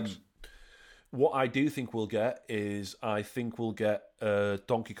 What I do think we'll get is, I think we'll get a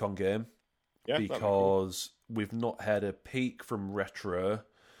Donkey Kong game. Yeah, because we've not had a peak from Retro,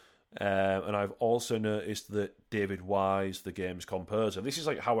 and I've also noticed that David Wise, the game's composer, this is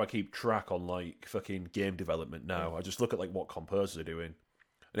like how I keep track on like fucking game development now. I just look at like what composers are doing,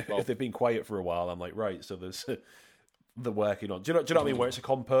 and if they've been quiet for a while, I'm like, right, so there's they're working on. Do you know what I mean? Where it's a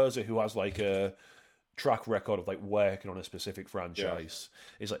composer who has like a track record of like working on a specific franchise.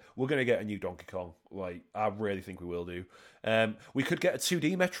 It's like, we're gonna get a new Donkey Kong. Like, I really think we will do. We could get a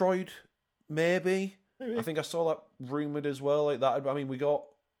 2D Metroid. Maybe. I think I saw that rumoured as well. Like that. I mean, we got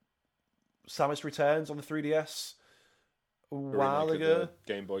Samus Returns on the 3DS a while ago.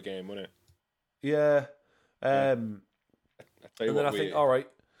 Game Boy game, wasn't it? Yeah. And then I think, all right,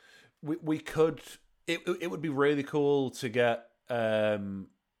 we could. It would be really cool to get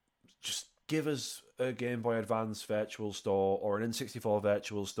just give us a Game Boy Advance Virtual Store, or an N64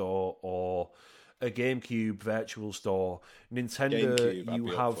 Virtual Store, or a GameCube Virtual Store. Nintendo, you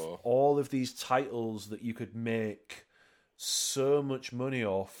have all of these titles that you could make so much money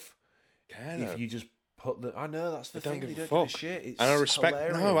off if you just put them. I know, that's the thing. They don't give a shit. It's I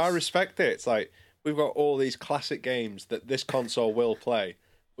respect it. It's like, we've got all these classic games that this console will play,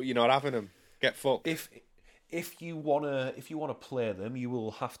 but you're not having them. Get fucked. If you wanna play them, you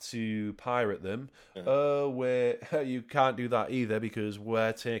will have to pirate them. You can't do that either, because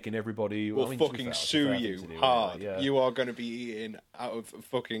we're taking everybody. We'll fucking sue you hard. Yeah. You are going to be eating out of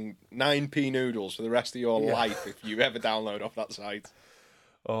fucking 9p noodles for the rest of your life if you ever download off that site.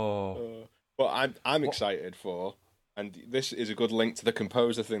 But I'm excited for And this is a good link to the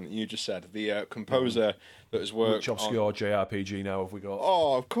composer thing that you just said. The composer that has worked Which obscure JRPG now have we got?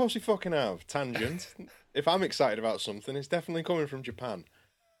 Oh, of course we fucking have. Tangent. If I'm excited about something, it's definitely coming from Japan.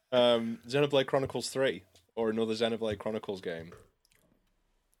 Xenoblade Chronicles 3, or another Xenoblade Chronicles game.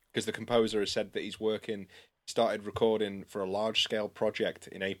 Because the composer has said that he's started recording for a large-scale project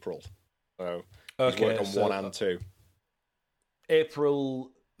in April. So he's worked on 1 and 2.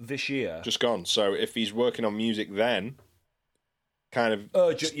 April this year? Just gone. So if he's working on music then, kind of...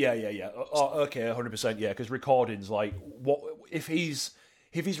 yeah. Okay, 100%, yeah, because recording's like... what if he's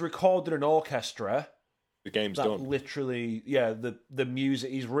recorded an orchestra... The game's that done. Literally, yeah, the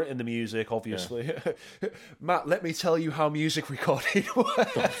music, he's written the music, obviously. Yeah. Matt, let me tell you how music recording works. Oh,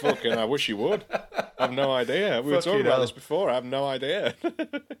 fucking, I wish you would. I have no idea. We were talking about this before. I have no idea.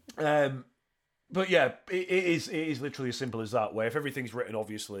 But yeah, it is literally as simple as that, where if everything's written,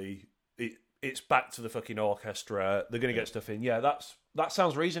 obviously, it's back to the fucking orchestra. They're going to get stuff in. Yeah, that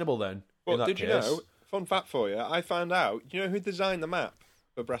sounds reasonable then. Well, did you know, fun fact for you, I found out, you know who designed the map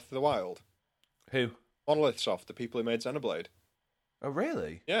for Breath of the Wild? Who? Monolith Soft, the people who made Xenoblade. Oh,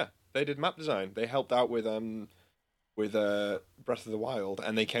 really? Yeah, they did map design. They helped out with Breath of the Wild,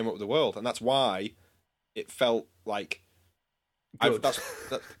 and they came up with the world, and that's why it felt like...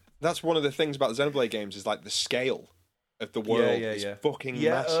 That's one of the things about the Xenoblade games is like the scale of the world is fucking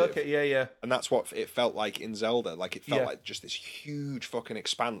massive. Okay, and that's what it felt like in Zelda. Like it felt like just this huge fucking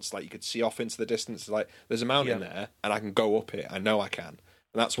expanse. Like you could see off into the distance. Like there's a mountain there, and I can go up it. I know I can.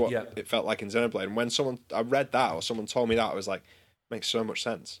 And that's what it felt like in Xenoblade. And when I read that or someone told me that, I was like, makes so much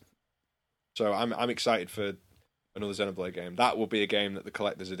sense. So I'm excited for another Xenoblade game. That will be a game that the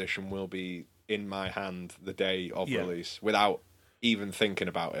collector's edition will be in my hand the day of release without even thinking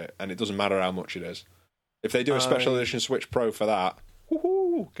about it. And it doesn't matter how much it is. If they do a special edition Switch Pro for that,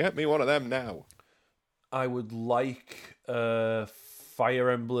 woohoo, get me one of them now. I would like Fire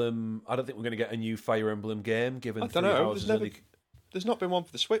Emblem. I don't think we're going to get a new Fire Emblem game, given I don't know. There's not been one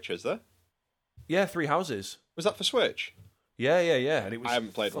for the Switch, is there? Yeah, Three Houses. Was that for Switch? Yeah. And it was I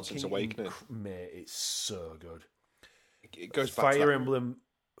haven't played one since Awakening. Mate, it's so good. It goes back Fire Emblem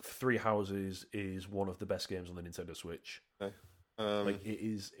Three Houses is one of the best games on the Nintendo Switch. Okay. It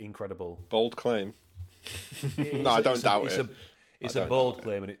is incredible. Bold claim. No, I don't doubt it. It's a bold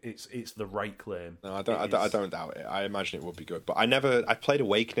claim, and it's the right claim. No, I don't doubt it. I imagine it would be good, but I played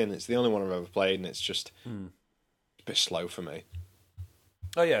Awakening. It's the only one I've ever played, and it's just a bit slow for me.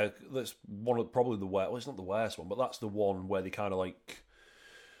 Oh yeah, that's one of probably the worst. Well, it's not the worst one, but that's the one where they kind of like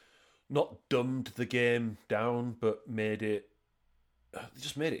not dumbed the game down, but made it. They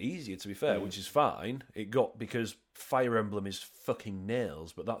just made it easier, to be fair, which is fine. Because Fire Emblem is fucking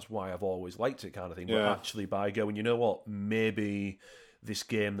nails, but that's why I've always liked it, kind of thing. But actually, by going, you know what? Maybe this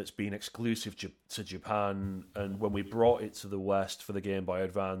game that's been exclusive to Japan, and when we brought it to the West for the Game Boy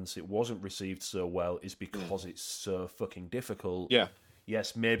Advance, it wasn't received so well, is because it's so fucking difficult. Yeah.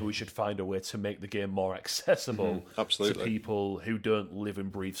 Yes, maybe we should find a way to make the game more accessible to people who don't live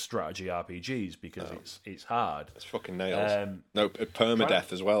and breathe strategy RPGs, because it's hard. It's fucking nails. No,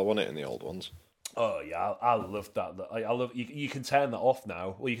 permadeath as well, wasn't it, in the old ones? Oh yeah, I love that. I love you can turn that off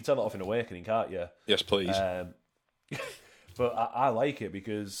now. Well, you can turn that off in Awakening, can't you? Yes, please. But I like it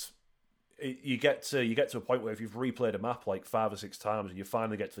because you get to a point where if you've replayed a map like 5 or 6 times and you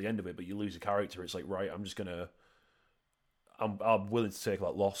finally get to the end of it, but you lose a character, it's like, right, I'm willing to take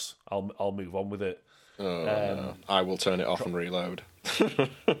that loss. I'll move on with it. I will turn it off and reload.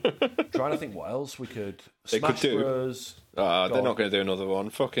 Trying to think what else we could. Smash Bros. They're not going to do another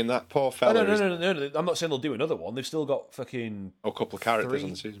one. Fucking that poor fella. No. I'm not saying they'll do another one. They've still got fucking a couple of characters on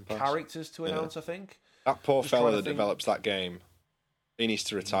the season pass. Characters to announce, I think. That poor fella that develops that game. He needs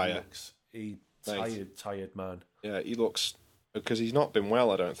to retire. Tired man. Yeah, he looks, because he's not been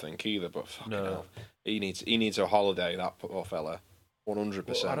well, I don't think either. But fucking hell, he needs a holiday. That poor fella,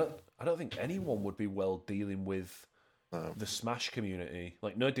 100%. Well, I don't think anyone would be well dealing with the Smash community.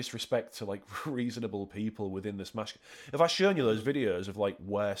 Like, no disrespect to like reasonable people within the Smash. If I've shown you those videos of like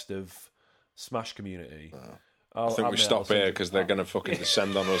worst of Smash community, I think we stop here because they're going to fucking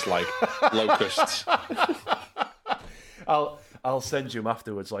descend on us like locusts. I'll send you them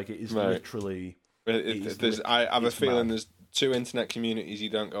afterwards. Like, it is literally. I have a feeling there's 2 internet communities you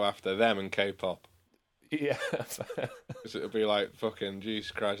don't go after: them and K-pop. Yeah, because it'll be like fucking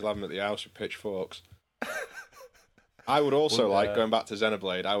Jesus Christ, I'll have them at the house with pitchforks. I would also going back to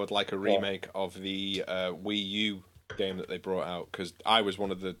Xenoblade. I would like a remake of the Wii U game that they brought out, because I was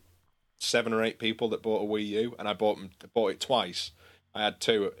one of the 7 or 8 people that bought a Wii U, and I bought it twice. I had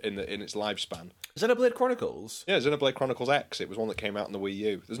 2 in its lifespan. Xenoblade Chronicles? Yeah, Xenoblade Chronicles X. It was one that came out on the Wii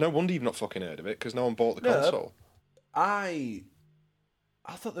U. There's no wonder you've not fucking heard of it, because no one bought the console. I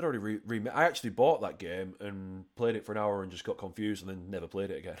thought they'd already remade. I actually bought that game and played it for an hour and just got confused and then never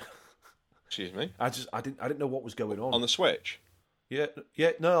played it again. Excuse me. I didn't know what was going on. On the Switch?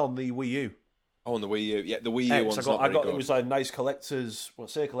 No, on the Wii U. Oh, on the Wii U. Yeah, the Wii U one's not very good. It was like a nice collector's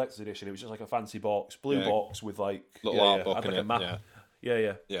edition. It was just like a fancy box, blue box with like little art book in like it. a map.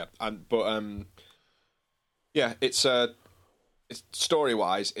 Yeah. It's story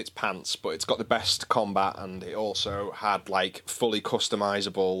wise, it's pants, but it's got the best combat, and it also had like fully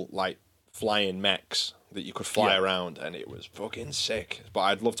customizable like flying mechs that you could fly around, and it was fucking sick. But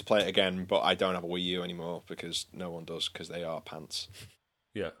I'd love to play it again, but I don't have a Wii U anymore because no one does, because they are pants.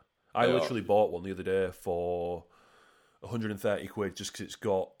 Yeah, I literally bought one the other day for 130 quid just because it's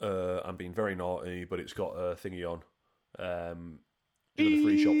got. I'm being very naughty, but it's got a thingy on. The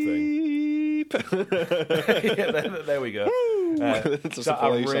free shop thing. Yeah, there we go.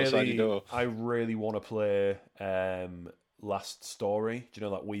 I really want to play Last Story. Do you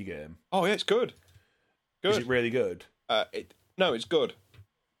know that Wii game? Oh yeah, it's good. Is it really good? No, it's good.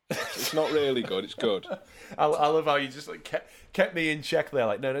 It's not really good. It's good. I love how you just like kept me in check there.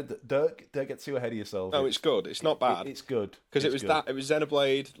 Like, no, don't get too ahead of yourself. No, it's good. It's not bad. It's good because it was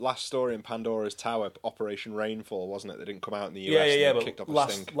Xenoblade, Last Story, and Pandora's Tower, Operation Rainfall, wasn't it? They didn't come out in the US. Yeah. But kicked up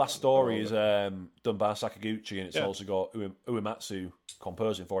Last Story is done by Sakaguchi, and it's also got Uematsu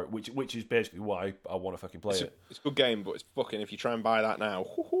composing for it, which is basically why I want to fucking play it. It's a good game, but it's fucking. If you try and buy that now,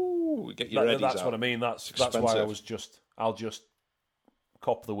 get your readies That's out. what I mean. That's why I'll just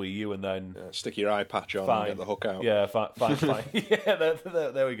cop the Wii U and then stick your eye patch on and get the hook out. Yeah, fine. Yeah,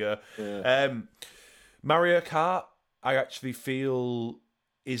 there we go. Yeah. Mario Kart, I actually feel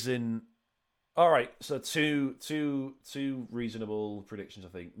isn't all right. So two reasonable predictions. I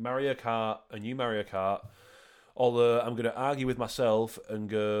think a new Mario Kart. Although I'm going to argue with myself and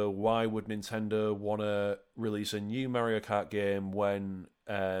go, why would Nintendo want to release a new Mario Kart game when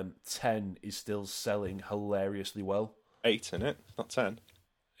 10 is still selling hilariously well? 8 in it, not 10.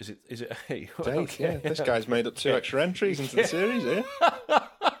 Is it 8? It's 8, okay. Yeah. This guy's made up 2 extra entries into the series here.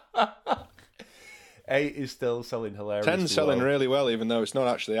 8 is still selling hilariously 10's selling really well, even though it's not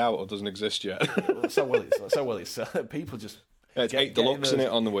actually out or doesn't exist yet. so well it's people just... Yeah, it's 8 Deluxe in it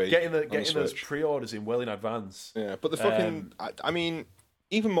on the Wii. Getting those pre-orders in well in advance. Yeah, but the fucking... I mean,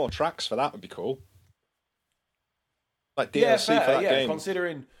 even more tracks for that would be cool. Like DLC for that game.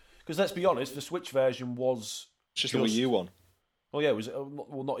 Considering... Because let's be honest, the Switch version was... It's just the Wii U one. Oh yeah, it was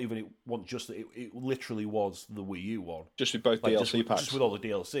not even. It wasn't just that. It literally was the Wii U one, just with both DLC packs, just with all the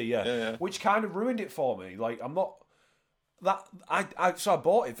DLC. Yeah, which kind of ruined it for me. Like I'm not that I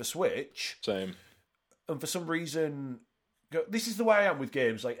bought it for Switch. Same. And for some reason, this is the way I am with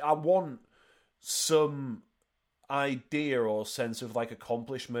games. Like I want some idea or sense of like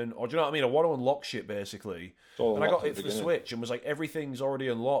accomplishment, or do you know what I mean? I want to unlock shit basically. And I got it for the Switch and was like, everything's already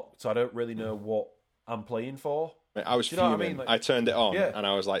unlocked, so I don't really know what I'm playing for. I was fuming. I mean? Like, I turned it on and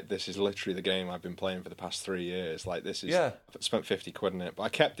I was like, this is literally the game I've been playing for the past 3 years. Like, this is... I've spent 50 quid on it. But I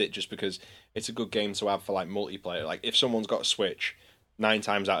kept it just because it's a good game to have for, like, multiplayer. Like, if someone's got a Switch, 9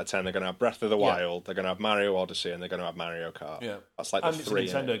 times out of 10, they're going to have Breath of the Wild, they're going to have Mario Odyssey, and they're going to have Mario Kart. Yeah. That's like the three.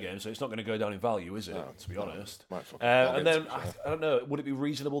 It's a Nintendo game, so it's not going to go down in value, is it? No, to be honest. And then, I don't know, would it be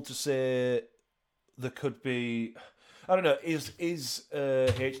reasonable to say there could be... I don't know. Is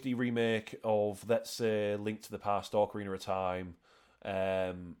a HD remake of, let's say, Link to the Past, Ocarina of Time?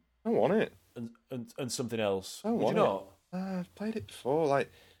 I want it. And something else. Would you not? I've played it before.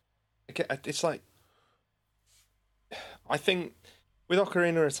 Like, it's like, I think with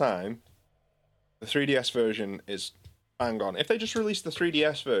Ocarina of Time, the 3DS version is bang on. If they just released the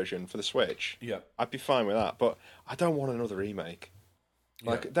 3DS version for the Switch, I'd be fine with that. But I don't want another remake.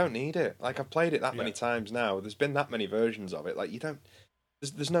 Like, I don't need it. Like, I've played it that many times now. There's been that many versions of it. Like, you don't...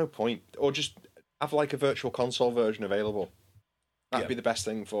 There's no point. Or just have, like, a virtual console version available. That'd be the best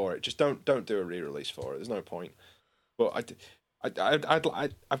thing for it. Just don't do a re-release for it. There's no point. But I've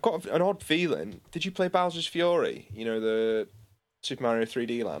got an odd feeling. Did you play Bowser's Fury? You know, the Super Mario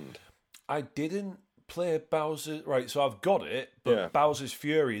 3D Land? I didn't play Bowser... Right, so I've got it, but Bowser's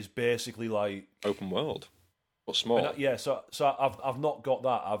Fury is basically, like... Open world. But small. So I've not got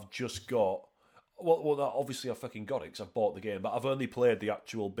that. I've just got... Well, obviously I fucking got it because I've bought the game, but I've only played the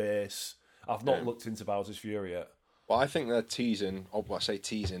actual base. I've not looked into Bowser's Fury yet. Well, I think they're testing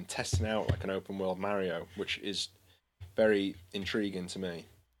testing out like an open world Mario, which is very intriguing to me.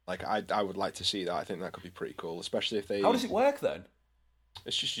 Like, I would like to see that. I think that could be pretty cool, especially if they... How does it work then?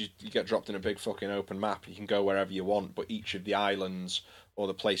 It's just you get dropped in a big fucking open map. You can go wherever you want, but each of the islands or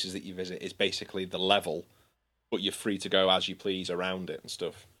the places that you visit is basically the level, but you're free to go as you please around it and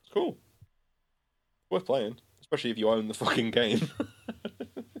stuff. It's cool. Worth playing. especially if you own the fucking game.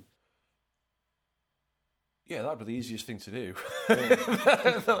 Yeah, that'd be the easiest thing to do.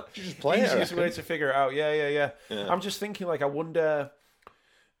 Yeah. You just play it. Easiest way to figure it out. Yeah. I'm just thinking, like, I wonder.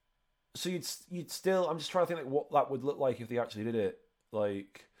 So you'd still. I'm just trying to think like what that would look like if they actually did it.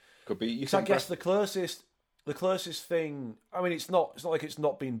 Like, could be. You I guess the closest thing. I mean, it's not like it's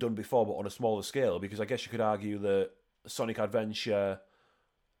not been done before, but on a smaller scale. Because I guess you could argue that Sonic Adventure,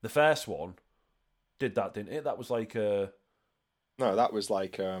 the first one, did that, didn't it? That was like a. No, that was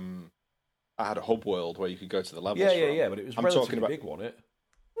like. I had a hub world where you could go to the levels. Yeah, but it was relatively big, wasn't it?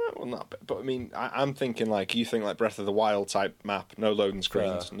 Well, not, but I mean, I'm thinking like you think like Breath of the Wild type map, no loading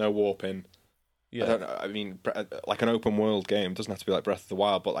screens, no warping. Yeah, I don't know. I mean, like an open world game doesn't have to be like Breath of the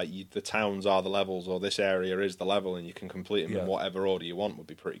Wild, but like the towns are the levels, or this area is the level, and you can complete them in whatever order you want. Would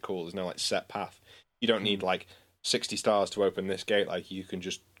be pretty cool. There's no like set path. You don't need like 60 stars to open this gate. Like you can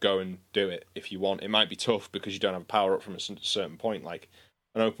just go and do it if you want. It might be tough because you don't have a power up from a certain point. Like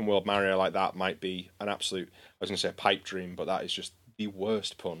an open world Mario like that might be an absolute, I was going to say a pipe dream, but that is just the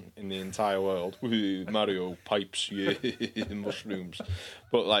worst pun in the entire world. Mario pipes, yeah, mushrooms.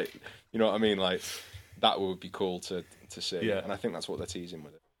 But like, you know what I mean? Like that would be cool to see. Yeah. And I think that's what they're teasing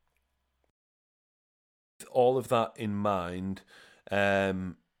with it. With all of that in mind,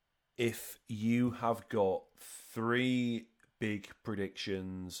 if you have got 3 big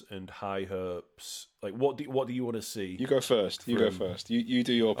predictions and high hopes, like what do you want to see? You go first. You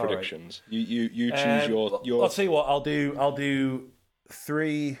do your predictions. Right. You choose your. I'll tell you what. I'll do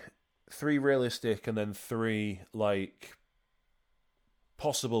 3 realistic and then 3 like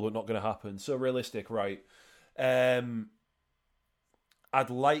possible but not going to happen. So realistic, right? I'd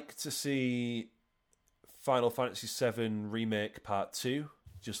like to see Final Fantasy VII Remake Part 2,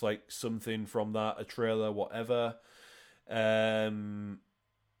 just like something from that, a trailer, whatever.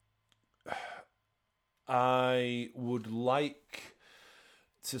 I would like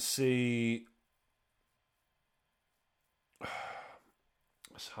to see.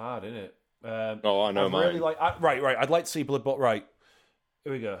 It's hard, isn't it? I know mine. Really right. I'd like to see Bloodborne. Right,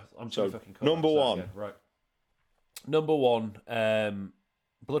 here we go. I'm too fucking cut. Number one. Again. Right. Number 1,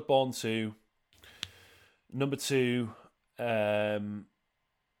 Bloodborne 2. Number 2,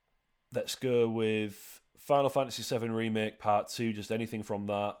 let's go with Final Fantasy VII Remake Part 2, just anything from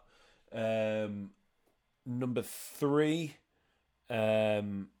that. Number 3,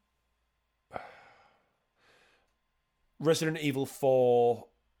 Resident Evil 4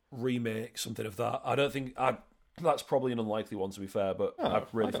 Remake, something of that. I don't think... that's probably an unlikely one, to be fair, but I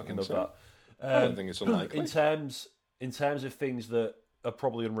really fucking love that. I don't think it's unlikely. In terms of things that are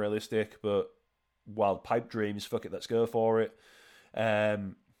probably unrealistic, but wild pipe dreams, fuck it, let's go for it.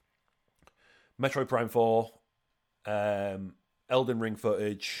 Metroid Prime 4, Elden Ring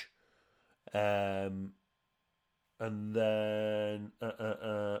footage, and then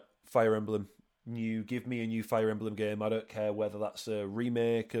Fire Emblem. Give me a new Fire Emblem game. I don't care whether that's a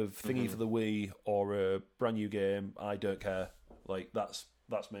remake of Thingy for the Wii or a brand new game. I don't care. Like that's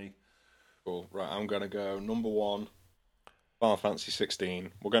me. Cool. Right, I'm gonna go number 1, Final Fantasy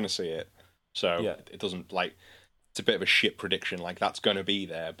 16. We're gonna see it, so it doesn't like. It's a bit of a shit prediction. Like that's gonna be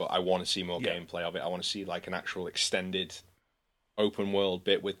there, but I want to see more gameplay of it. I want to see like an actual extended open world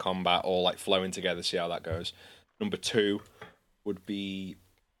bit with combat all like flowing together. See how that goes. Number 2 would be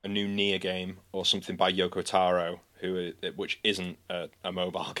a new Nier game or something by Yoko Taro, which isn't a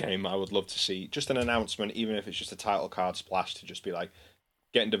mobile game. I would love to see just an announcement, even if it's just a title card splash, to just be like,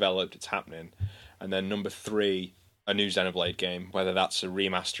 getting developed, it's happening. And then number 3, a new Xenoblade game, whether that's a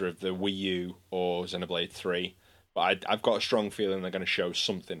remaster of the Wii U or Xenoblade 3. But I've got a strong feeling they're going to show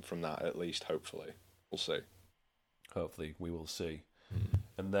something from that, at least, hopefully. We'll see. Hopefully, we will see.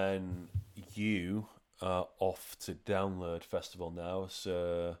 And then you are off to Download Festival now,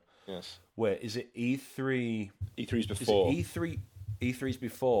 so... Yes. Wait, is it E3... E3's before. Is it E3's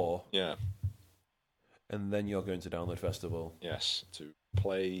before? Yeah. And then you're going to Download Festival? Yes, to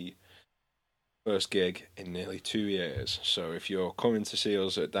play first gig in nearly 2 years. So if you're coming to see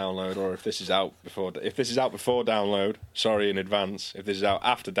us at Download, or if this is out before Download, sorry in advance. If this is out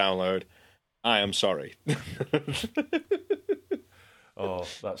after Download, I am sorry. Oh,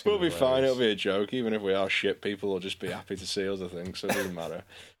 that's. We'll be fine. It'll be a joke. Even if we are shit, people will just be happy to see us, I think. So it doesn't matter.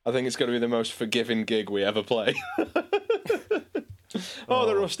 I think it's going to be the most forgiving gig we ever play. They're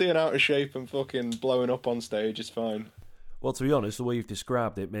rusty and out of shape and fucking blowing up on stage. It's fine. Well, to be honest, the way you've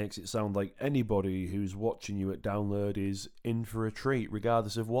described it makes it sound like anybody who's watching you at Download is in for a treat,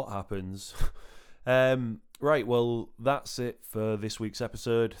 regardless of what happens. Right, well, that's it for this week's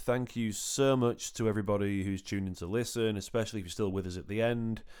episode. Thank you so much to everybody who's tuned in to listen, especially if you're still with us at the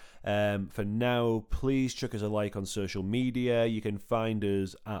end. For now, please chuck us a like on social media. You can find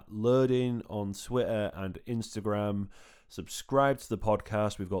us at Loading on Twitter and Instagram. Subscribe to the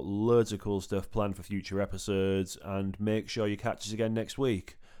podcast. We've got loads of cool stuff planned for future episodes, and make sure you catch us again next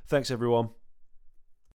week. Thanks, everyone.